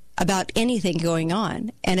 right, about anything going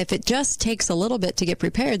on. And if it just takes a little bit to get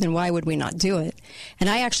prepared, then why would we not do it? And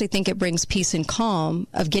I actually think it brings peace and calm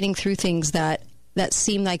of getting through things that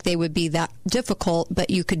seem like they would be that difficult, but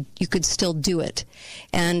you could still do it.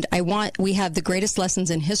 And we have the greatest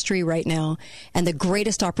lessons in history right now and the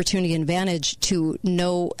greatest opportunity and advantage to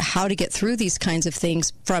know how to get through these kinds of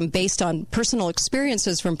things based on personal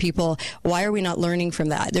experiences from people. Why are we not learning from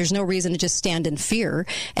that? There's no reason to just stand in fear,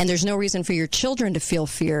 and there's no reason for your children to feel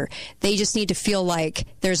fear. They just need to feel like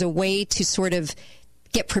there's a way to sort of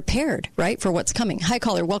get prepared, right, for what's coming. Hi,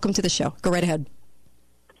 caller. Welcome to the show. Go right ahead.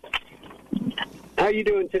 How you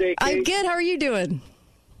doing today, Kate? I'm good. How are you doing?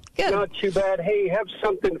 Good. Not too bad. Hey, have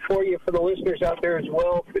something for you for the listeners out there as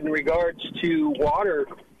well in regards to water.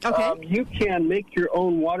 Okay. You can make your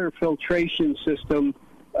own water filtration system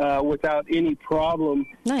without any problem.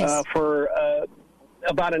 Nice. For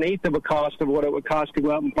about an eighth of a cost of what it would cost to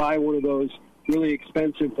go out and buy one of those really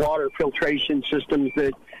expensive water filtration systems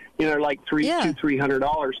that, are like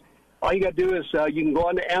 $300. All you got to do is you can go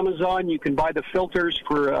onto Amazon. You can buy the filters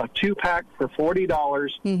for a 2-pack for $40.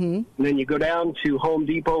 Mm-hmm. And then you go down to Home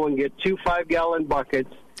Depot and get 2 5-gallon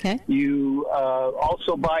buckets. Okay. You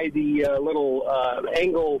also buy the little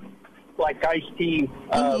angle, like iced tea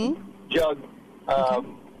jug.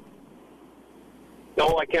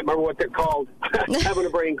 No, I can't remember what they're called. I'm having a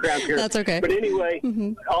brain cramp here. That's okay. But anyway,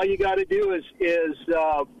 all you got to do is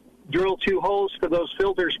drill 2 holes for those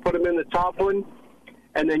filters, put them in the top one,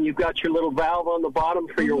 and then you've got your little valve on the bottom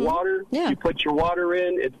for your water. Yeah. You put your water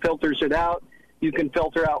in, it filters it out. You can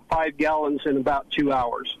filter out 5 gallons in about 2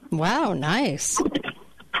 hours. Wow, nice.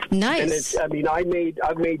 Nice. And I've made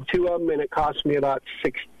 2 of them, and it cost me about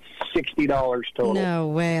 $60 total. No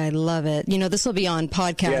way. I love it. This will be on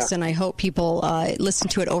podcast, and I hope people listen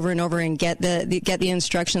to it over and over and get the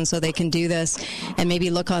instructions so they can do this and maybe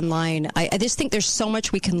look online. I just think there's so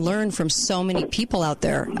much we can learn from so many people out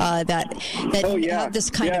there that have this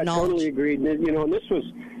kind of knowledge. Totally agreed. And this was,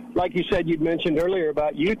 like you said, you'd mentioned earlier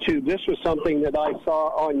about YouTube. This was something that I saw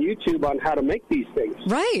on YouTube on how to make these things.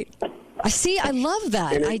 Right. I love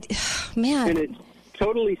that. And it's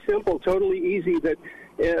totally simple, totally easy. That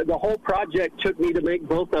the whole project took me to make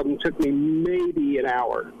both of them took me maybe an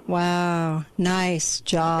hour. Wow, nice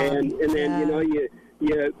job. And then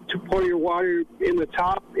you to pour your water in the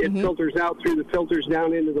top, it filters out through the filters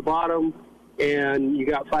down into the bottom, and you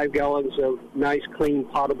got 5 gallons of nice, clean,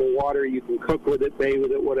 potable water. You can cook with it, bathe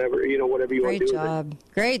with it, whatever you want to do with it.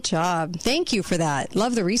 Great job. Thank you for that.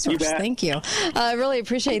 Love the resource. Thank you. I really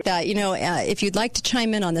appreciate that. If you'd like to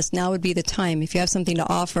chime in on this, now would be the time if you have something to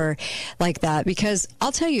offer like that. Because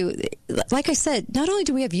I'll tell you, like I said, not only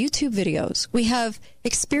do we have YouTube videos, we have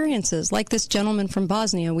experiences like this gentleman from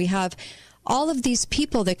Bosnia. We have all of these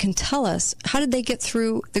people that can tell us, how did they get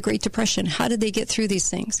through the Great Depression? How did they get through these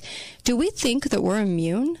things? Do we think that we're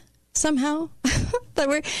immune somehow? that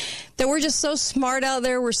we're just so smart out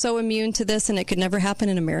there, we're so immune to this, and it could never happen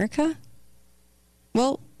in America?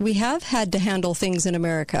 Well, we have had to handle things in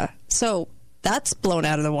America, so that's blown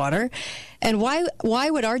out of the water. And why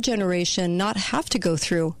would our generation not have to go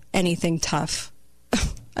through anything tough?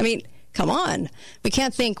 I mean, come on. We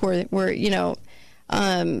can't think we're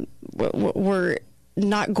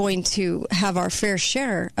not going to have our fair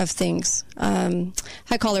share of things.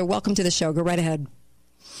 Hi, caller. Welcome to the show. Go right ahead.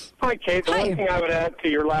 Hi, Kate. The one thing I would add to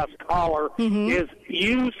your last caller is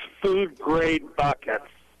use food-grade buckets.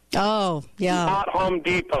 Oh, yeah. Not Home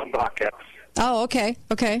Depot buckets. Oh, okay.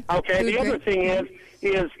 Okay. Okay. The other thing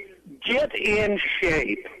is get in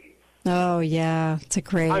shape. Oh, yeah. It's a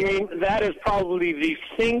great... I mean, that is probably the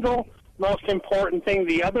single most important thing.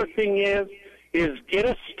 The other thing is get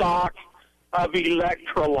a stock of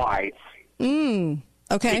electrolytes.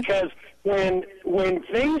 Okay. Because when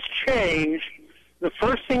things change, the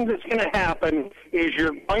first thing that's going to happen is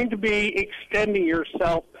you're going to be extending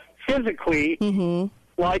yourself physically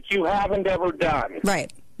like you haven't ever done.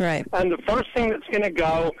 Right. And the first thing that's going to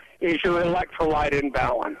go is your electrolyte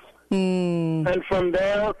imbalance. And from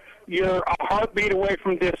there, you're a heartbeat away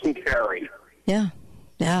from dysentery. Yeah.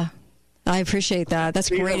 I appreciate that. That's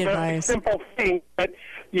great advice. Very simple thing, but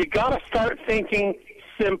you got to start thinking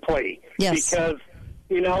simply. Yes. Because,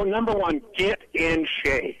 number one, get in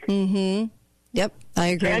shape. Yep, I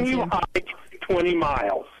agree. Can you hike 20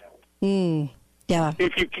 miles? Yeah.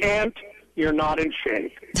 If you can't, you're not in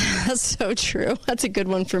shape. That's so true. That's a good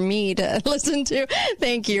one for me to listen to.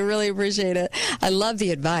 Thank you. Really appreciate it. I love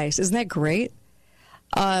the advice. Isn't that great?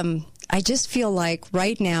 I just feel like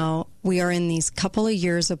right now we are in these couple of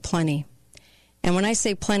years of plenty. And when I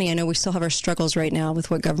say plenty, I know we still have our struggles right now with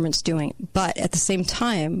what government's doing. But at the same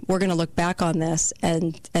time, we're going to look back on this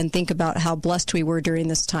and think about how blessed we were during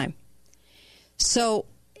this time. So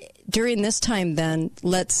during this time, then,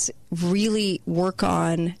 let's really work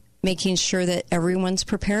on making sure that everyone's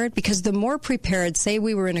prepared. Because the more prepared, say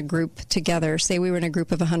we were in a group together, say we were in a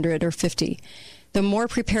group of 100 or 50, the more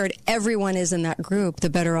prepared everyone is in that group, the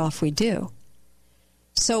better off we do.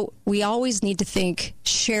 So we always need to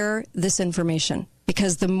share this information,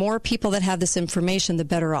 because the more people that have this information, the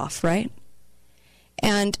better off, right?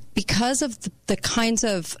 And because of the kinds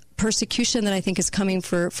of persecution that I think is coming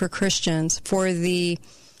for Christians, for the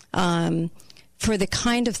kind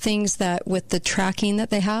of things that with the tracking that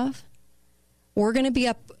they have, we're going to be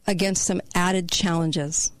up against some added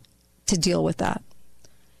challenges to deal with that.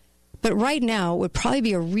 But right now would probably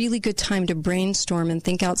be a really good time to brainstorm and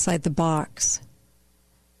think outside the box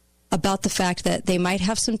about the fact that they might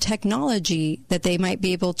have some technology that they might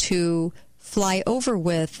be able to fly over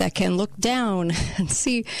with that can look down and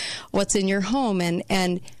see what's in your home.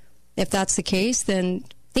 And if that's the case, then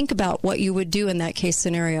think about what you would do in that case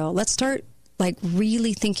scenario. Let's start like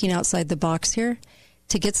really thinking outside the box here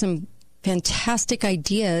to get some fantastic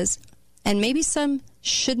ideas, and maybe some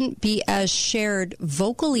shouldn't be as shared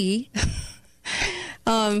vocally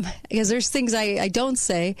because there's things I don't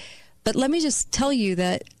say. But let me just tell you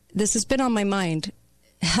that this has been on my mind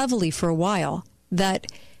heavily for a while,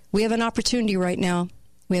 that we have an opportunity right now.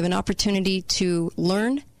 We have an opportunity to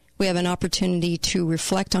learn. We have an opportunity to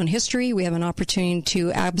reflect on history. We have an opportunity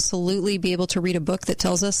to absolutely be able to read a book that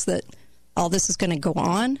tells us that all this is going to go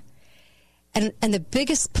on. And the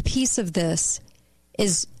biggest piece of this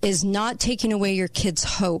is not taking away your kids'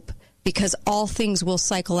 hope, because all things will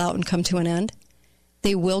cycle out and come to an end.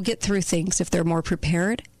 They will get through things if they're more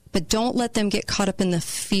prepared, but don't let them get caught up in the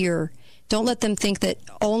fear. Don't let them think that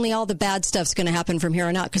only all the bad stuff's going to happen from here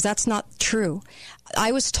on out, because that's not true.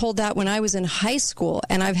 I was told that when I was in high school,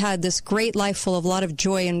 and I've had this great life full of a lot of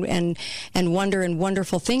joy and wonder and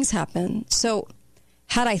wonderful things happen. So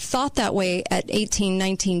had I thought that way at 18,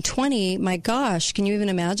 19, 20, my gosh, can you even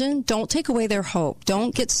imagine? Don't take away their hope.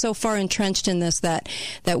 Don't get so far entrenched in this that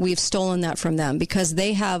we've stolen that from them, because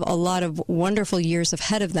they have a lot of wonderful years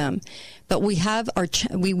ahead of them. But we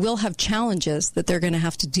will have challenges that they're going to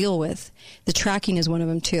have to deal with. The tracking is one of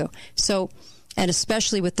them too. So, and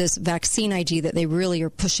especially with this vaccine IG that they really are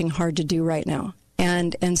pushing hard to do right now.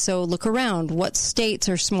 And so look around. What states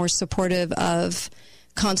are more supportive of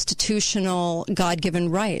constitutional God-given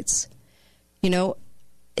rights? You know,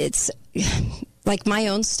 it's like my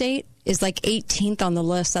own state is like 18th on the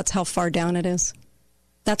list. That's how far down it is.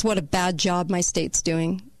 That's what a bad job my state's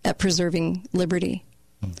doing at preserving liberty.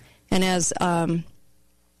 And as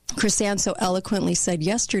Chris Ann so eloquently said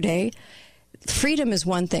yesterday, freedom is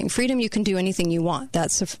one thing. Freedom, you can do anything you want.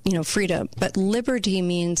 That's, freedom. But liberty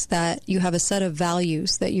means that you have a set of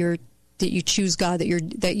values, that you choose God,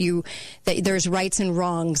 that there's rights and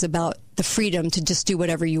wrongs about the freedom to just do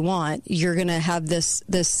whatever you want. You're going to have this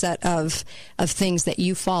set of things that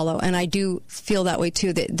you follow. And I do feel that way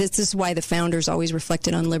too, that this is why the founders always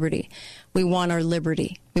reflected on liberty. We want our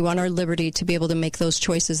liberty. We want our liberty to be able to make those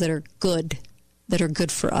choices that are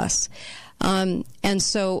good for us. And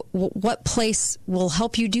so what place will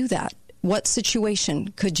help you do that? What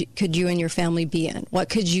situation could you and your family be in? What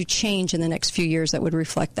could you change in the next few years that would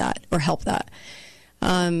reflect that or help that?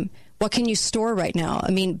 What can you store right now?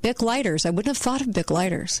 I mean, Bic lighters. I wouldn't have thought of Bic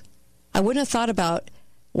lighters. I wouldn't have thought about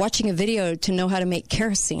watching a video to know how to make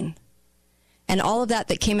kerosene. And all of that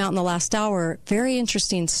came out in the last hour, very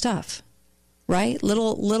interesting stuff, right?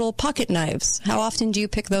 Little pocket knives. How often do you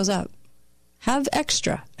pick those up? Have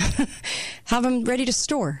extra. Have them ready to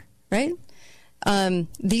store, right?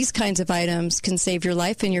 These kinds of items can save your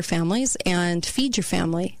life and your families and feed your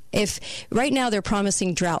family. If right now they're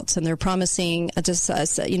promising droughts and they're promising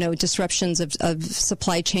disruptions of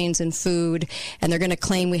supply chains and food, and they're going to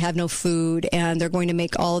claim we have no food, and they're going to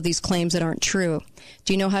make all of these claims that aren't true.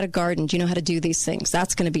 Do you know how to garden? Do you know how to do these things?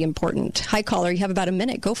 That's going to be important. Hi, caller. You have about a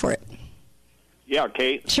minute. Go for it. Yeah,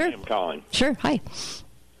 Kate. Sure. I'm calling. Sure. Hi.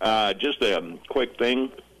 Just a quick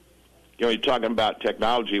thing. You're talking about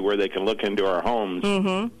technology where they can look into our homes.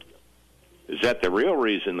 Mm-hmm. Is that the real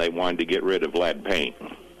reason they wanted to get rid of lead paint?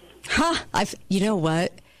 You know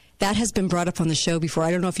what? That has been brought up on the show before.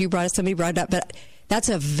 I don't know if somebody brought it up, but that's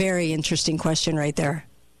a very interesting question right there.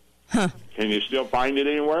 Huh. Can you still find it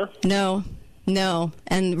anywhere? No.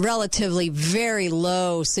 And relatively very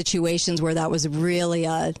low situations where that was really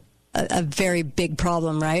a very big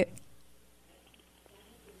problem, right?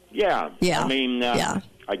 Yeah. Yeah. I mean,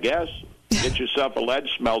 I guess get yourself a lead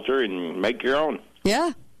smelter and make your own.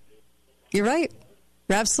 Yeah. You're right.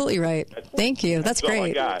 You're absolutely right. Thank you. That's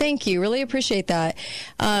great. Thank you. Really appreciate that.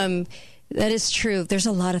 That is true. There's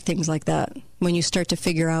a lot of things like that when you start to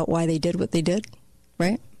figure out why they did what they did,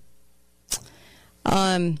 right?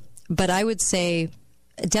 But I would say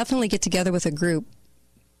definitely get together with a group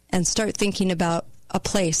and start thinking about a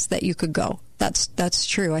place that you could go. That's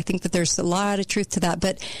true. I think that there's a lot of truth to that.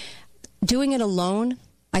 But doing it alone,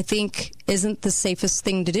 I think, isn't the safest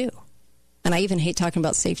thing to do. And I even hate talking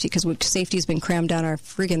about safety because safety has been crammed down our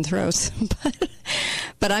friggin' throats.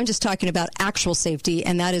 But I'm just talking about actual safety,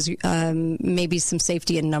 and that is maybe some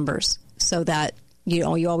safety in numbers, so that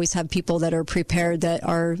you always have people that are prepared, that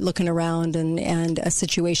are looking around, and a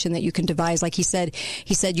situation that you can devise. Like he said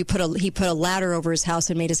he put a ladder over his house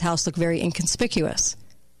and made his house look very inconspicuous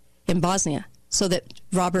in Bosnia. so that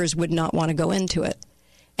robbers would not want to go into it.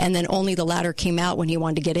 And then only the ladder came out when he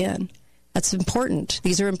wanted to get in. That's important.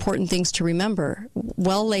 These are important things to remember.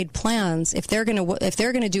 Well-laid plans. If they're going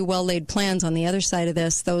to do well-laid plans on the other side of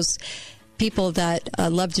this, those people that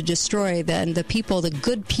love to destroy, then the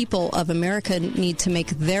good people of America need to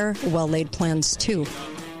make their well-laid plans too.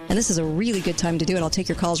 And this is a really good time to do it. I'll take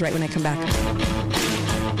your calls right when I come back.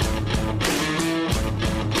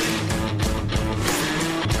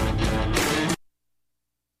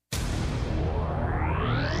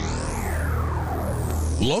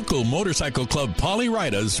 Local Motorcycle Club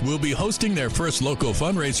Polyraidas will be hosting their first local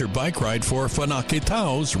fundraiser bike ride for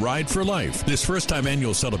Fanakitao's Ride for Life. This first-time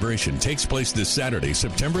annual celebration takes place this Saturday,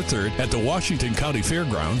 September 3rd at the Washington County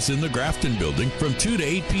Fairgrounds in the Grafton Building from 2 to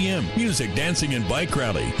 8 p.m. Music, dancing, and bike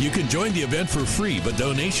rally. You can join the event for free, but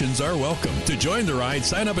donations are welcome. To join the ride,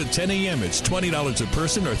 sign up at 10 a.m. It's $20 a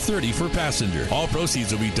person or $30 per passenger. All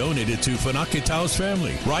proceeds will be donated to Fanakitao's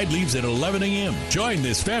family. Ride leaves at 11 a.m. Join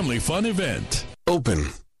this family fun event. Open.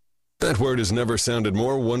 That word has never sounded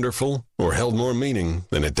more wonderful or held more meaning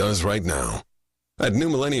than it does right now. At New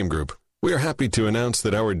Millennium Group, we are happy to announce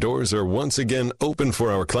that our doors are once again open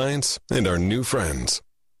for our clients and our new friends.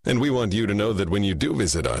 And we want you to know that when you do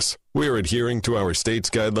visit us, we are adhering to our state's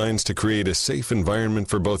guidelines to create a safe environment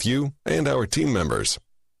for both you and our team members.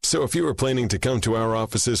 So if you are planning to come to our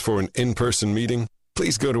offices for an in-person meeting,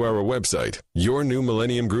 please go to our website,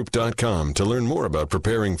 yournewmillenniumgroup.com, to learn more about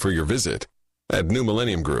preparing for your visit. At New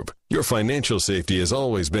Millennium Group, your financial safety has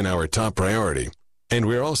always been our top priority, and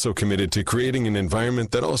we're also committed to creating an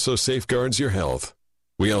environment that also safeguards your health.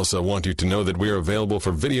 We also want you to know that we are available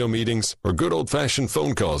for video meetings or good old-fashioned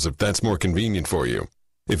phone calls if that's more convenient for you.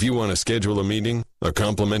 If you want to schedule a meeting, a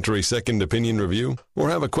complimentary second opinion review, or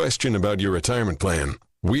have a question about your retirement plan,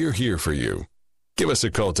 we're here for you. Give us a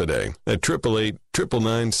call today at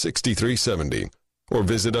 888-999-6370. Or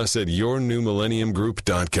visit us at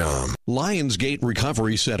yournewmillenniumgroup.com. Lionsgate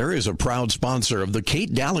Recovery Center is a proud sponsor of the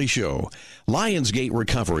Kate Daly Show. Lionsgate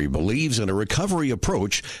Recovery believes in a recovery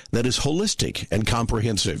approach that is holistic and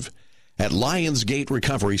comprehensive. At Lionsgate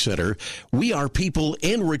Recovery Center, we are people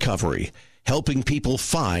in recovery, helping people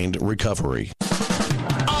find recovery.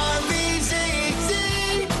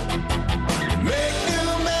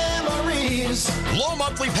 Low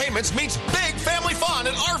monthly payments means big family fun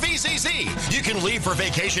at RVCZ. You can leave for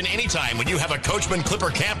vacation anytime when you have a Coachman Clipper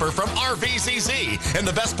camper from RVCZ. And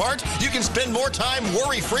the best part, you can spend more time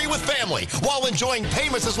worry-free with family while enjoying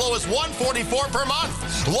payments as low as $144 per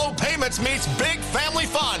month. Low payments means big family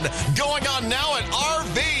fun. Going on now at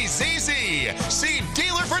RVCZ. See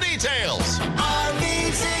dealer for details.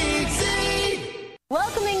 RVCZ.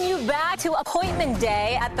 Welcoming you back to appointment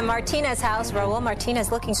day at the Martinez house. Raul Martinez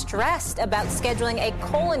looking stressed about scheduling a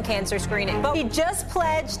colon cancer screening, but he just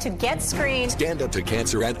pledged to get screened. Stand Up to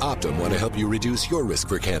Cancer and Optum want to help you reduce your risk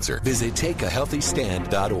for cancer. Visit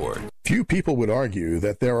takeahealthystand.org. Few people would argue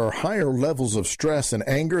that there are higher levels of stress and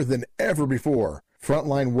anger than ever before.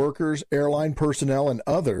 Frontline workers, airline personnel, and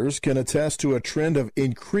others can attest to a trend of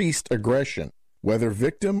increased aggression. Whether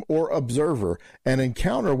victim or observer, an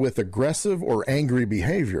encounter with aggressive or angry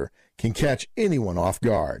behavior can catch anyone off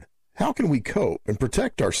guard. How can we cope and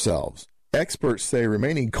protect ourselves? Experts say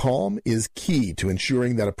remaining calm is key to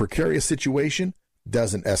ensuring that a precarious situation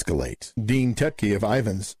doesn't escalate. Dean Tetke of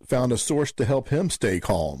Ivans found a source to help him stay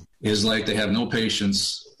calm. It's like they have no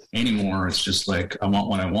patience anymore. It's just like, I want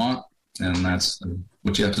what I want, and that's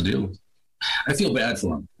what you have to do. I feel bad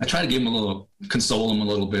for them. I try to give them console them a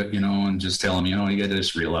little bit, and just tell them, you got to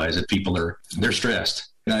just realize that people they're stressed.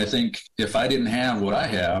 And I think if I didn't have what I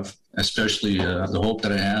have, especially the hope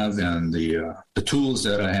that I have and the tools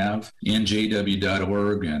that I have in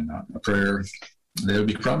jw.org and prayer, they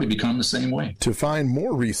would probably become the same way. To find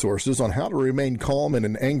more resources on how to remain calm in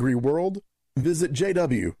an angry world, visit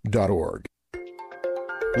jw.org.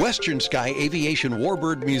 Western Sky Aviation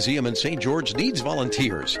Warbird Museum in St. George needs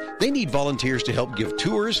volunteers. They need volunteers to help give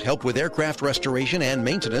tours, help with aircraft restoration and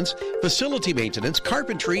maintenance, facility maintenance,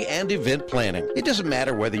 carpentry, and event planning. It doesn't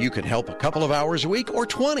matter whether you can help a couple of hours a week or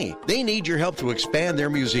 20. They need your help to expand their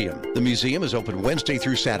museum. The museum is open Wednesday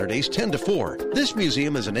through Saturdays, 10 to 4. This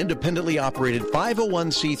museum is an independently operated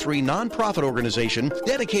 501c3 nonprofit organization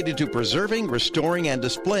dedicated to preserving, restoring, and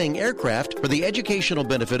displaying aircraft for the educational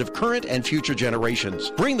benefit of current and future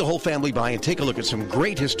generations. Bring the whole family by and take a look at some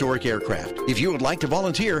great historic aircraft. If you would like to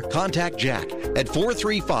volunteer, contact Jack at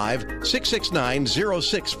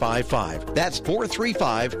 435-669-0655. That's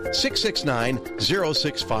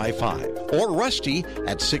 435-669-0655. Or Rusty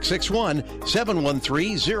at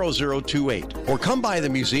 661-713-0028. Or come by the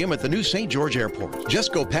museum at the new St. George Airport.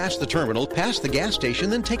 Just go past the terminal, past the gas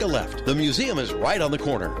station, then take a left. The museum is right on the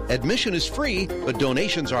corner. Admission is free, but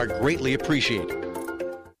donations are greatly appreciated.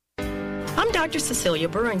 I'm Dr. Cecilia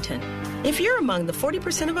Burrington. If you're among the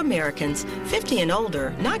 40% of Americans 50 and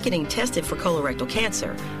older not getting tested for colorectal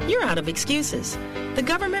cancer, you're out of excuses. The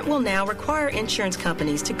government will now require insurance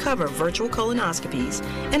companies to cover virtual colonoscopies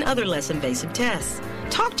and other less invasive tests.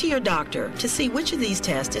 Talk to your doctor to see which of these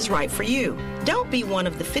tests is right for you. Don't be one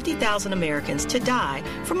of the 50,000 Americans to die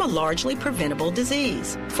from a largely preventable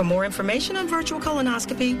disease. For more information on virtual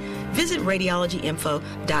colonoscopy, visit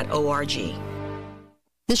radiologyinfo.org.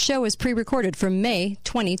 This show is pre-recorded from May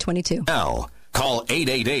 2022. Now, call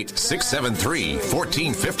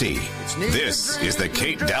 888-673-1450. This is the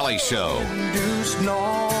Kate Daly Show. No,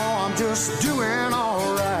 I'm just doing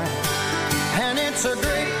all right. And it's a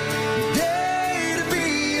great day to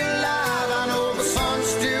be alive. I know the sun's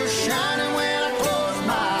still shining when I close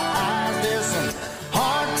my eyes. There's some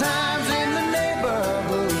hard times in the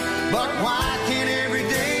neighborhood, but why can't every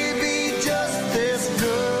day be just this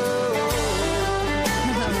good?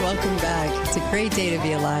 Welcome back. It's a great day to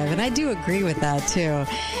be alive, and I do agree with that too.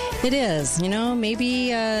 It is. You know, maybe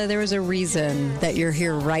there was a reason that you're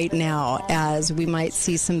here right now, as we might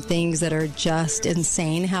see some things that are just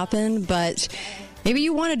insane happen, but maybe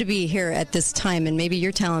you wanted to be here at this time, and maybe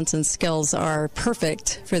your talents and skills are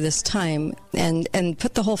perfect for this time. And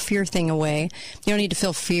put the whole fear thing away. You don't need to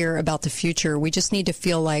feel fear about the future. We just need to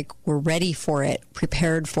feel like we're ready for it,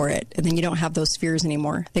 prepared for it, and then you don't have those fears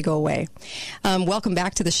anymore. They go away. Welcome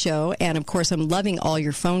back to the show, and of course, I'm loving all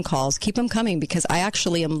your phone calls. Keep them coming, because I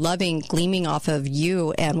actually am loving gleaming off of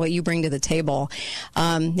you and what you bring to the table.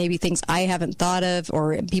 Maybe things I haven't thought of,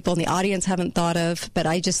 or people in the audience haven't thought of, but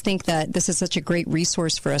I just think that this is such a great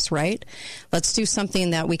resource for us, right? Let's do something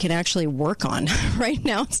that we can actually work on right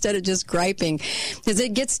now instead of just griping, because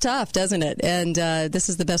it gets tough, doesn't it? And this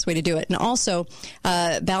is the best way to do it. And also,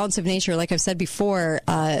 Balance of Nature, like I've said before,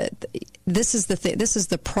 this is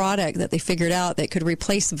the product that they figured out that could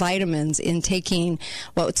replace vitamins in taking.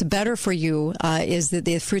 What's better for you is that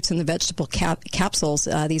the fruits and the vegetable capsules.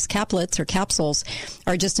 These caplets or capsules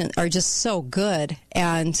are just so good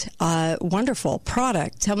and wonderful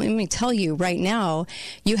product. Let me tell you right now,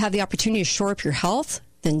 you have the opportunity to shore up your health.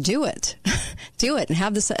 Then do it. Do it and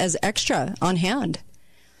have this as extra on hand.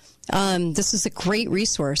 This is a great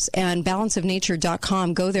resource. And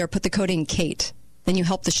balanceofnature.com. Go there, put the code in Kate. Then you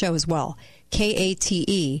help the show as well.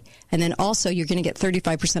 KATE. And then also you're going to get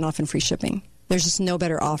 35% off and free shipping. There's just no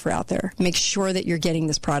better offer out there. Make sure that you're getting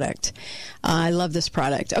this product. I love this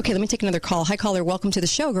product. Okay, let me take another call. Hi, caller. Welcome to the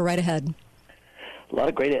show. Go right ahead. A lot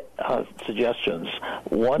of great suggestions.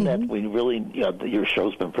 One that we really, your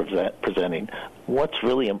show's been presenting. What's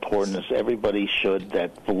really important is everybody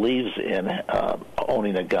that believes in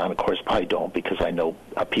owning a gun. Of course, I don't, because I know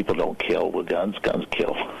people don't kill with guns. Guns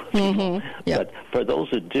kill. Mm-hmm. Yep. But for those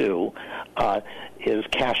who do, is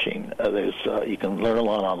caching. You can learn a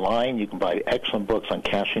lot online. You can buy excellent books on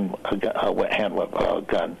caching a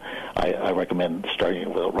gun. I recommend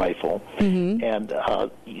starting with a rifle. Mm-hmm. And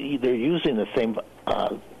they're using the same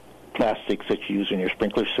plastics that you use in your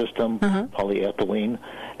sprinkler system, polyethylene,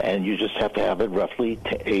 and you just have to have it roughly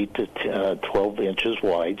 8 to 12 inches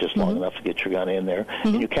wide, just long enough to get your gun in there,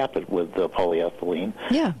 and you cap it with polyethylene.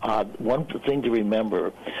 Yeah. One thing to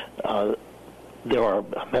remember, there are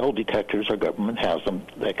metal detectors, our government has them,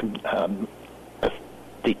 that can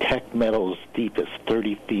detect metals deep as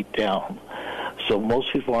 30 feet down. So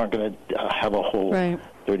most people aren't going to have a hole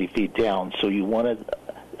 30 feet down, so you want to,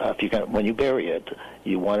 when you bury it,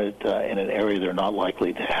 you want it in an area they're not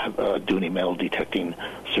likely to have do any metal detecting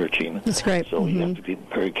searching. That's great. So you have to be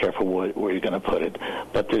very careful where you're going to put it.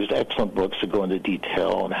 But there's excellent books that go into detail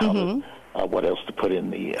on how to, what else to put in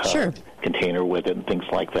the container with it and things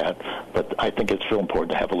like that. But I think it's real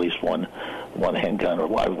important to have at least one handgun or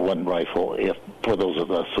one rifle, for those of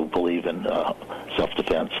us who believe in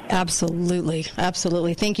self-defense. Absolutely.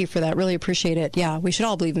 Absolutely. Thank you for that. Really appreciate it. Yeah, we should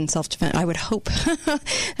all believe in self-defense. I would hope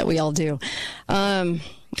that we all do.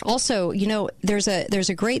 Also, there's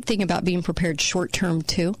a great thing about being prepared short term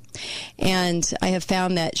too. And I have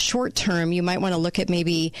found that short term, you might want to look at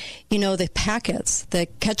maybe, the packets, the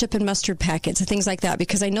ketchup and mustard packets and things like that,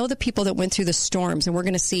 because I know the people that went through the storms, and I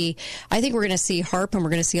think we're going to see HAARP, and we're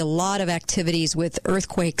going to see a lot of activities with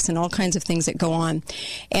earthquakes and all kinds of things that go on.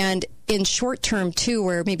 And in short term too,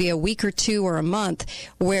 where maybe a week or two or a month,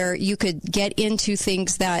 where you could get into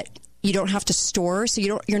things that you don't have to store. So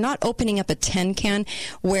you're not opening up a 10 can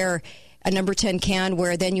where a number 10 can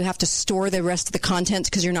where then you have to store the rest of the contents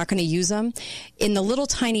because you're not going to use them. In the little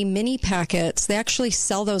tiny mini packets, they actually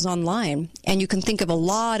sell those online, and you can think of a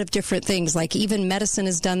lot of different things, like even medicine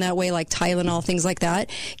is done that way, like Tylenol, things like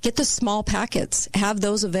that. Get the small packets, have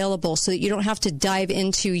those available so that you don't have to dive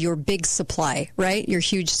into your big supply, right? Your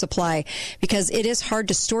huge supply, because it is hard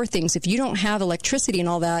to store things. If you don't have electricity and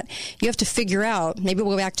all that, you have to figure out, maybe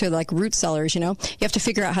we'll go back to like root cellars, you have to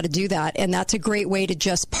figure out how to do that. And that's a great way to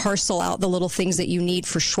just parcel out the little things that you need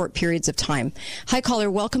for short periods of time. Hi,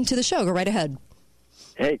 caller. Welcome to the show. Go right ahead.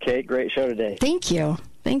 Hey, Kate. Great show today. Thank you.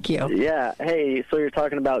 Yeah. Hey, so you're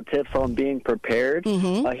talking about tips on being prepared.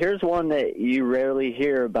 Mm-hmm. Here's one that you rarely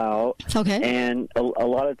hear about. Okay. And a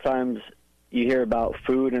lot of times you hear about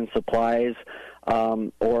food and supplies,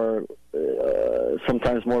 or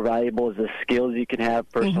sometimes more valuable is the skills you can have,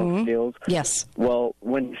 personal skills. Yes. Well,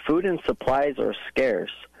 when food and supplies are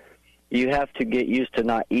scarce, you have to get used to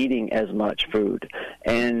not eating as much food.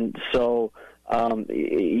 And so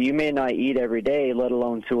you may not eat every day, let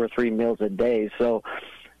alone 2 or 3 meals a day. So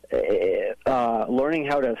learning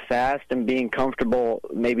how to fast and being comfortable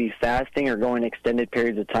maybe fasting or going extended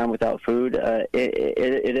periods of time without food,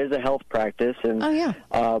 it is a health practice. And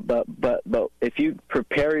but if you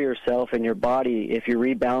prepare yourself and your body, if you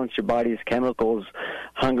rebalance your body's chemicals,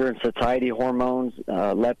 hunger and satiety hormones,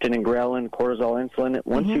 leptin and ghrelin, cortisol, insulin,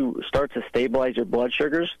 once you start to stabilize your blood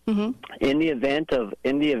sugars, in the event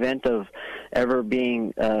of ever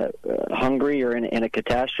being hungry or in a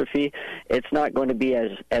catastrophe, it's not going to be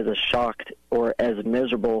as a shocked or as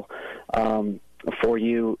miserable for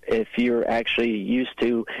you if you're actually used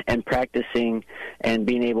to and practicing and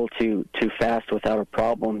being able to fast without a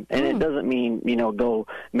problem. And it doesn't mean, go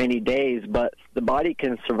many days, but the body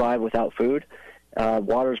can survive without food.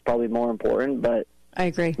 Water is probably more important, but I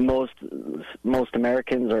agree. Most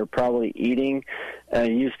Americans are probably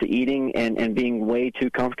used to eating and being way too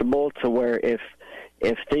comfortable to where if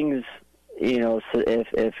things,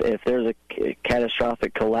 if there's a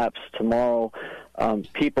catastrophic collapse tomorrow,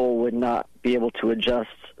 people would not be able to adjust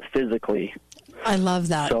physically. I love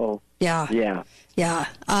that. So yeah.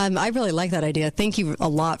 I really like that idea. Thank you a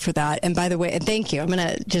lot for that. And by the way, thank you. I'm going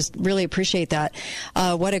to just really appreciate that.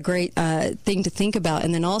 What a great thing to think about.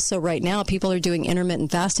 And then also right now, people are doing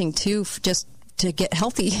intermittent fasting too, just to get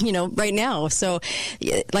healthy, right now. So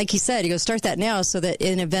like he said, start that now so that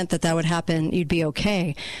in an event that would happen, you'd be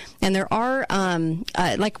okay. And there are,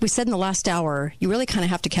 like we said in the last hour, you really kind of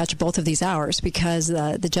have to catch both of these hours because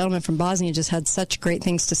the gentleman from Bosnia just had such great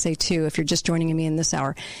things to say too, if you're just joining me in this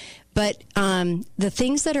hour. But the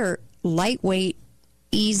things that are lightweight,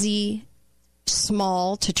 easy,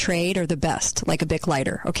 small to trade are the best, like a Bic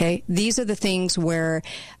lighter. Okay, these are the things where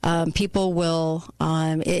people will.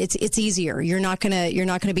 It's easier. You're not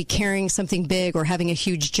gonna be carrying something big or having a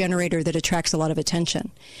huge generator that attracts a lot of attention.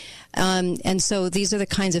 And so these are the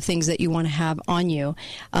kinds of things that you want to have on you,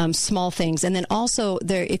 small things. And then also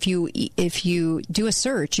if you do a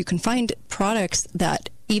search, you can find products that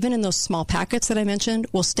even in those small packets that I mentioned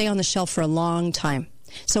will stay on the shelf for a long time.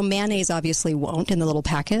 So mayonnaise obviously won't in the little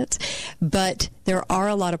packets, but there are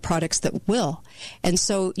a lot of products that will. And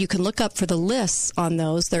so you can look up for the lists on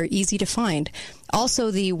those. They're easy to find. Also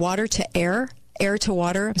the water to air to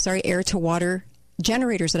water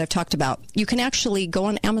generators that I've talked about. You can actually go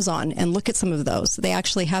on Amazon and look at some of those. They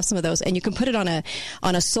actually have some of those, and you can put it on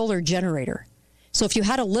a solar generator. So if you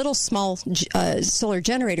had a little small solar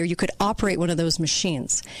generator, you could operate one of those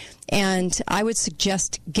machines. And I would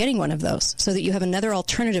suggest getting one of those so that you have another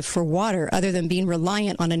alternative for water other than being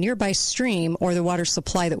reliant on a nearby stream or the water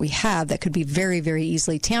supply that we have that could be very, very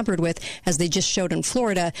easily tampered with, as they just showed in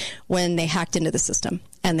Florida when they hacked into the system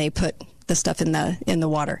and they put the stuff in the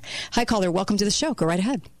water. Hi, caller. Welcome to the show. Go right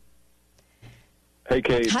ahead. Hey,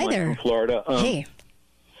 Kate. Hi there. From Florida. Hey.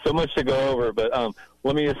 So much to go over, but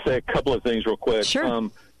let me just say a couple of things real quick. Sure.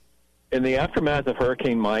 In the aftermath of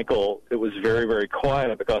Hurricane Michael, it was very, very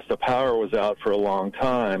quiet because the power was out for a long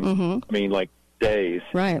time. Mm-hmm. I mean, like days.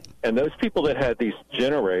 Right. And those people that had these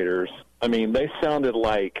generators, I mean, they sounded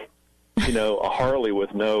like, a Harley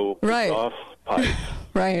with no exhaust pipes.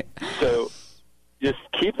 Right. So just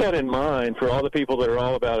keep that in mind for all the people that are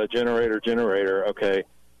all about a generator, okay?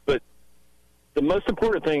 But the most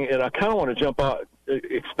important thing, and I kind of want to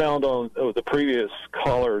expound on the previous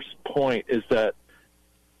caller's point, is that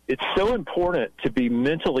it's so important to be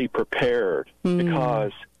mentally prepared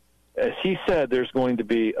because, as he said, there's going to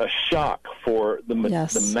be a shock for the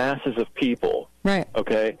masses of people. Right.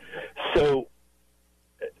 Okay. So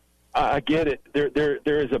I get it.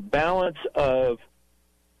 There is a balance of,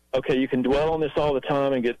 okay, you can dwell on this all the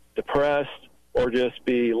time and get depressed, or just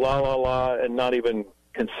be la la la and not even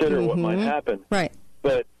consider what might happen. Right.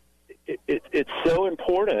 But it's so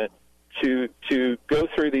important to go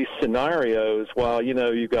through these scenarios while,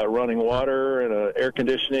 you've got running water and air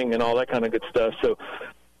conditioning and all that kind of good stuff. So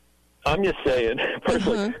I'm just saying,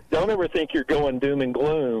 personally, don't ever think you're going doom and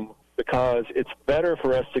gloom, because it's better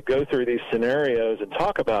for us to go through these scenarios and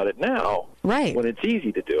talk about it now, right, when it's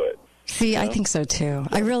easy to do it. See, I think so too.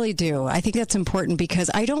 I really do. I think that's important, because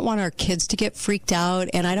I don't want our kids to get freaked out,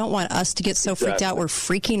 and I don't want us to get so freaked out we're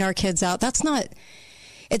freaking our kids out. It's not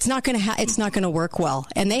going to work well.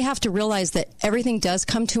 And they have to realize that everything does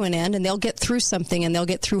come to an end, and they'll get through something, and they'll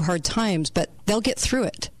get through hard times, but they'll get through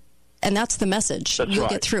it. And that's the message. You'll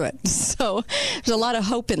get through it. So there's a lot of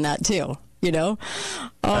hope in that too. Oh,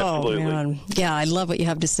 absolutely. Man. Yeah, I love what you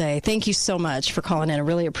have to say. Thank you so much for calling in. I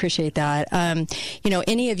really appreciate that.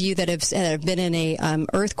 Any of you that have been in a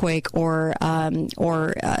earthquake or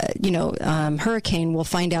hurricane will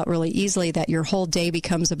find out really easily that your whole day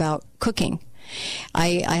becomes about cooking.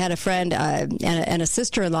 I had a friend and a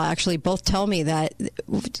sister-in-law actually both tell me that,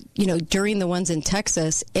 during the ones in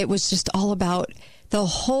Texas, it was just all about the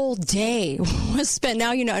whole day was spent.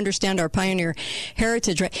 Now understand our pioneer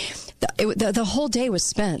heritage, right? The whole day was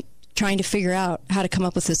spent trying to figure out how to come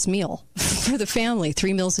up with this meal for the family,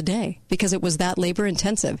 3 meals a day, because it was that labor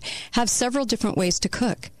intensive. Have several different ways to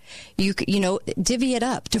cook. Divvy it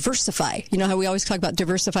up, diversify. You know how we always talk about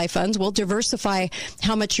diversify funds? Well, diversify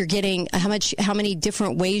how much you're getting, how many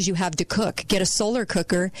different ways you have to cook. Get a solar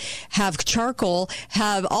cooker, have charcoal,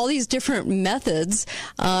 have all these different methods,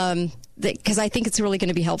 because I think it's really going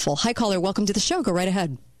to be helpful. Hi, caller. Welcome to the show. Go right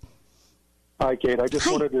ahead. Hi, Kate. I just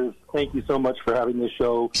wanted to thank you so much for having this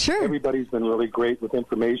show. Sure. Everybody's been really great with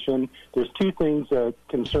information. There's two things that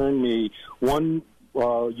concern me. One,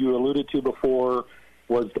 you alluded to before,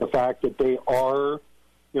 was the fact that they are,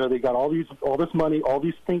 they got all this money, all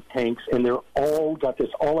these think tanks, and they're all got this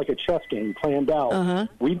all like a chess game planned out. Uh-huh.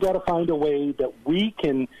 We've got to find a way that we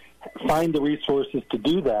can find the resources to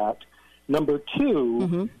do that. Number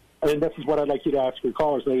two, and this is what I'd like you to ask your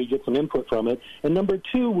callers, maybe get some input from it. And number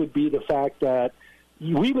two would be the fact that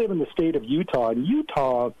we live in the state of Utah. And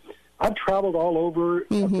Utah, I've traveled all over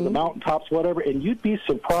to the mountaintops, whatever, and you'd be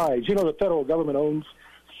surprised. The federal government owns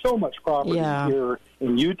so much property here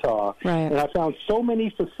in Utah. Right. And I found so many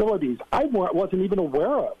facilities I wasn't even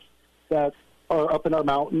aware of that are up in our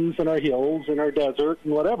mountains and our hills and our desert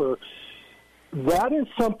and whatever. That is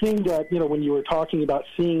something that, when you were talking about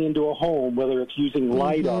seeing into a home, whether it's using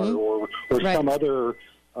LiDAR or some other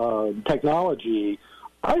technology,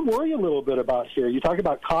 I worry a little bit about here. You talk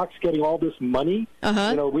about Cox getting all this money.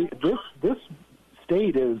 This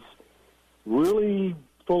state is really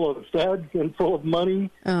full of feds and full of money.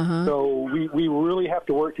 So we really have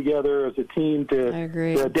to work together as a team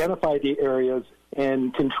to identify the areas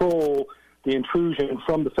and control the intrusion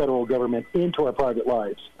from the federal government into our private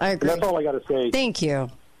lives. I agree. And that's all I got to say. Thank you.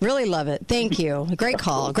 Really love it. Thank you. Great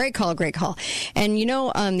call. Great call. Great call. And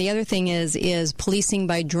the other thing is policing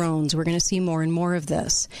by drones. We're going to see more and more of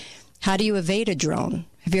this. How do you evade a drone?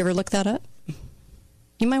 Have you ever looked that up?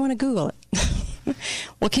 You might want to Google it.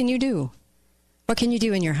 What can you do? What can you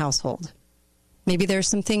do in your household? Maybe there's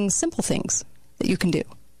some simple things that you can do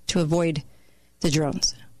to avoid the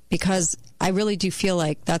drones. Because I really do feel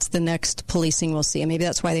like that's the next policing we'll see. And maybe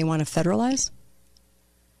that's why they want to federalize.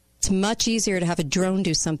 It's much easier to have a drone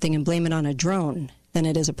do something and blame it on a drone than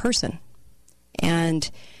it is a person.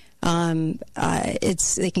 And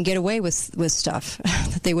they can get away with stuff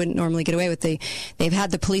that they wouldn't normally get away with. They've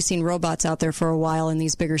had the policing robots out there for a while in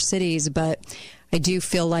these bigger cities, but I do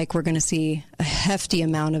feel like we're going to see a hefty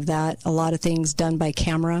amount of that. A lot of things done by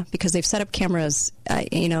camera, because they've set up cameras.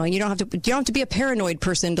 And you don't have to be a paranoid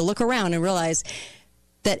person to look around and realize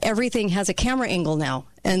that everything has a camera angle now,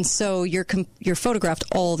 and so you're photographed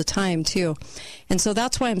all the time too. And so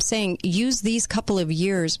that's why I'm saying use these couple of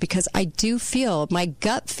years, because I do feel, my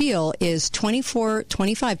gut feel is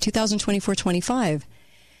 2024-25.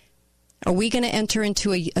 Are we going to enter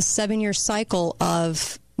into a 7-year cycle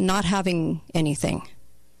of not having anything?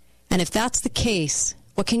 And if that's the case,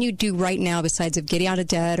 what can you do right now besides of getting out of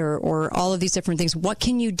debt or all of these different things? What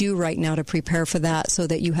can you do right now to prepare for that so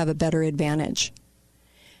that you have a better advantage?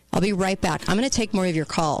 I'll be right back. I'm going to take more of your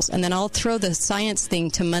calls, and then I'll throw the science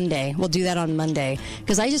thing to Monday. We'll do that on Monday,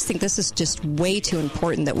 because I just think this is just way too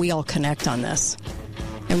important that we all connect on this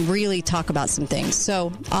and really talk about some things.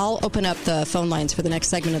 So I'll open up the phone lines for the next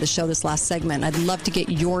segment of the show, this last segment. I'd love to get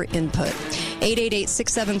your input.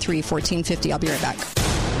 888-673-1450. I'll be right back.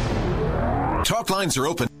 Talk lines are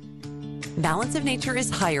open. Balance of Nature is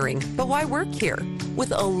hiring, but why work here?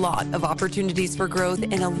 With a lot of opportunities for growth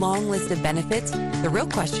and a long list of benefits, the real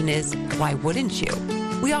question is, why wouldn't you?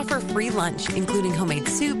 We offer free lunch, including homemade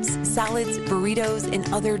soups, salads, burritos, and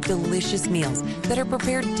other delicious meals that are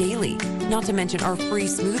prepared daily, not to mention our free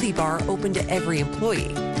smoothie bar open to every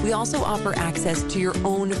employee. We also offer access to your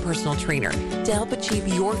own personal trainer to help achieve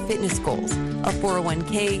your fitness goals, a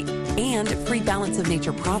 401k, and free Balance of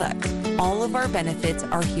Nature product. All of our benefits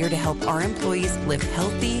are here to help our employees live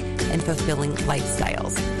healthy and fulfilling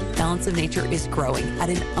lifestyles. Balance of Nature is growing at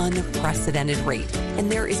an unprecedented rate,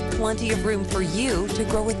 and there is plenty of room for you to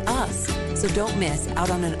grow with us. So don't miss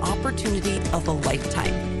out on an opportunity of a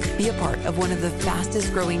lifetime. Be a part of one of the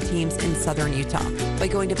fastest growing teams in Southern Utah by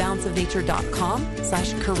going to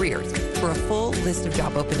balanceofnature.com/careers for a full list of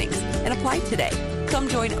job openings and apply today. Come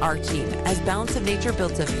join our team as Balance of Nature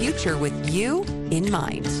builds a future with you in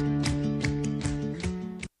mind.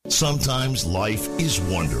 Sometimes life is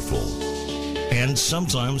wonderful, and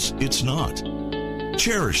sometimes it's not.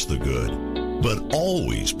 Cherish the good, but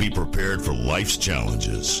always be prepared for life's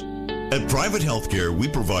challenges. At Private Healthcare, we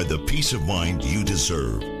provide the peace of mind you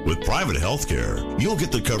deserve. With Private Healthcare, you'll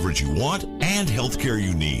get the coverage you want and healthcare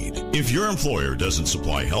you need. If your employer doesn't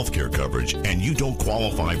supply healthcare coverage and you don't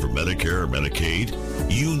qualify for Medicare or Medicaid,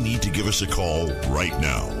 you need to give us a call right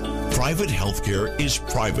now. Private Healthcare is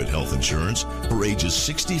private health insurance for ages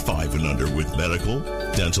 65 and under with medical,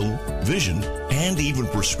 dental, vision, and even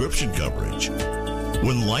prescription coverage.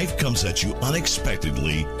 When life comes at you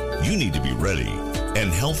unexpectedly, you need to be ready,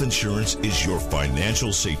 and health insurance is your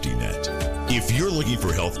financial safety net. If you're looking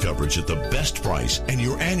for health coverage at the best price and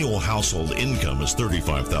your annual household income is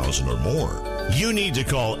 $35,000 or more, you need to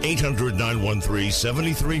call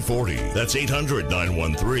 800-913-7340. That's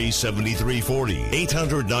 800-913-7340.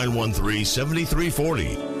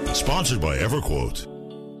 800-913-7340. Sponsored by EverQuote.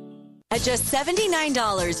 At just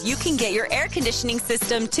 $79, you can get your air conditioning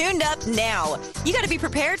system tuned up now. You got to be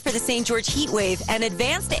prepared for the St. George heat wave, and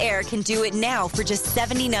Advanced Air can do it now for just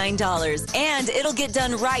 $79. And it'll get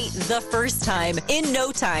done right the first time, in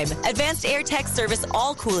no time. Advanced Air Tech service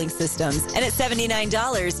all cooling systems. And at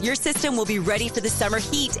 $79, your system will be ready for the summer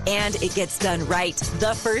heat, and it gets done right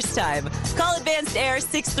the first time. Call Advanced Air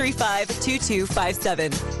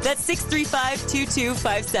 635-2257. That's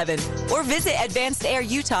 635-2257. Or visit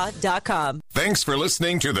AdvancedAirUtah.com. Thanks for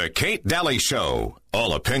listening to The Kate Daly Show.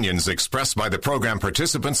 All opinions expressed by the program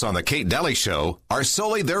participants on The Kate Daly Show are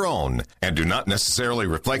solely their own and do not necessarily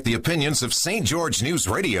reflect the opinions of St. George News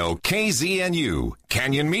Radio, KZNU,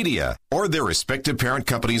 Canyon Media, or their respective parent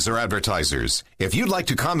companies or advertisers. If you'd like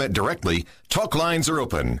to comment directly, talk lines are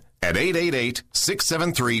open at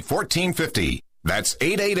 888-673-1450. That's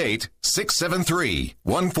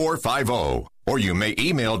 888-673-1450. Or you may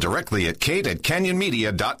email directly at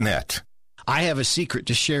kate@canyonmedia.net. I have a secret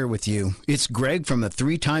to share with you. It's Greg from the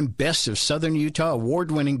 3-time Best of Southern Utah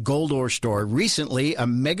award-winning Gold Ore Store. Recently, a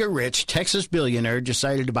mega-rich Texas billionaire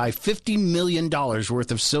decided to buy $50 million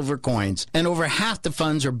worth of silver coins, and over half the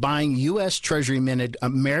funds are buying U.S. Treasury-minted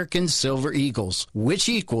American Silver Eagles, which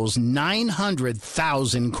equals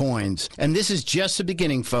 900,000 coins. And this is just the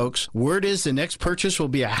beginning, folks. Word is the next purchase will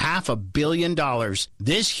be $500 million.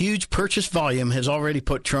 This huge purchase volume has already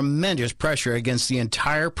put tremendous pressure against the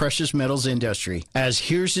entire precious metals industry. As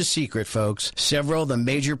here's the secret, folks. Several of the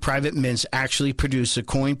major private mints actually produce the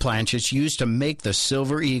coin planchets used to make the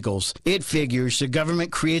Silver Eagles. It figures the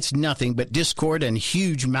government creates nothing but discord and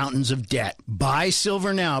huge mountains of debt. Buy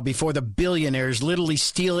silver now before the billionaires literally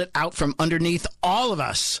steal it out from underneath all of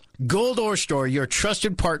us. Gold Ore Store, your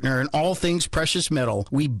trusted partner in all things precious metal.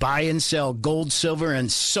 We buy and sell gold, silver,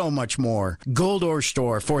 and so much more. Gold Ore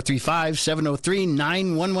Store,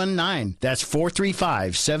 435-703-9119. That's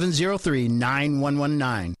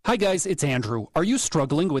 435-703-9119. Hi guys, it's Andrew. Are you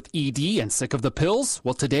struggling with ED and sick of the pills?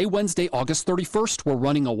 Well, today, Wednesday, August 31st, we're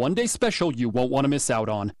running a one-day special you won't want to miss out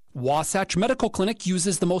on. Wasatch Medical Clinic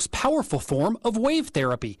uses the most powerful form of wave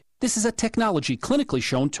therapy. This is a technology clinically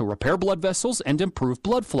shown to repair blood vessels and improve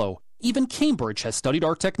blood flow. Even Cambridge has studied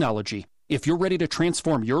our technology. If you're ready to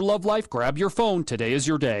transform your love life, grab your phone. Today is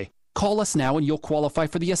your day. Call us now and you'll qualify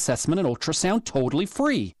for the assessment and ultrasound totally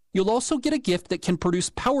free. You'll also get a gift that can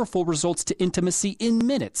produce powerful results to intimacy in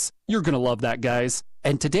minutes. You're going to love that, guys.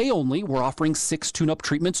 And today only, we're offering 6 tune-up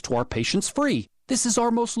treatments to our patients free. This is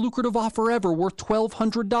our most lucrative offer ever, worth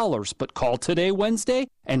 $1,200, but call today, Wednesday,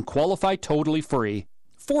 and qualify totally free.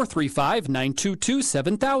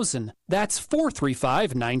 435-922-7000. That's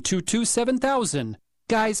 435-922-7000.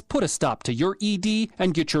 Guys, put a stop to your ED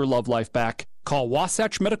and get your love life back. Call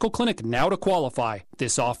Wasatch Medical Clinic now to qualify.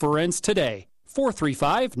 This offer ends today.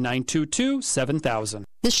 435-922-7000.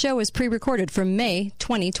 This show is pre-recorded from May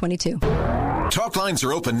 2022. Talk lines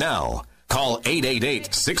are open now. Call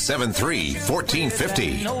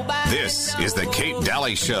 888-673-1450. This is the Kate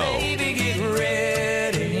Daly Show. Baby, get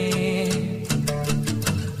ready.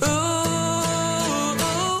 Ooh,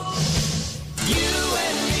 you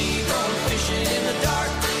and me going fishing in the dark,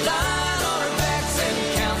 lying on our backs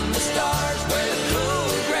and counting the stars where the cool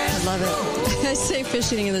grass. I love it. I say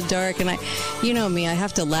fishing in the dark, and you know me, I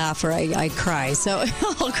have to laugh or I cry. So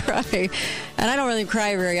I'll cry. And I don't really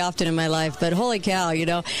cry very often in my life, but holy cow,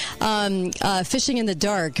 fishing in the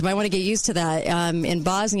dark. You might want to get used to that. In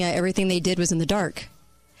Bosnia, everything they did was in the dark.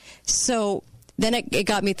 So then it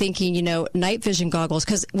got me thinking, night vision goggles,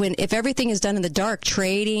 because if everything is done in the dark,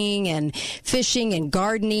 trading and fishing and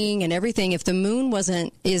gardening and everything, if the moon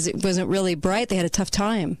wasn't really bright, they had a tough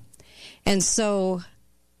time. And so,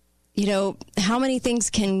 how many things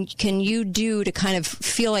can you do to kind of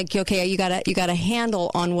feel like, okay, you got a handle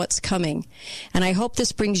on what's coming? And I hope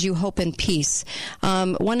this brings you hope and peace.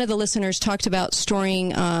 One of the listeners talked about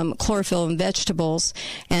storing chlorophyll in vegetables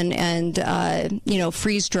and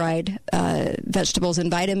freeze-dried vegetables and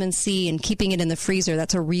vitamin C and keeping it in the freezer.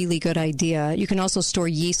 That's a really good idea. You can also store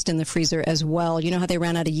yeast in the freezer as well. You know how they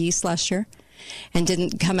ran out of yeast last year? And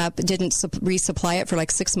didn't resupply it for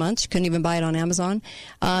like 6 months. You couldn't even buy it on Amazon.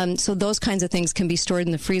 So those kinds of things can be stored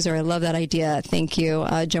in the freezer. I love that idea. Thank you,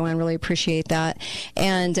 Joanne. Really appreciate that.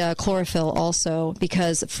 And chlorophyll also,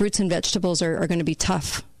 because fruits and vegetables are going to be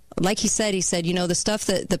tough. Like he said, the stuff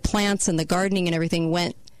that the plants and the gardening and everything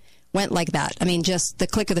went like that. I mean, just the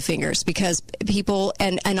click of the fingers, because people,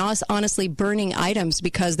 and honestly, burning items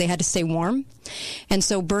because they had to stay warm. And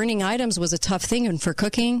so burning items was a tough thing and for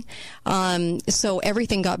cooking. So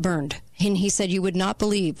everything got burned. And he said you would not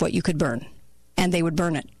believe what you could burn. And they would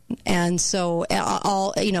burn it. And so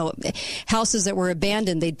houses that were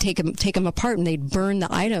abandoned, they'd take them apart and they'd burn the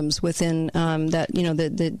items within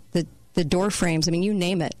the door frames. I mean, you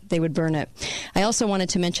name it, they would burn it. I also wanted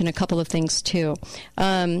to mention a couple of things, too.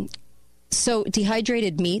 So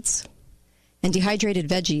dehydrated meats and dehydrated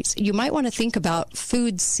veggies, you might want to think about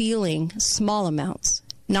food sealing small amounts,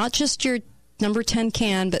 not just your number 10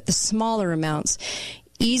 can, but the smaller amounts.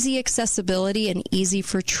 Easy accessibility and easy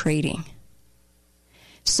for trading.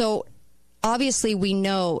 So obviously we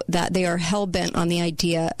know that they are hell-bent on the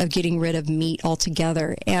idea of getting rid of meat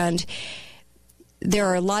altogether. And there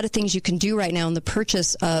are a lot of things you can do right now in the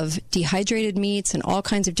purchase of dehydrated meats and all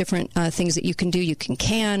kinds of different things that you can do. You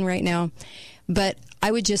can right now. But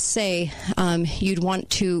I would just say you'd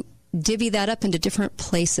want to divvy that up into different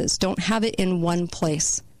places. Don't have it in one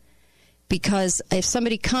place. Because if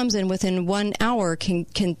somebody comes in within 1 hour, can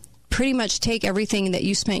pretty much take everything that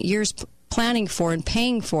you spent years planning for and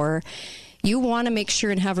paying for, you want to make sure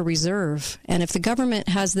and have a reserve. And if the government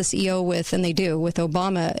has this EO and they do, with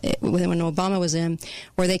Obama, when Obama was in,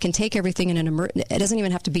 where they can take everything in it doesn't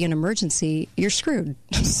even have to be an emergency, you're screwed.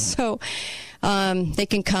 So they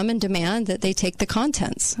can come and demand that they take the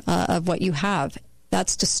contents of what you have.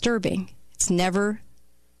 That's disturbing. It's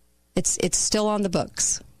still on the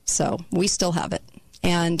books. So we still have it.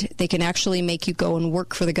 And they can actually make you go and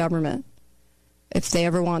work for the government. If they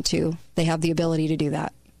ever want to, they have the ability to do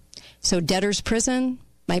that. So debtor's prison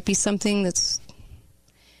might be something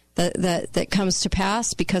that comes to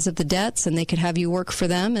pass because of the debts, and they could have you work for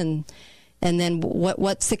them. And then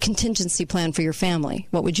what's the contingency plan for your family?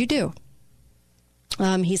 What would you do?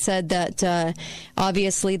 He said that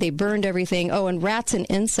obviously they burned everything. Oh, and rats and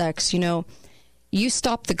insects, you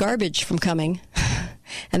stop the garbage from coming.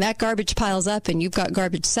 And that garbage piles up and you've got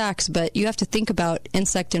garbage sacks, but you have to think about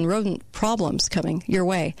insect and rodent problems coming your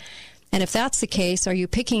way. And if that's the case, are you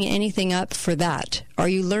picking anything up for that? Are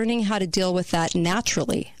you learning how to deal with that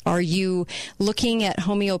naturally? Are you looking at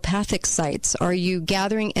homeopathic sites? Are you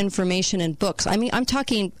gathering information in books? I mean, I'm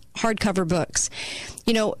talking hardcover books.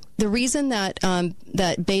 The reason that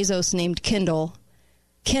that Bezos named Kindle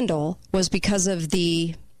was because of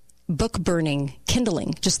the book burning,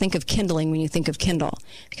 kindling. Just think of kindling when you think of Kindle,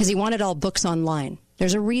 because he wanted all books online.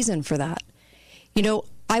 There's a reason for that.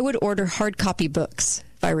 I would order hard copy books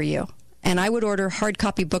if I were you. And I would order hard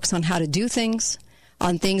copy books on how to do things.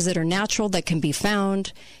 on things that are natural that can be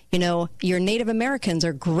found. You know, your Native Americans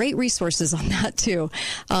are great resources on that too.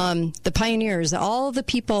 The pioneers, all the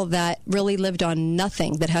people that really lived on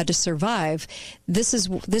nothing, that had to survive. This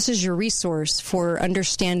is your resource for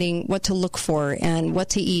understanding what to look for and what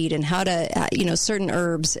to eat and how to, certain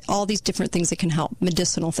herbs, all these different things that can help,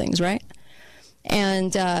 medicinal things, right?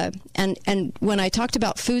 And when I talked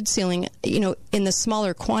about food sealing, in the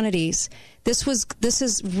smaller quantities, this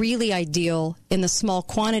is really ideal in the small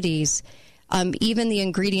quantities. Even the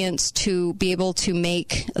ingredients to be able to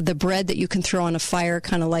make the bread that you can throw on a fire,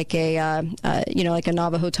 kind of like like a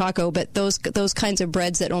Navajo taco, but those kinds of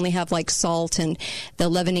breads that only have like salt and the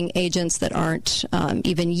leavening agents that aren't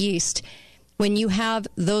even yeast. When you have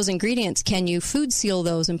those ingredients, can you food seal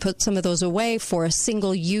those and put some of those away for a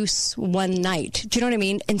single use one night? Do you know what I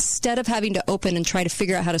mean? Instead of having to open and try to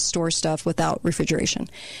figure out how to store stuff without refrigeration.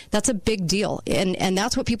 That's a big deal. And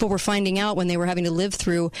that's what people were finding out when they were having to live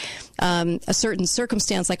through a certain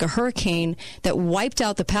circumstance like a hurricane that wiped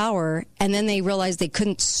out the power, and then they realized they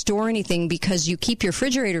couldn't store anything because you keep your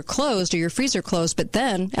refrigerator closed or your freezer closed, but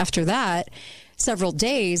then after that, several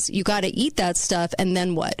days, you got to eat that stuff, and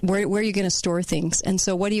then what? Where are you going to store things? And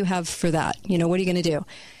so what do you have for that? What are you going to do?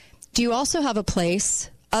 Do you also have a place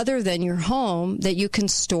other than your home that you can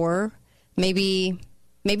store maybe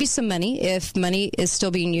some money, if money is still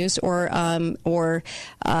being used, or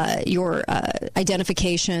your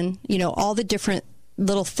identification, all the different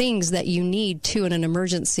little things that you need to in an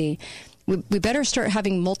emergency. We better start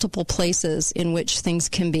having multiple places in which things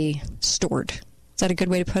can be stored. Is that a good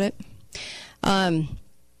way to put it?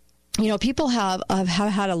 People have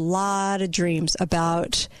had a lot of dreams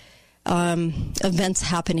about events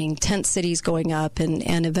happening, tent cities going up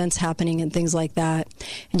and events happening and things like that.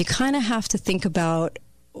 And you kind of have to think about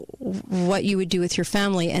what you would do with your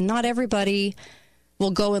family. And not everybody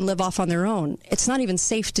will go and live off on their own. It's not even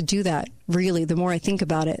safe to do that, really, the more I think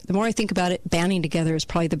about it. The more I think about it, banding together is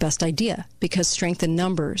probably the best idea because strength in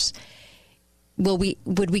numbers.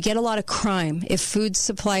 Would we get a lot of crime if food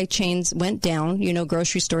supply chains went down?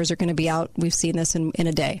 Grocery stores are going to be out. We've seen this in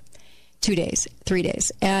a day, 2 days, 3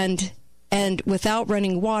 days. And without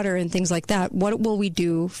running water and things like that, what will we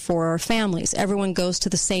do for our families? Everyone goes to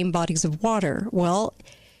the same bodies of water. Well,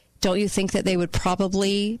 don't you think that they would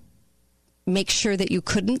probably make sure that you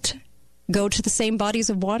couldn't go to the same bodies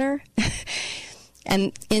of water?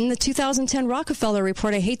 And in the 2010 Rockefeller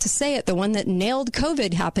report, I hate to say it, the one that nailed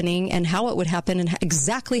COVID happening and how it would happen and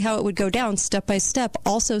exactly how it would go down step by step,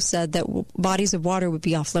 also said that bodies of water would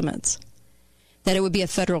be off limits, that it would be a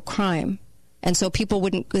federal crime. And so people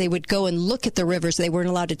they would go and look at the rivers. They weren't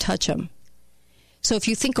allowed to touch them. So if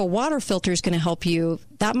you think a water filter is going to help you,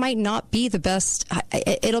 that might not be the best.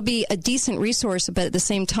 It'll be a decent resource, but at the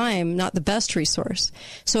same time, not the best resource.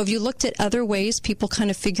 So have you looked at other ways people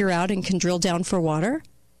kind of figure out and can drill down for water?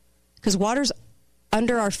 Because water's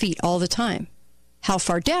under our feet all the time. How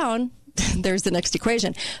far down? There's the next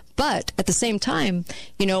equation. But at the same time,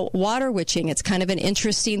 water witching, it's kind of an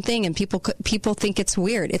interesting thing, and people think it's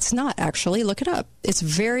weird. It's not, actually. Look it up. It's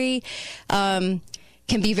very...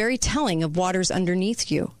 can be very telling of waters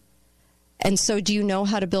underneath you. And so do you know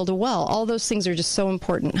how to build a well? All those things are just so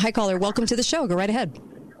important. Hi, caller. Welcome to the show. Go right ahead.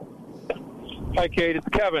 Hi, Kate. It's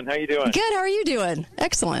Kevin. How you doing? Good. How are you doing?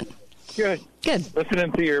 Excellent. Good.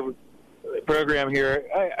 Listening to your program here,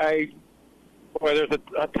 there's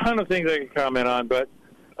a ton of things I can comment on, but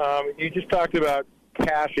you just talked about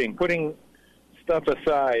caching, putting stuff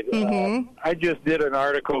aside. Mm-hmm. I just did an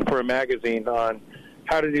article for a magazine on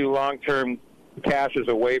how to do long-term caches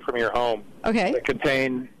away from your home. Okay. That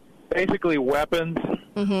contain basically weapons,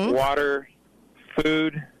 mm-hmm. water,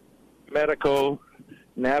 food, medical,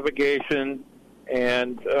 navigation,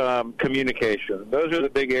 and communication. Those are the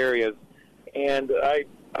big areas. And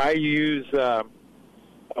I use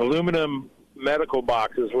aluminum medical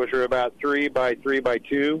boxes, which are about 3 by 3 by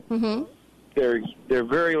 2. Mm-hmm. They're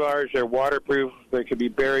very large. They're waterproof. They can be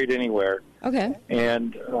buried anywhere. Okay.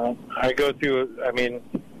 And I go through. I mean,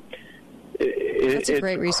 it's a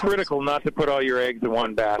great resource. Critical not to put all your eggs in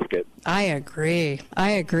one basket. I agree.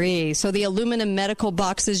 So the aluminum medical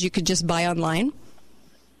boxes you could just buy online?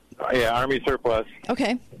 Yeah, Army surplus.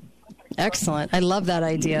 Okay. Excellent. I love that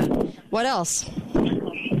idea. What else?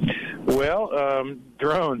 Well,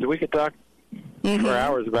 drones. We could talk mm-hmm. for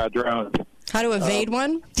hours about drones. How to evade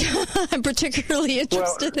one? I'm particularly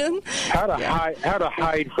interested in. How to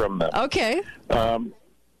hide from them. Okay.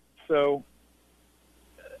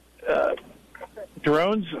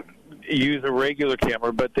 Drones use a regular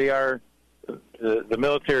camera, but they are the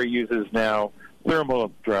military uses now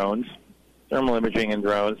thermal imaging in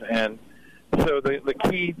drones, and so the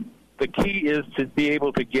key the key is to be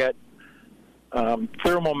able to get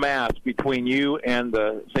thermal mass between you and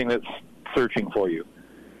the thing that's searching for you.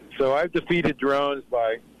 So I've defeated drones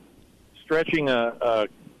by stretching a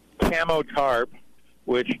camo tarp,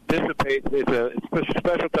 which dissipates. It's a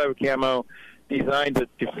special type of camo designed to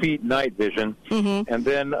defeat night vision, and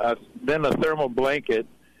then a thermal blanket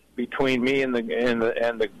between me and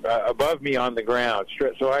the above me on the ground.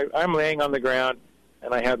 So I'm laying on the ground,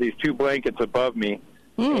 and I have these two blankets above me,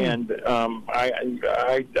 and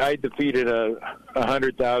I defeated a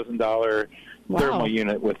 $100,000 thermal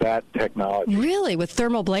unit with that technology. Really, with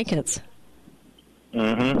thermal blankets?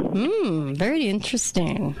 Very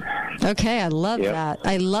interesting. Okay, I love that.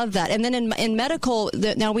 I love that. And then in medical,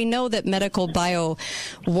 now we know that medical bio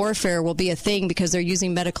warfare will be a thing because they're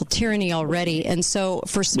using medical tyranny already. And so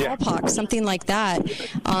for smallpox, something like that,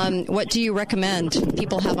 what do you recommend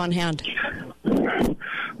people have on hand?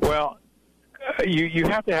 Well, you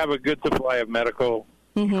have to have a good supply of medical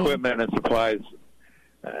equipment and supplies.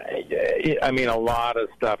 I mean, a lot of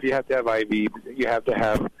stuff. You have to have IV. You have to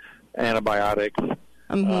have antibiotics,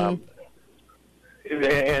 and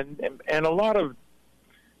a lot of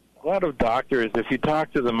doctors, if you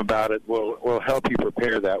talk to them about it, will help you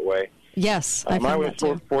prepare that way. Yes, I was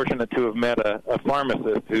fortunate to have met a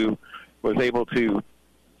pharmacist who was able to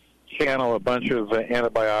channel a bunch of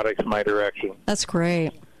antibiotics my direction. That's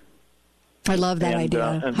great. I love that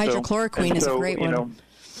idea. Hydrochloroquine is a great one.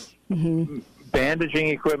 Bandaging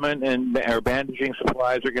equipment or bandaging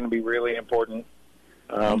supplies are going to be really important.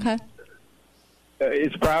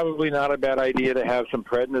 It's probably not a bad idea to have some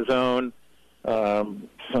prednisone, some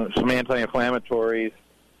anti-inflammatories,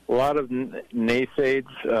 a lot of NSAIDs,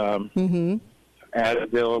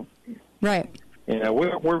 Advil. Right. You know,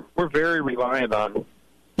 we're very reliant on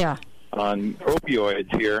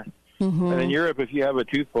opioids here. And in Europe, if you have a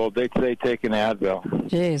tooth pulled, they say take an Advil.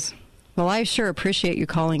 Jeez. Well, I sure appreciate you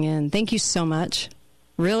calling in. Thank you so much.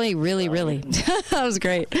 Really, really, really. That was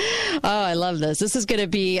great. Oh, I love this. This is going to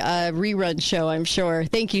be a rerun show, I'm sure.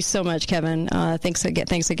 Thank you so much, Kevin. Thanks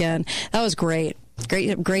again. That was great.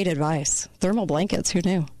 Great advice. Thermal blankets, who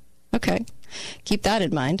knew? Okay. Keep that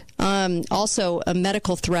in mind. Also,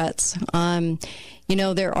 medical threats. You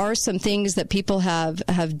know, there are some things that people have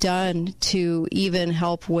done to even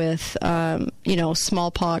help with,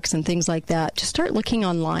 smallpox and things like that. Just start looking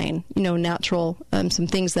online, natural, some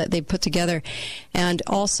things that they've put together. And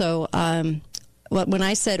also, when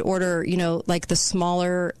I said order, like the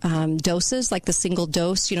smaller doses, like the single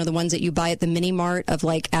dose, the ones that you buy at the mini mart of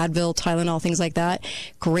like Advil, Tylenol, things like that,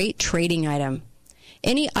 great trading item.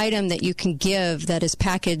 Any item that you can give that is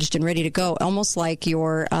packaged and ready to go, almost like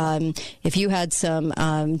your, if you had some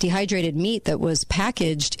dehydrated meat that was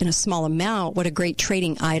packaged in a small amount, what a great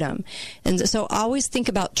trading item. And so always think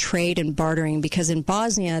about trade and bartering, because in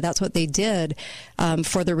Bosnia, that's what they did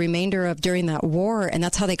for the remainder of during that war, and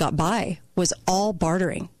that's how they got by, was all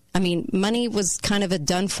bartering. I mean, money was kind of a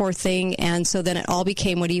done-for thing, and so then it all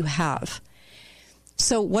became, what do you have?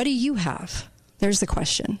 So what do you have? There's the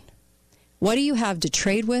question. What do you have to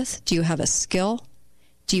trade with? Do you have a skill?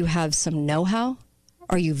 Do you have some know-how?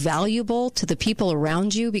 Are you valuable to the people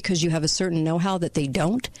around you because you have a certain know-how that they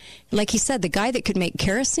don't? Like he said, the guy that could make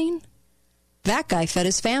kerosene, that guy fed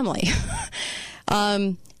his family.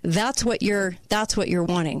 That's what you're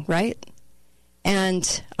wanting, right? And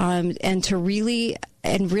to really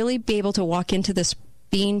be able to walk into this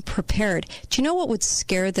being prepared. Do you know what would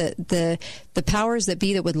scare the powers that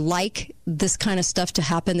be that would like this kind of stuff to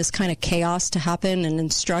happen, this kind of chaos to happen, and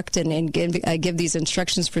instruct and give these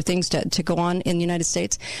instructions for things to go on in the United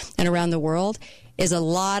States and around the world, is a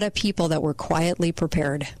lot of people that were quietly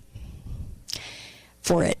prepared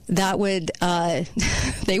for it. That would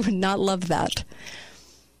they would not love that.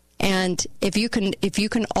 And if you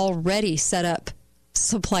can already set up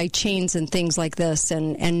supply chains and things like this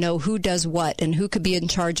and know who does what and who could be in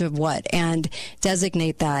charge of what and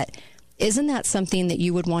designate that, isn't that something that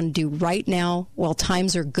you would want to do right now while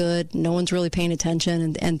times are good, no one's really paying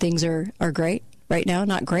attention, and things are great right now?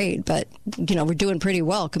 Not great, but we're doing pretty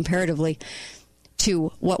well comparatively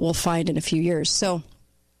to what we'll find in a few years. So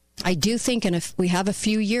I do think, and if we have a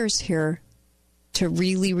few years here to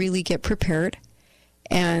really, really get prepared,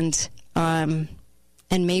 and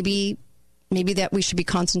maybe that we should be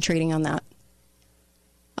concentrating on that.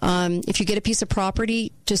 If you get a piece of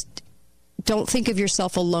property, just don't think of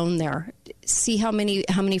yourself alone there. See how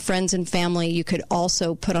many friends and family you could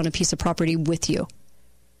also put on a piece of property with you.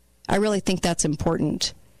 I really think that's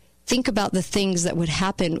important. Think about the things that would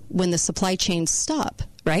happen when the supply chains stop,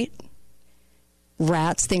 right?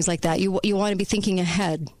 Rats, things like that. You want to be thinking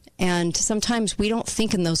ahead And sometimes we don't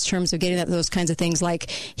think in those terms of getting those kinds of things. Like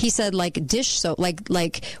he said, like dish soap,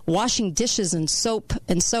 like washing dishes and soap.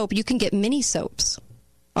 You can get mini soaps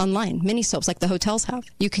online, mini soaps like the hotels have.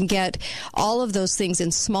 You can get all of those things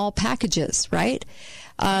in small packages, right?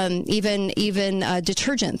 Even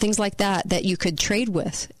detergent, things like that you could trade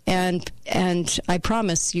with. And I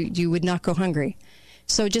promise you would not go hungry.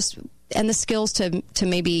 So and the skills to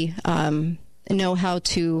maybe know how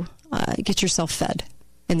to get yourself fed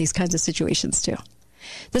in these kinds of situations too.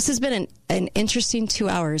 This has been an interesting 2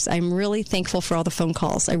 hours. I'm really thankful for all the phone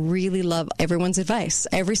calls. I really love everyone's advice.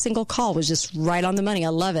 Every single call was just right on the money. I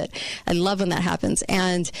love it. I love when that happens.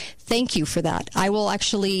 And thank you for that.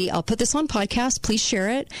 I'll put this on podcast. Please share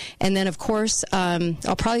it. And then, of course,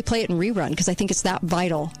 I'll probably play it in rerun because I think it's that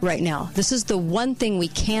vital right now. This is the one thing we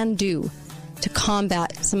can do to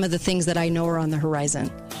combat some of the things that I know are on the horizon.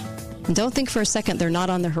 And don't think for a second they're not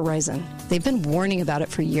on the horizon. They've been warning about it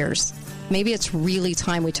for years. Maybe it's really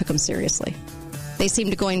time we took them seriously. They seem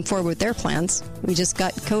to going forward with their plans. We just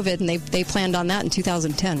got COVID, and they planned on that in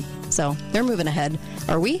 2010. So they're moving ahead.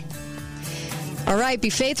 Are we? All right, be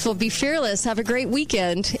faithful, be fearless. Have a great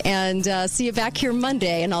weekend, and see you back here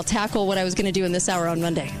Monday, and I'll tackle what I was going to do in this hour on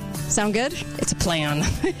Monday. Sound good? It's a plan.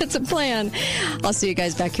 It's a plan. I'll see you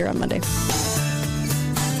guys back here on Monday.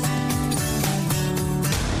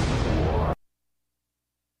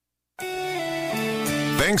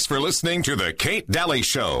 Thanks for listening to The Kate Daly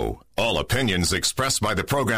Show. All opinions expressed by the program